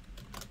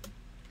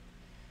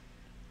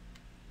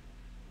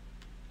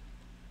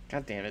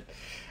 God damn it.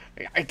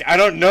 I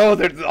don't know,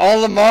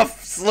 all the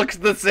muffs look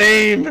the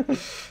same!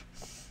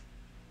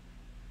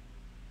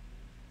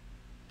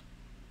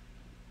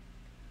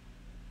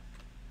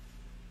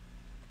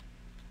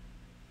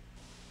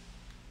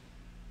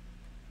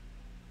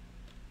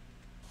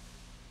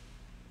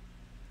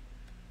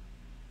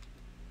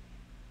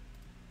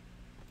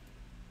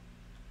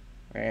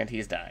 And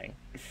he's dying.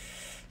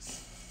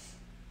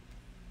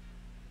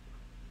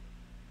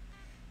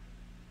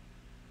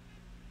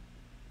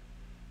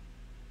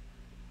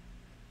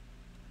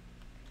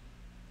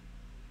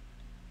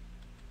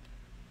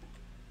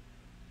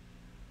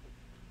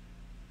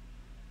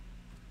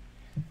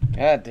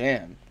 God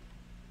damn.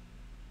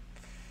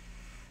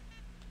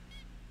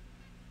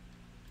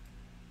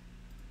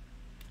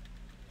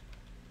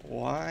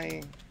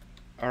 Why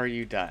are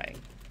you dying?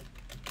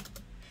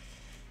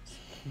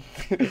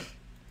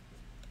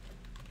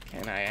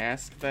 Can I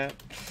ask that?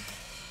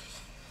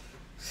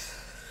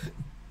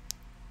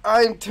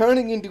 I'm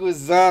turning into a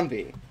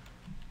zombie.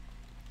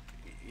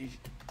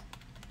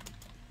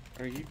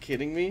 Are you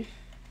kidding me?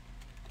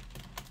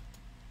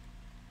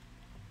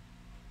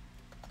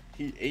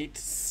 He ate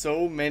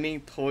so many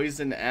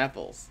poison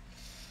apples.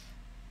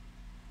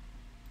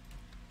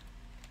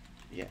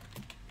 Yeah,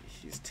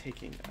 he's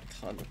taking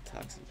a ton of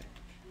toxin damage.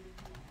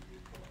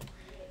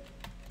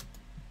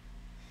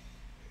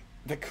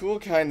 The cool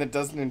kind that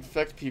doesn't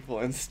infect people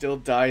and still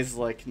dies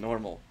like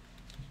normal.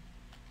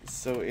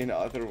 So in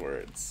other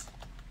words,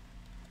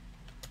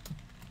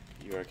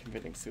 you are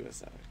committing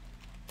suicide.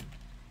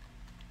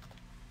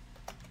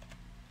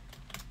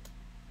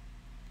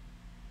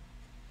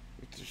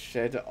 You have to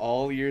shed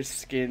all your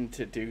skin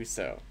to do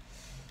so.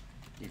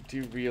 You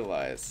do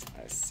realize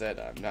I said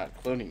I'm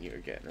not cloning you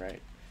again,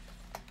 right?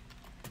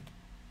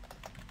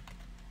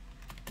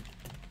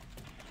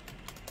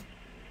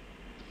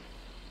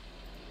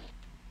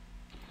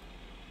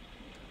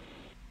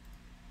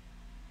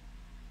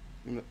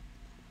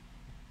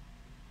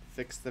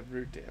 Fix the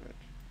root damage.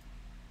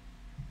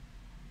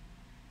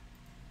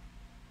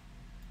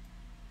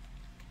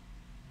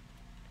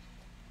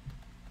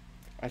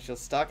 I shall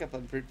stock up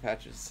on fruit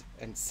patches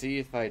and see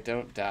if I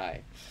don't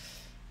die.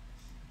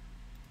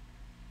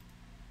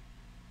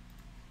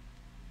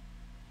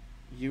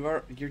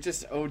 You're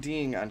just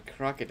ODing on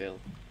crocodile.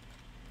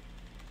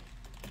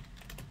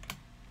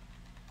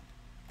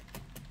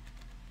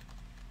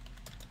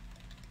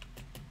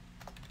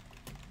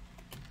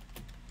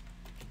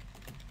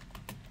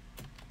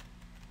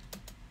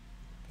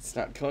 It's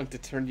not going to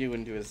turn you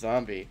into a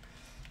zombie.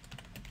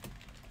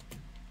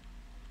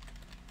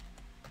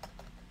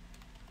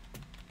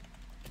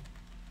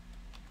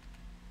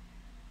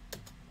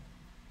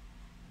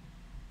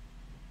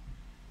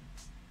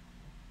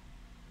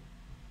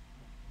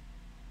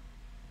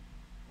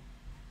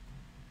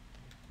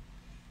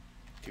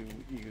 Do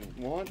you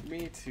want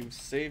me to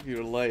save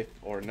your life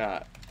or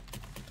not?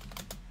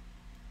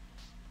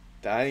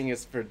 Dying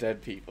is for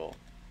dead people.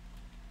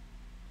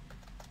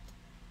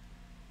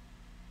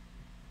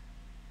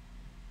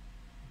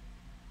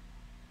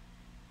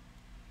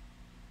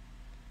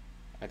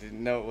 I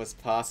didn't know it was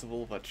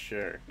possible, but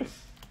sure.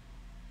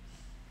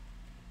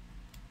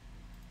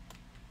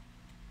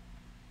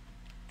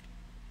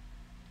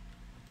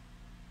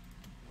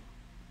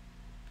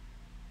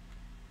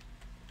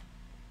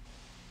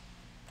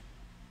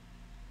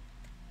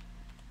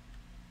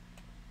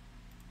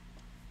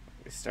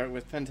 We start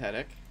with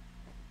Pentetic,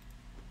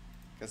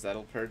 because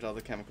that'll purge all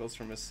the chemicals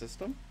from his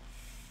system.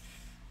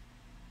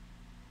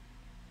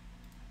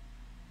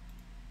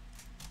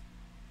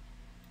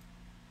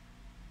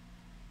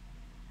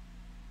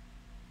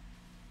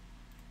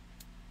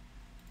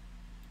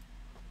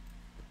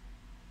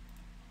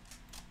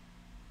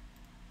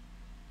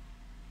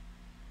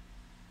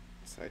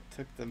 So I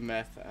took the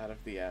meth out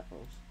of the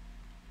apples.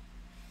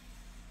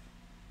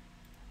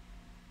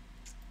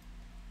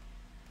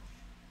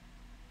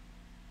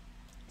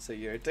 So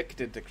you're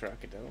addicted to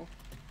crocodile.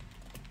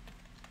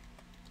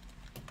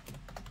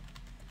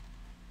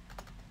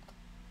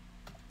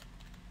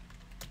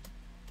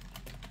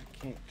 I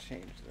can't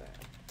change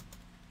that.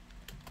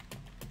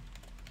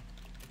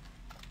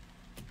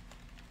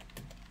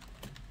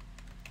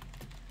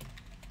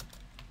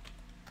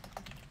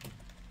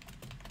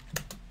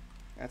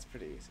 That's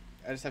pretty easy.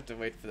 I just have to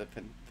wait for the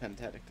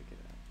Pentetic to get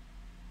out.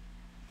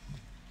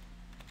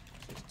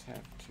 Just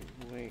have to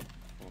wait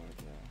for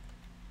the...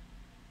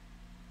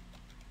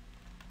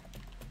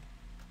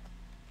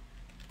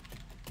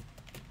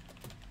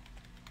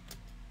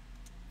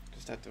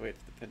 Just have to wait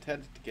for the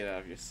Pentetic to get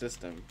out of your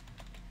system.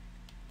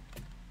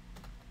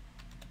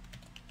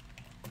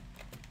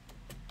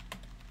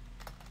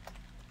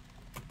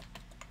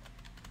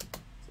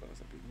 So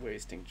I'll be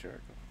wasting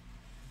charcoal.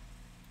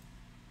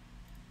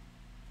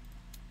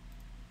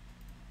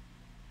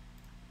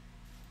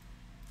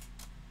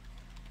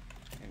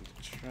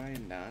 Try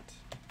not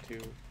to,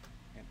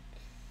 and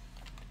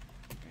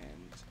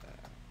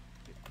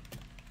it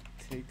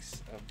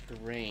takes a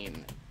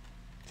brain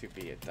to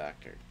be a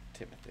doctor,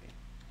 Timothy.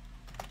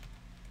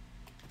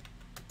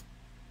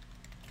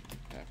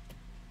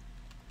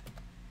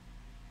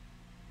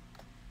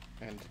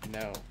 And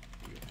no,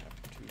 you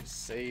have to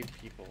save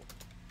people,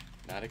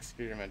 not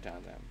experiment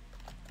on them.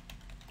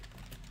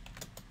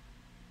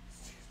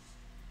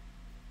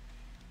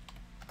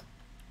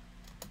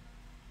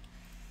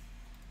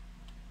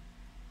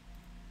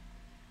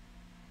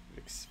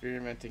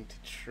 Experimenting to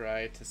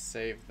try to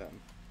save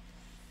them.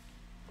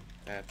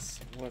 That's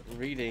what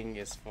reading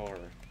is for.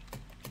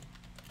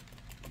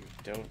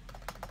 You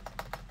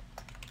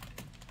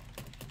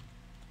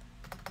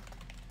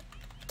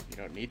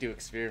don't need to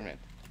experiment.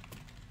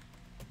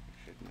 You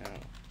should know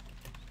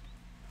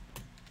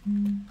how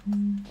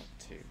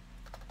to. You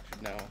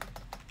should know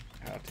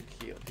how to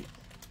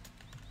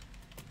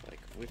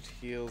which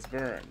heals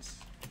burns.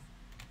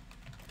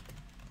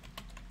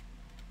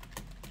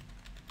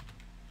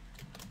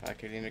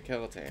 Pocket or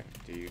Kettletame.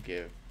 Do you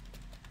give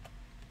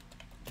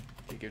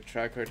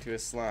Tricord to a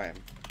slime?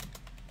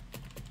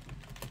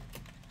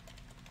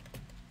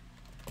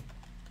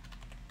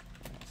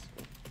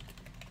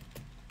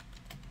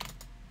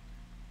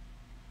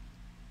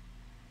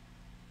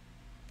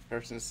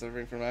 Person is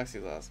suffering from oxy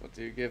loss. What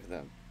do you give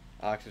them?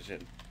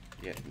 Oxygen.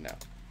 Yeah, no.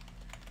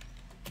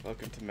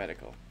 Welcome to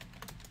medical.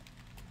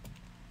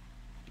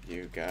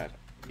 You got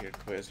your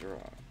quiz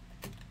wrong.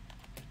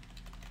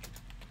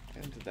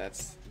 And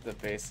that's the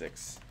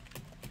basics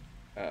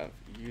of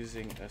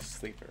using a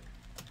sleeper.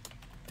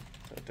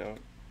 So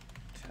don't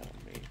tell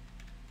me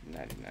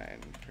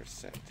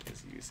 99%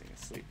 is using a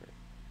sleeper.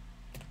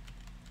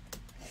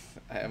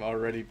 I am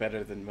already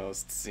better than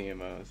most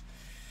CMOs.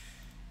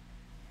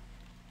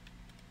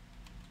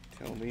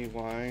 Tell me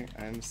why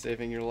I'm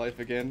saving your life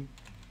again?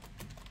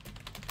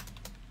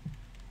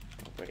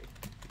 Oh wait,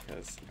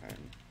 because I'm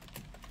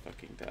a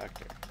fucking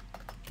doctor.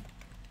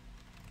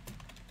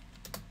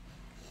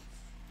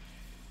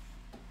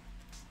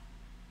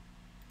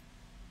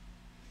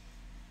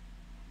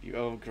 You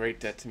owe a great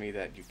debt to me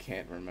that you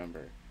can't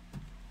remember.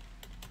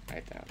 I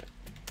doubt it.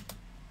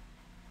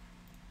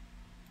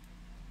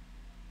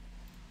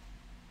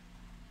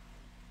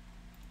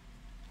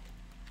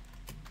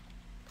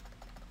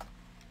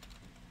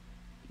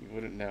 You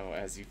wouldn't know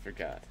as you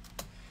forgot.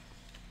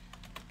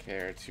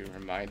 Care to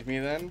remind me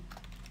then?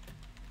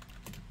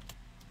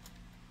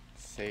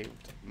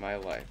 Saved my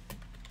life.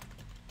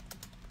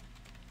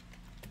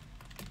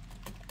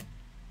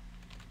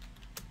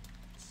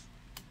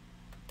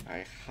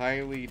 I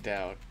highly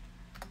doubt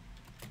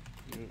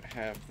you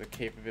have the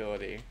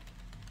capability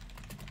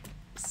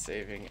of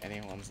saving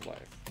anyone's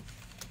life.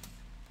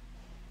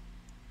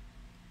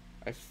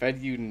 I fed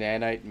you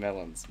nanite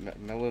melons.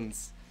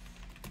 Melons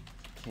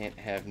can't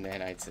have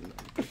nanites in them.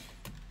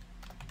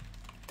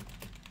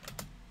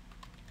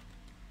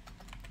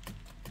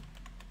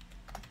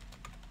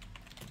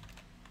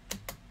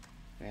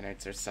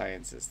 Nanites are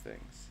science's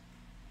things.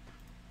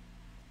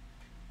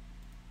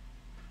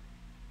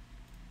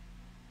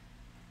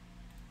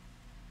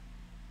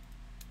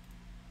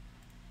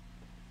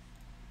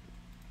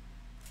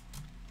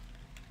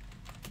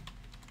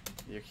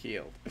 You're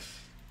healed.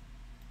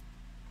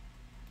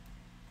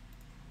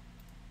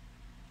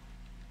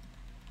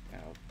 Now,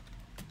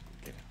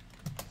 get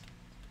out.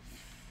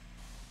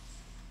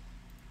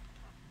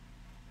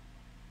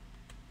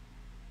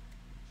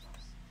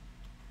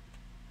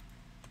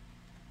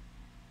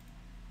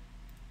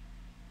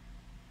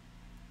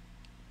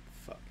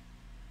 Fuck.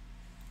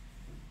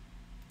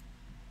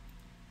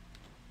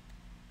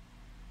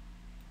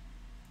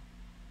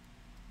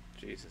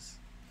 Jesus.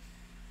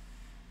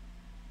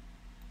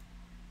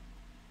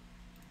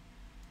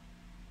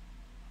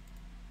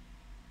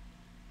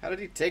 How did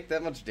he take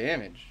that much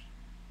damage?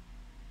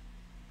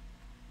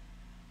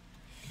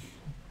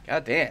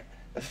 God damn.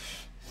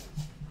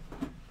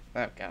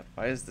 Oh god,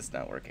 why is this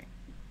not working?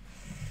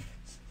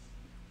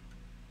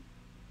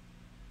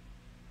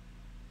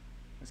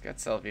 He's got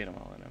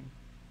salbutamol in him.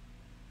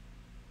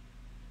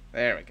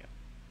 There we go.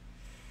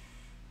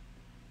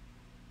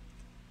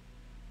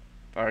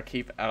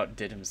 Barkeep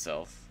outdid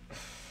himself.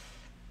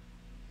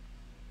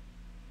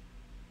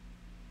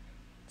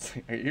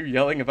 Are you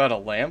yelling about a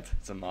lamp?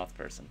 It's a moth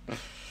person.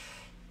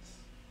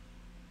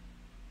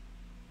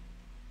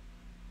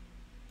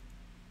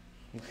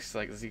 Looks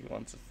like Z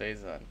wants a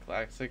phase on.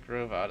 Classic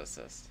Grove out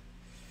assist.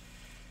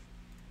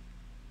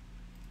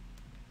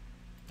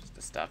 Just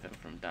to stop him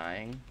from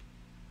dying.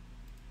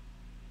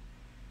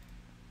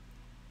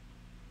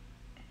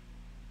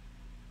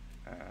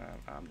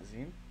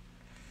 Omnazine.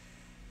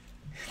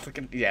 Look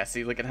at, yeah,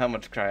 see, look at how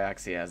much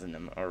Cryox he has in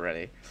him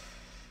already.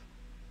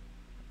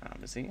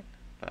 Omnazine,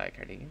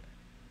 Bicardine,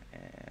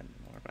 and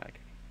more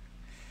Bicardine.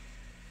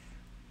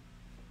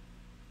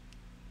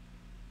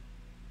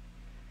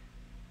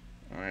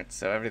 Alright,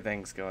 so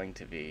everything's going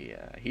to be,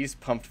 he's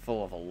pumped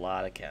full of a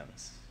lot of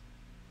chems.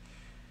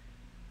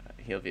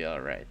 He'll be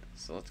alright.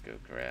 So let's go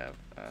grab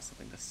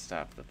something to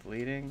stop the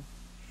bleeding.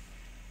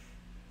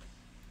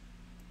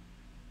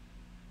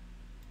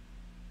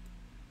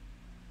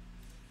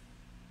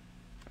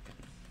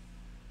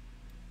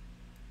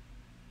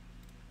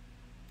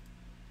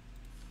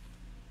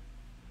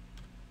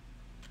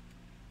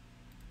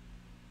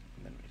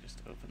 And then we just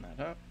open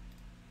that up.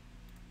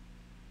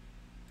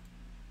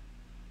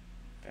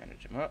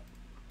 Bandage him up.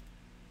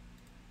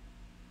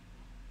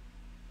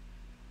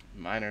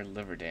 Minor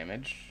liver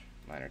damage.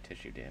 Minor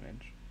tissue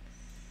damage.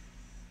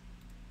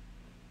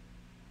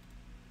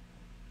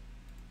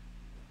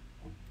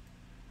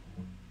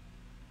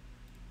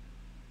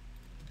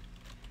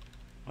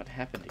 What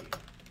happened to you?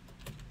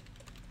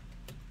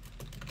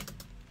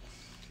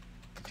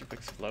 Did you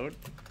explode?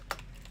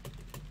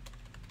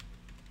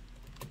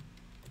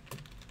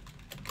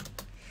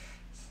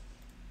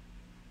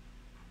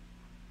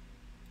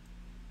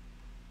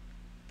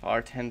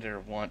 Bartender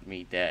want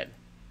me dead.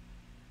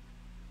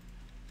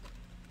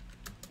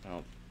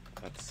 Well,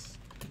 that's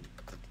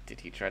Did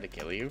he try to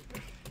kill you?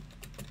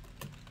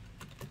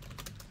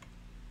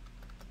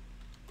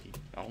 He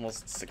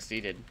almost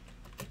succeeded.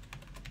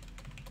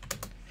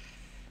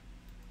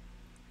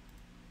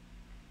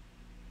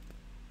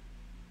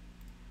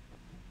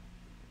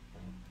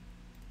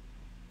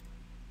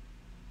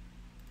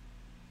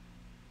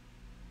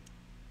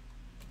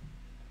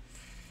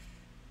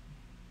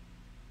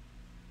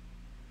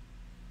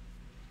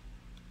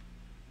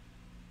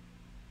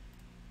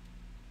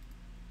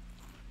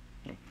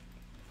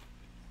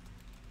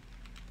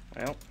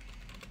 Well,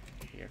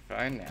 you're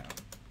fine now.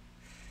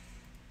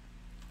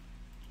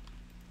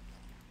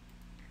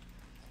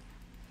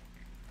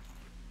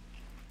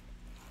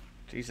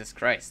 Jesus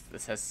Christ,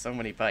 this has so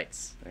many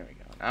bites. There we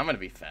go. Now I'm gonna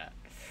be fat.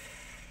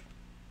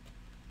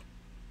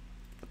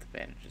 Put the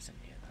bandages in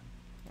here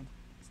then.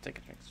 Let's take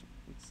a drink.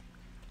 Let's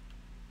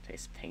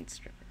taste paint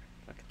stripper.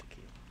 Fucking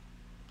tequila.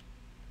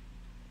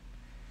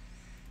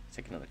 Let's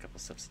take another couple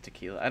sips of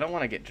tequila. I don't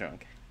want to get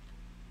drunk.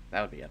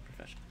 That would be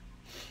unprofessional.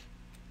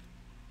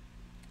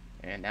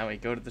 And now we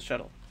go to the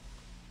shuttle.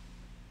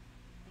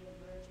 The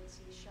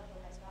emergency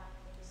shuttle has arrived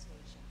at the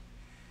station.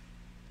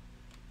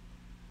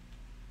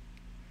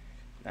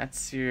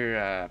 That's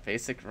your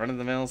basic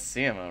run-of-the-mill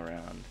CMO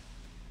round.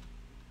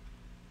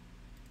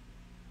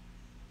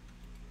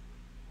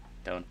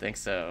 Don't think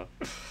so.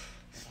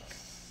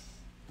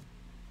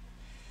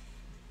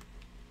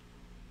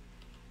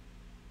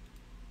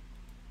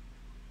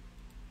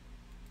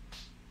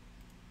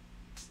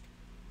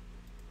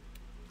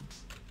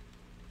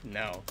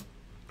 No.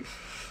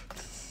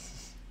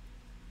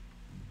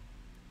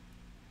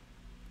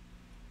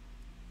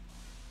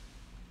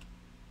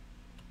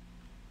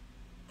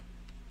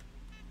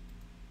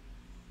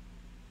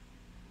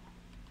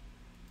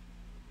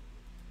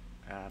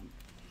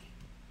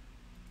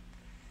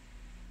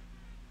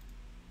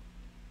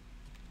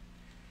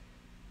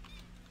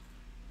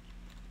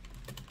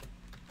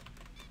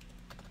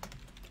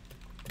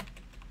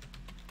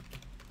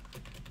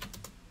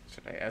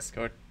 Should I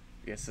escort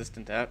the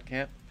assistant out,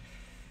 Cap?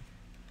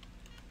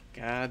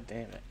 God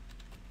damn it.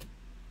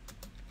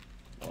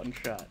 One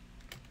shot.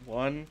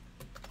 One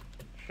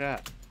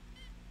shot.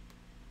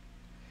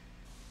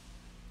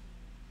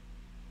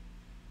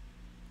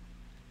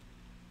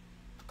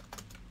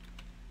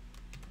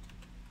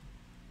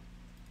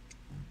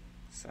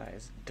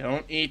 Size.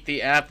 Don't eat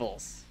the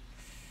apples.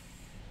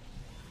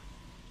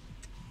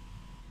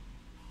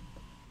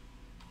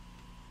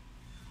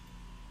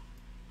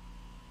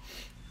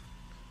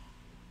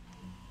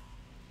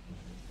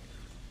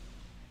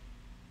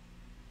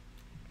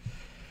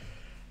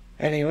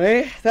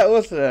 Anyway, that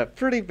was a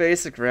pretty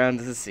basic round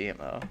as a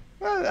CMO.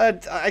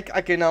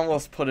 I can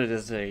almost put it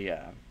as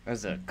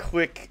a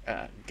quick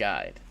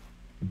guide.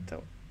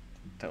 Don't.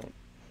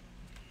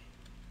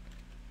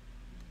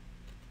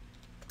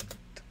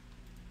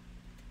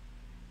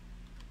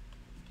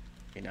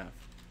 Enough.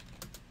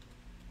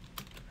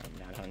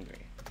 I'm not hungry.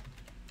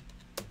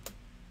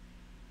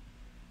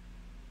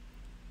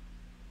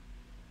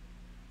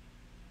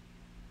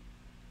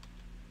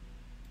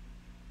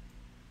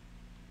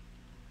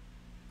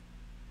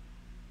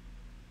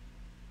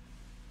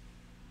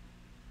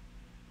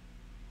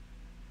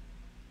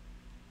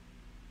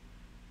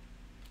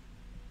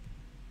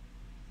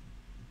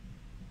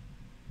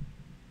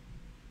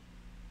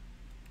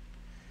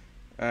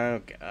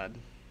 Oh god.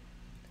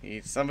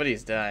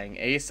 Somebody's dying.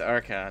 Ace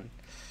Archon.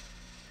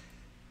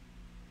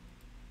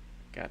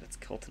 God, it's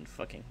Colton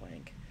fucking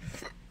Wank.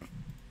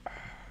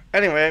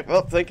 Anyway,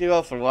 well, thank you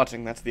all for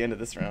watching. That's the end of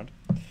this round.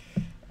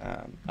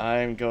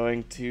 I'm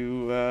going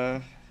to,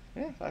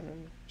 yeah, I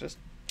mean, just,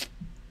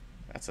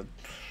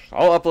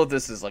 I'll upload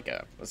this as like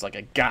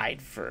a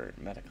guide for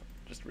medical,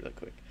 just really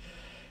quick.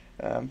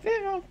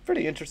 You know,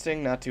 pretty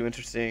interesting, not too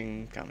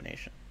interesting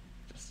combination.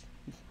 Just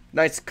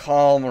nice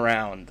calm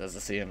round as a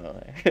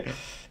CMO,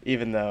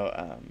 even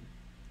though,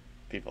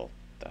 people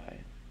die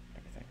and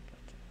everything,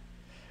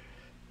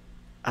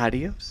 but,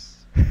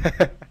 adios.